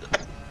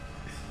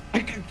 I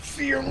can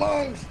see your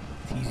lungs.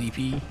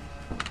 TZP.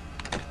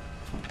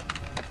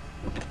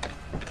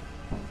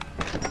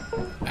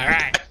 All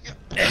right.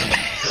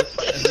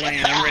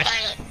 Man, I'm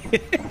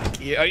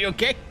ready. Are you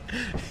okay?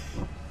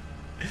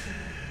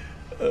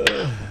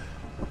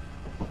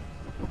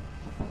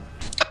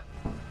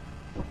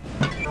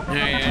 All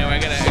right, I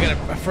got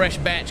a fresh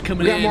batch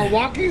coming We got in.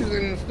 more walkies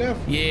and stuff.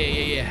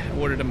 Yeah. I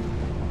ordered them.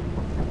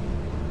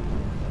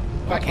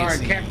 Oh, I All can't right,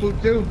 see. cat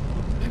food too.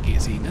 I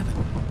can't see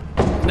nothing.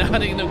 No, I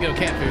didn't get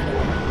cat food.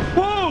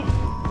 Whoa!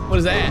 What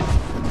is that?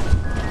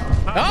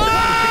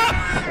 Ah!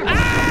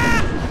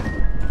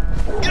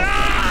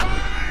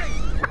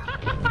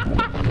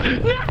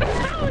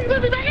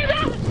 Let me back in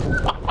there!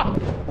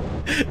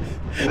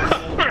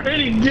 I'm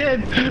already dead.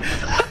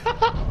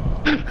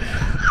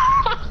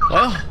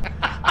 Well.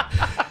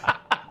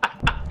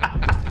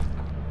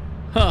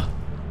 Huh.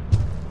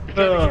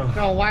 No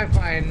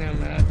Wi-Fi in them.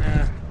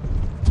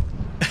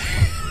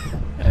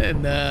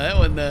 And that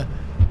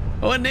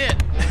wasn't it.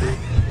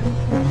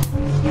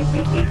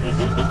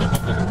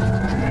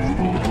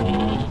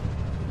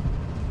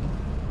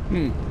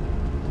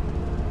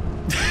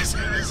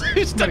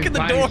 He's stuck in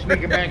the door.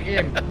 Sneaking back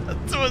in.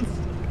 Someone's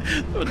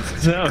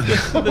So,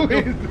 Who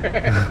is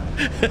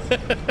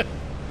that?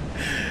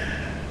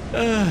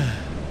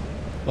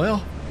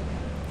 well,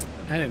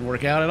 that didn't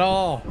work out at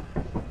all.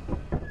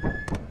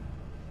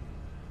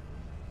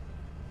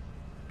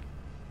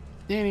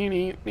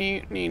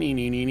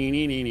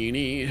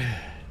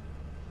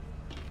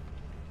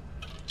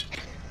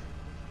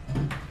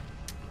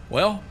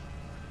 Well,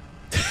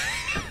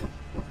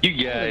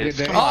 You guys,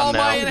 come all on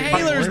my now.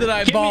 inhalers that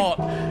I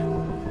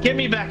bought. get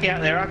me back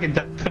out there. I can.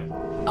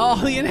 All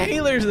the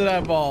inhalers that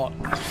I bought.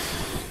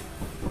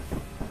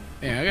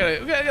 Yeah,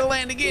 we gotta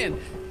land again.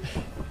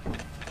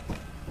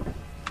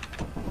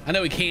 I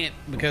know we can't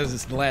because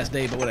it's the last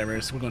day, but whatever.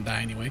 We're gonna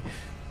die anyway.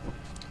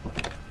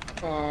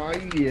 Oh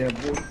yeah,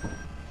 boy.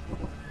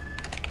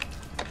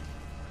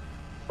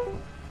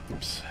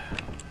 Oops.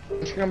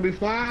 It's gonna be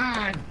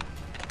fine.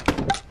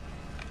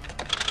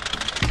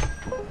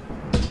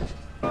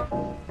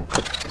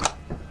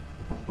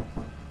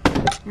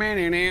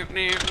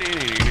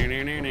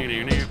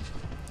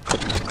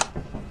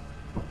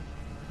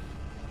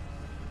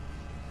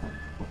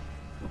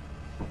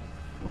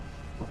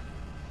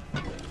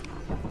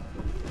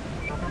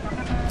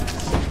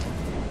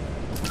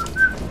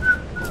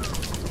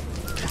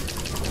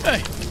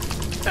 Hey,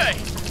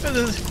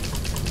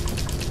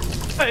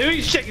 Hey, who are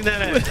you checking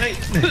that out? Hey,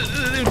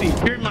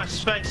 you're in my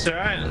space, all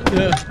right?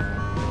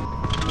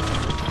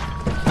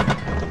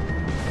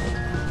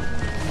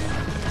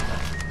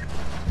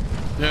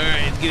 All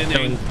right, get in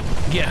there and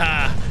get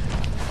high.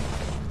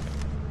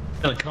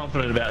 Feeling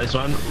confident about this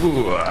one.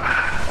 Ooh.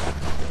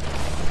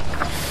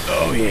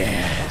 Oh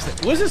yeah.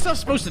 What's this stuff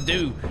supposed to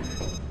do?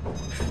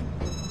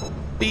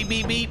 Beep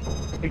beep beep.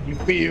 Make you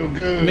feel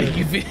good. Make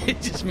you feel.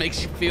 It just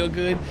makes you feel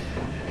good.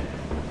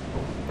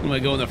 I'm gonna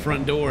go in the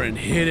front door and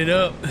hit it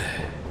up.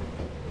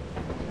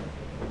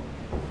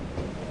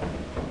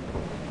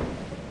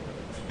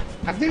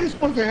 I think it's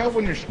supposed to help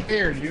when you're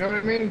scared. You know what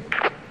I mean?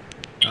 Oh.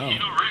 You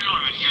know,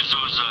 regularly we use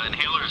those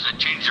inhalers that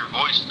change your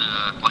voice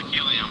to like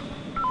helium.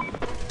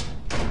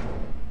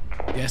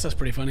 Yes, that's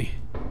pretty funny.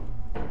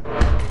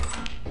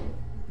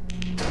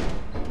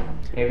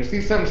 If you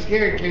see something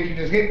scary, kid, you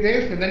just hit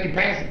this and then you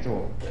pass it to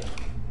him.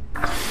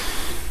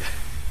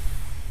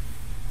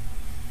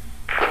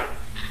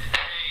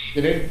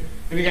 Then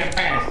you got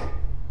passed.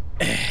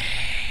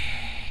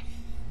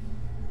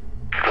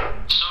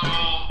 So,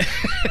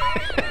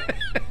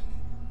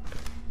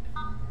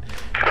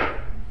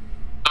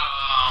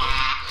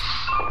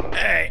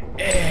 Hey,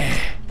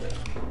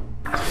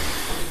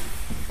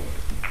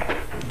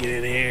 get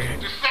in here.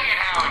 just say it,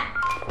 Howie.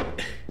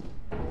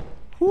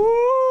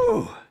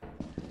 Woo!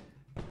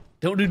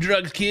 Don't do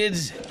drugs,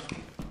 kids.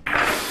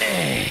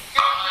 Howie.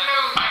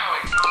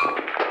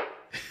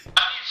 I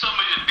need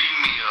somebody to beam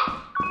me up.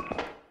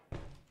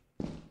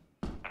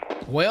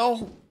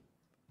 Well,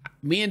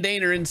 me and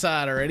Dane are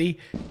inside already.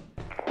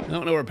 I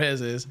don't know where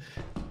Pez is.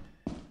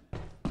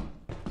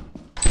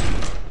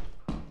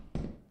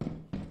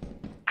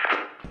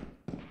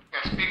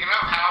 Yeah, speaking of,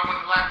 Howie,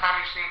 when's the last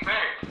time you seen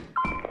Peg?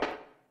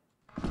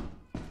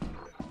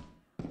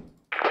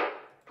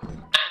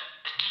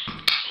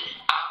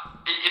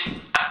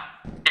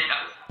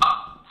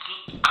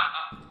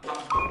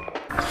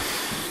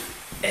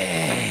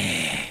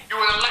 You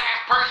were the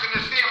last person to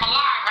see him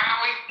alive,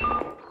 Howie.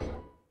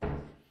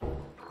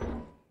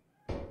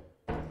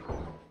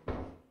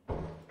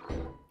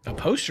 A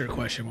poster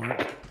question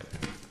mark.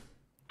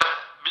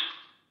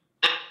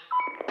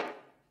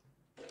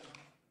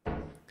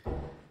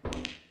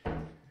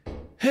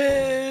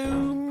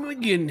 Oh my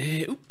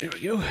goodness. Oop, there we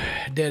go.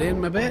 Dead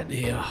end, my bet.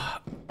 Yeah.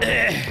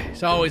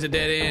 It's always a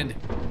dead end.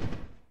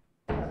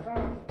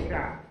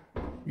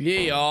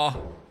 Yeah.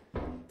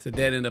 It's a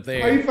dead end up How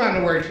there. you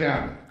find the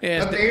workshop?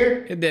 Yeah, Up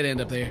there? it's a dead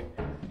end up there.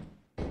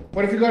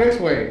 What if you go this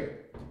way?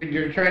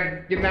 You're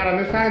trying getting out on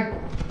this side?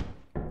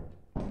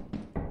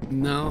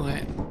 No,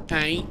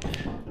 I ain't.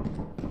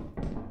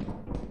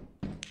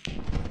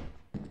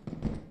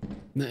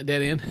 No,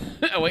 dead end.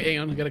 Oh, wait, hang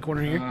on. I got a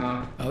corner here.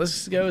 Oh,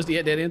 this goes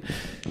to dead end.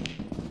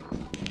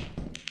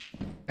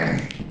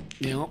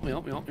 Yep.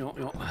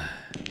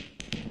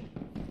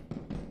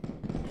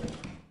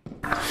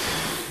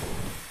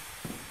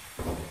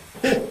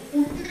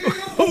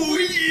 Oh,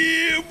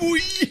 yeah, boy.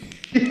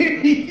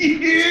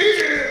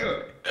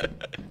 Yeah!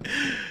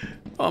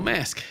 Oh,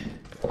 mask.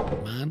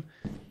 Mine.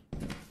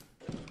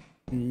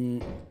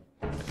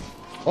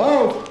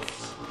 Whoa!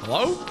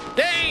 Hello?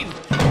 Dane!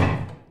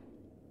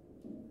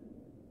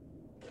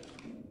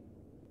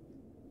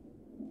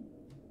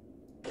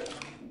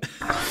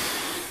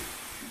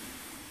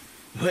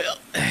 Well,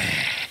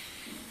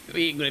 if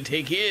we ain't gonna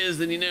take his,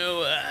 then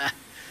I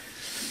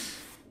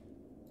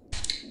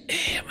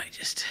might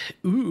just,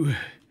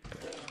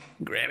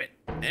 grab it.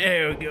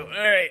 There we go. All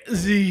right,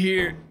 let's see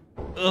here.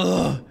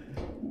 Ugh.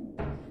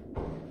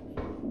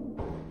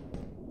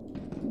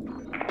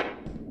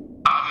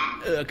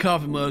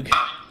 Coffee mug. Need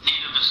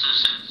of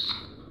assistance.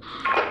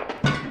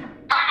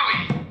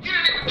 Howie, you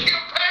didn't even kill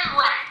Peg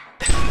right.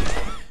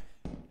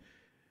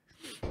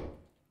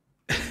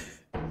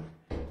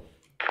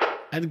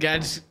 That guy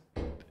just,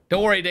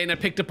 don't worry, Dane. I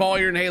picked up all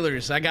your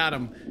inhalers. I got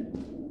them.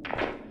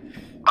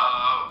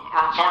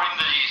 Reporting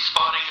the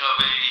spotting of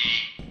a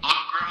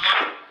blue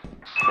gremlin.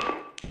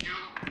 You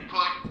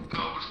put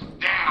those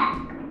down.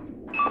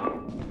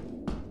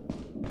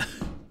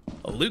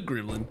 A loot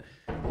gremlin.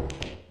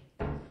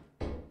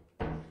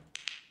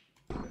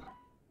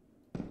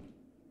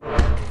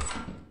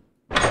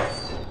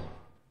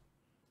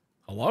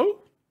 Hello?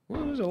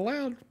 What was a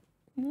loud?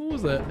 What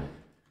was that?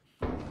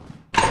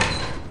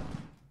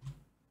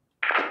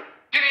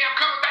 Jenny, I'm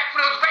coming back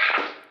for those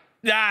baits.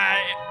 Yeah,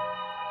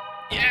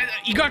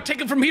 you gotta take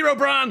him from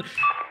Herobrine.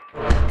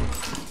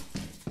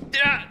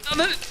 Yeah,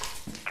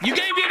 you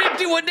gave me an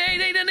empty one day.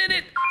 They done in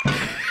it.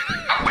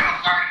 I will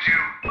find you.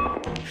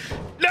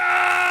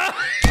 No!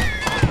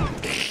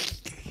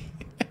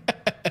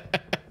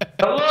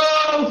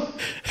 Hello?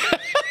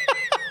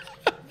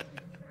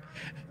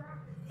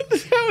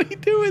 How are you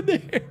doing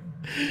there?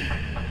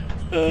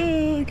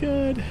 Oh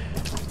God.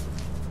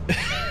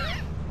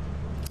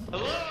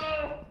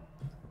 Hello?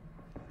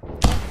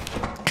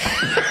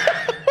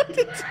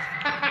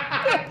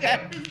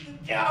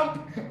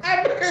 Jump!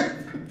 I missed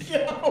the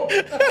jump!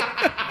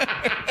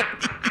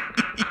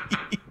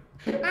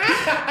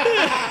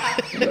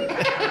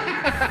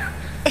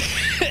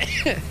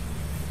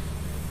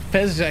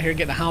 Pez is out here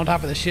getting a on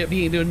top of the ship.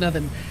 He ain't doing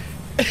nothing.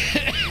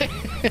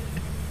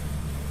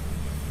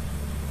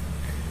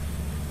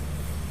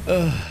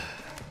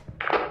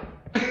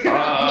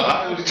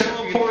 I was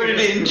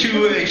teleported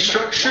into a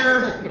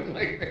structure.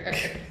 Like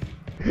that.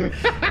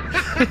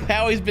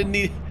 Howie's been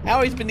needing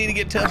to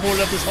get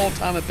teleported up this whole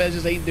time, and Pez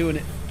just ain't doing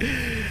it.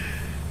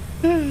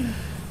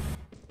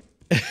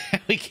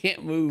 We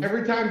can't move.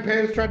 Every time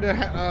Pez tried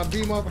to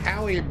beam up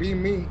Howie, it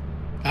beamed me.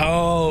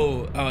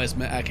 Oh, it's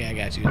okay. I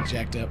got you. It's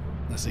jacked up.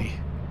 Let's see.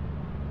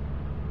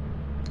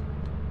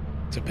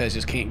 So Pez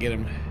just can't get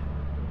him.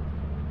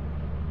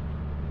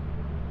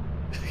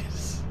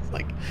 It's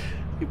like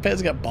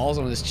Pez got balls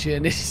on his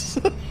chin.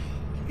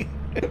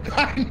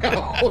 I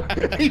know.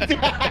 He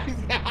dies.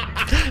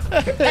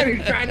 And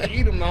he's trying to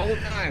eat him the whole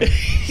time.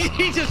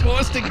 He just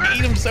wants to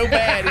eat him so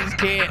bad he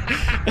can't.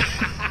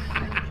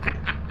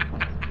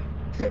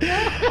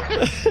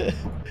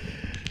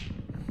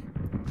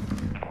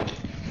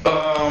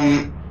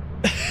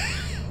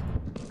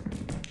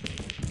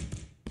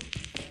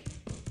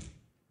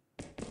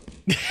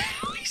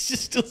 He's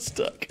just still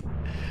stuck.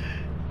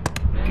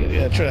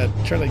 Yeah, try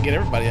to get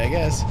everybody, I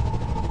guess.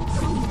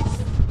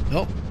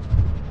 Nope.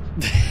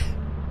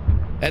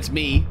 That's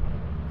me.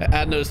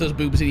 I noticed those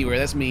boobs anywhere.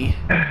 That's me.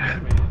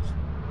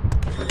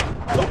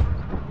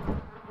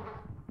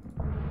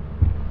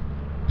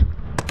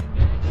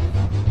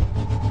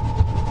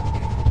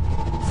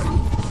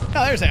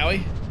 Oh, there's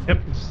Howie. Yep,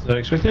 so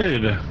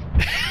expected. What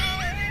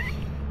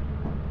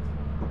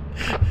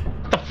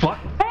the fuck?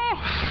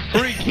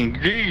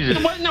 Freaking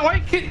Jesus. Wait, no,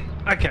 wait,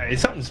 okay,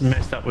 something's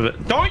messed up with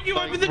it. Don't you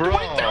open the door?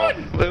 What are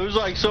you doing? It was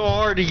like so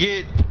hard to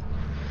get.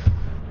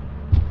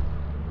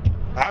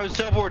 I was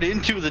teleported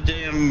into the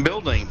damn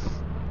building.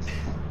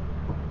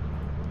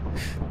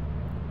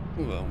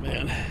 Oh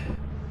man.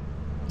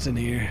 What's in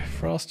here?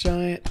 Frost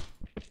giant.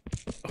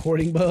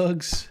 Hoarding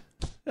bugs.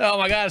 Oh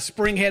my god, a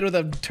spring head with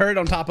a turret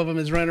on top of him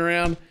is running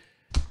around.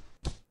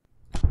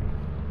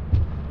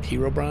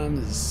 Hero Brian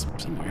is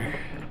somewhere.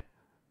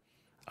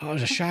 Oh,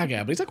 there's a shy guy,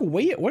 but he's like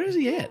way up. Where is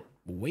he at?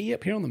 Way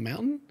up here on the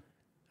mountain?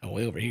 Oh,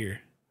 way over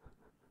here.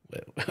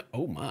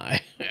 Oh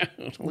my.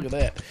 Look at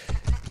that.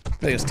 I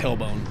think it's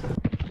tailbone.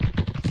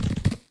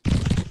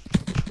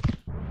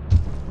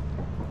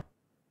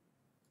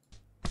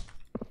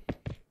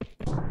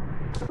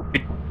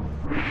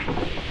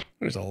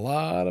 There's a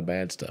lot of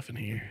bad stuff in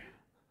here.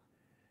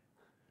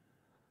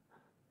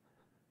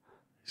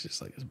 It's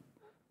just like this.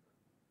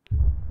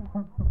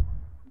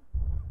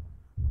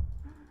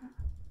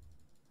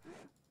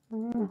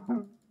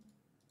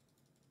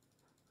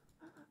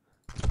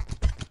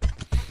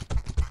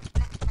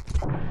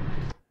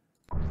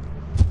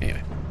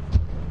 Anyway.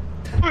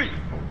 Wait.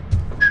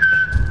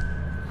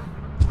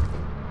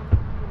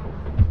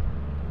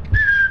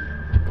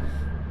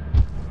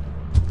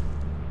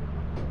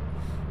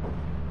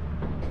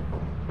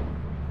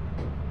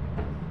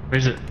 Where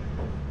is it?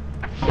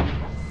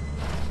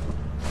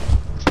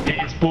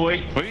 Dance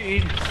boy. What are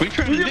you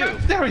trying to do?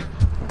 There we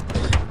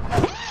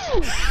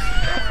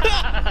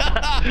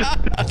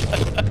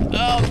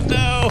Oh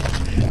no!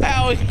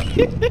 Howie!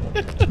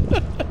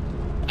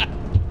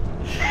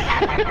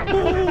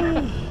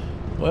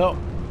 Well.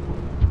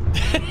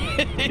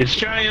 It's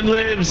giant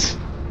lives.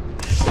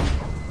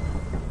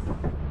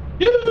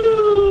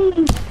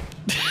 Yoo!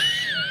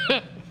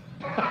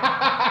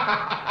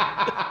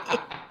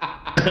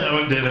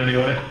 I'm dead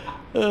anyway.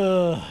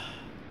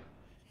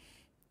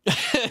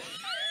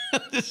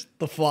 This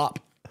the flop.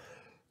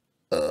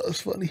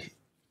 It's funny.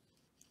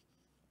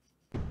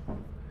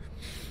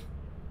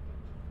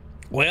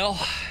 Well,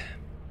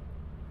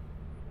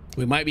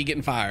 we might be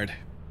getting fired.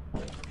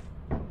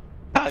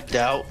 I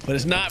doubt. But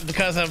it's not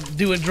because I'm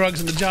doing drugs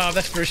in the job,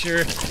 that's for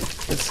sure.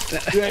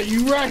 Yeah,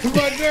 you right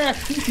about that.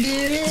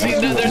 See,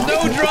 no, there's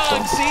no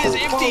drugs. See, it's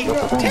empty.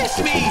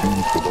 Test me.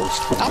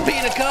 I'll pee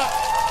in a cup.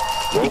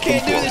 You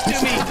can't do this to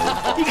me.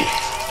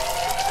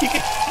 You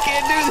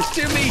can't do this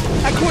to me.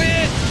 I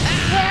quit.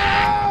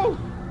 No!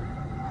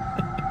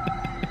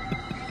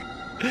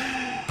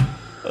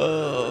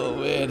 Oh,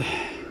 man.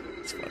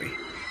 It's funny.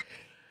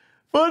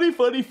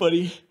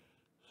 Funny.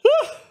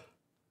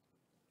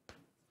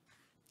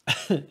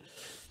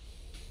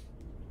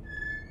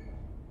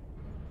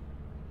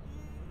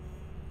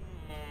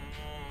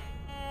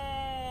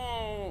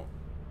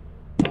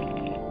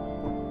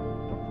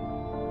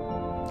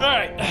 All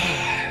right.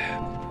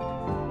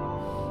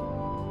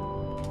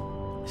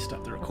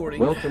 Stop the recording.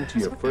 Welcome to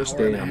your first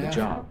day on the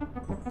job.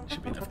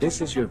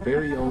 This is your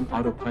very own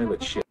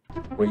autopilot ship,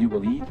 where you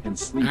will eat and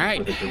sleep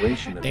for the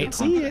duration of your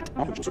contract.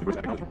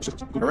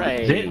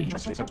 Hooray!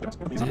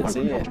 That's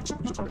it.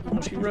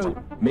 She wrote.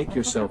 Make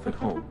yourself at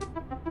home.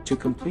 To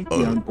complete the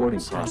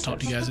onboarding I'll talk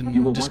to you guys process, in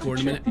you will Discord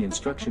want in a to minute. check the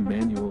instruction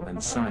manual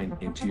and sign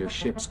into your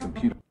ship's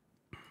computer.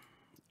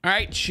 All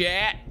right,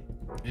 chat.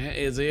 That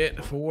is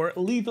it for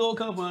Lethal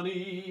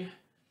Company.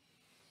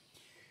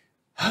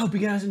 Hope you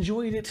guys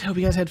enjoyed it. Hope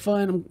you guys had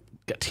fun.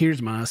 I've got tears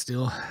in my eyes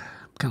still.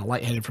 I'm kind of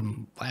lightheaded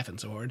from laughing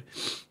so hard.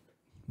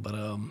 But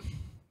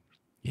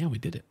yeah, we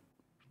did it.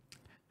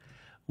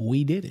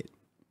 We did it.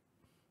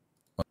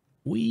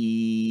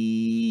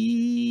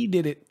 We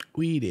did it.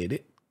 We did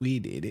it. We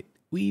did it.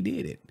 We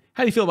did it.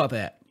 How do you feel about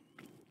that?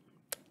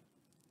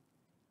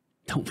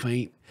 Don't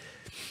faint.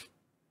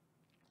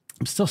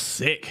 I'm still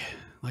sick.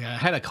 Like I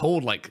had a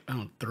cold like I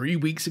don't know 3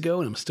 weeks ago,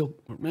 and I'm still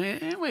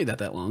wait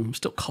that long. I'm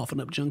still coughing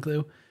up junk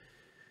though.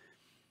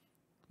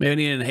 Maybe I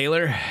need an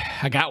inhaler.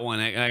 I got one.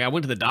 I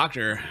went to the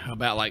doctor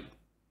about like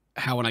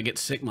how when I get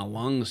sick, my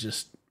lungs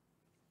just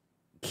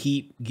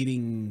keep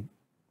getting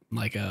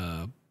like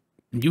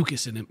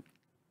mucus in it.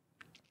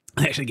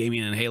 They actually gave me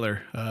an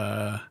inhaler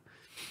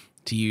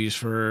to use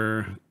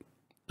for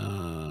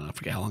I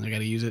forget how long I got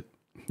to use it.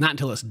 Not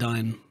until it's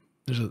done.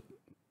 There's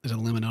a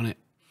limit on it.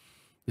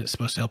 It's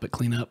supposed to help it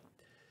clean up.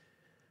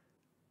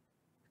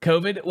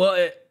 COVID.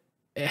 Well,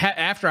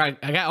 after I've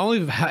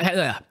only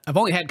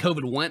had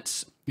COVID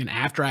once, and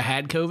after I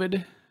had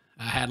COVID,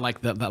 I had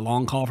like that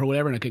long cough or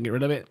whatever, and I couldn't get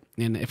rid of it,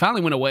 and it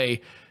finally went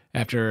away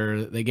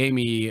after they gave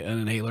me an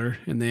inhaler,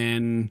 and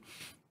then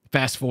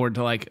fast forward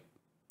to like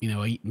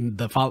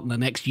the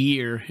next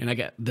year, and I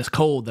got this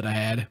cold that I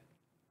had,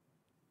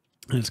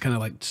 and it's kind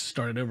of like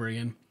started over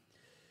again.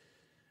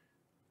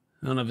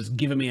 I don't know if it's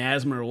giving me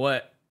asthma or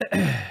what, but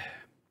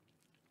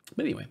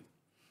anyway.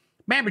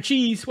 Bamber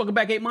Cheese, welcome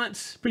back 8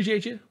 months.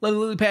 Appreciate you.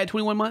 Lily Pad,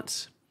 21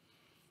 months.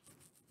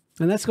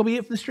 And that's going to be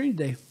it for the stream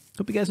today.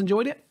 Hope you guys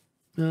enjoyed it.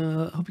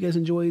 Hope you guys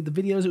enjoyed the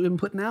videos that we've been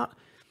putting out.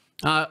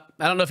 I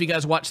don't know if you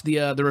guys watched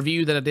the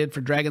review that I did for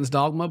Dragon's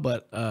Dogma,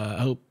 but I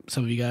hope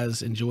some of you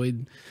guys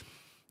enjoyed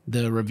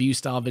the review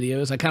style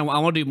videos. I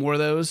want to do more of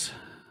those.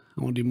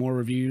 I want to do more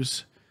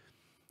reviews.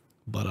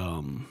 But,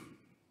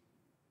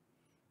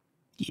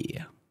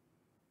 yeah.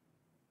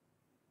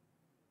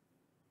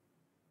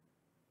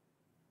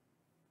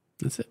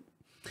 That's it.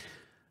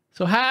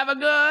 So have a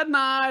good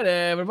night,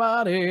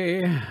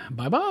 everybody.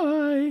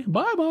 Bye-bye.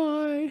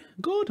 Bye-bye.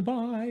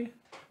 Goodbye.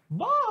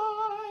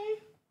 Bye.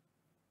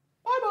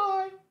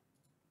 Bye-bye.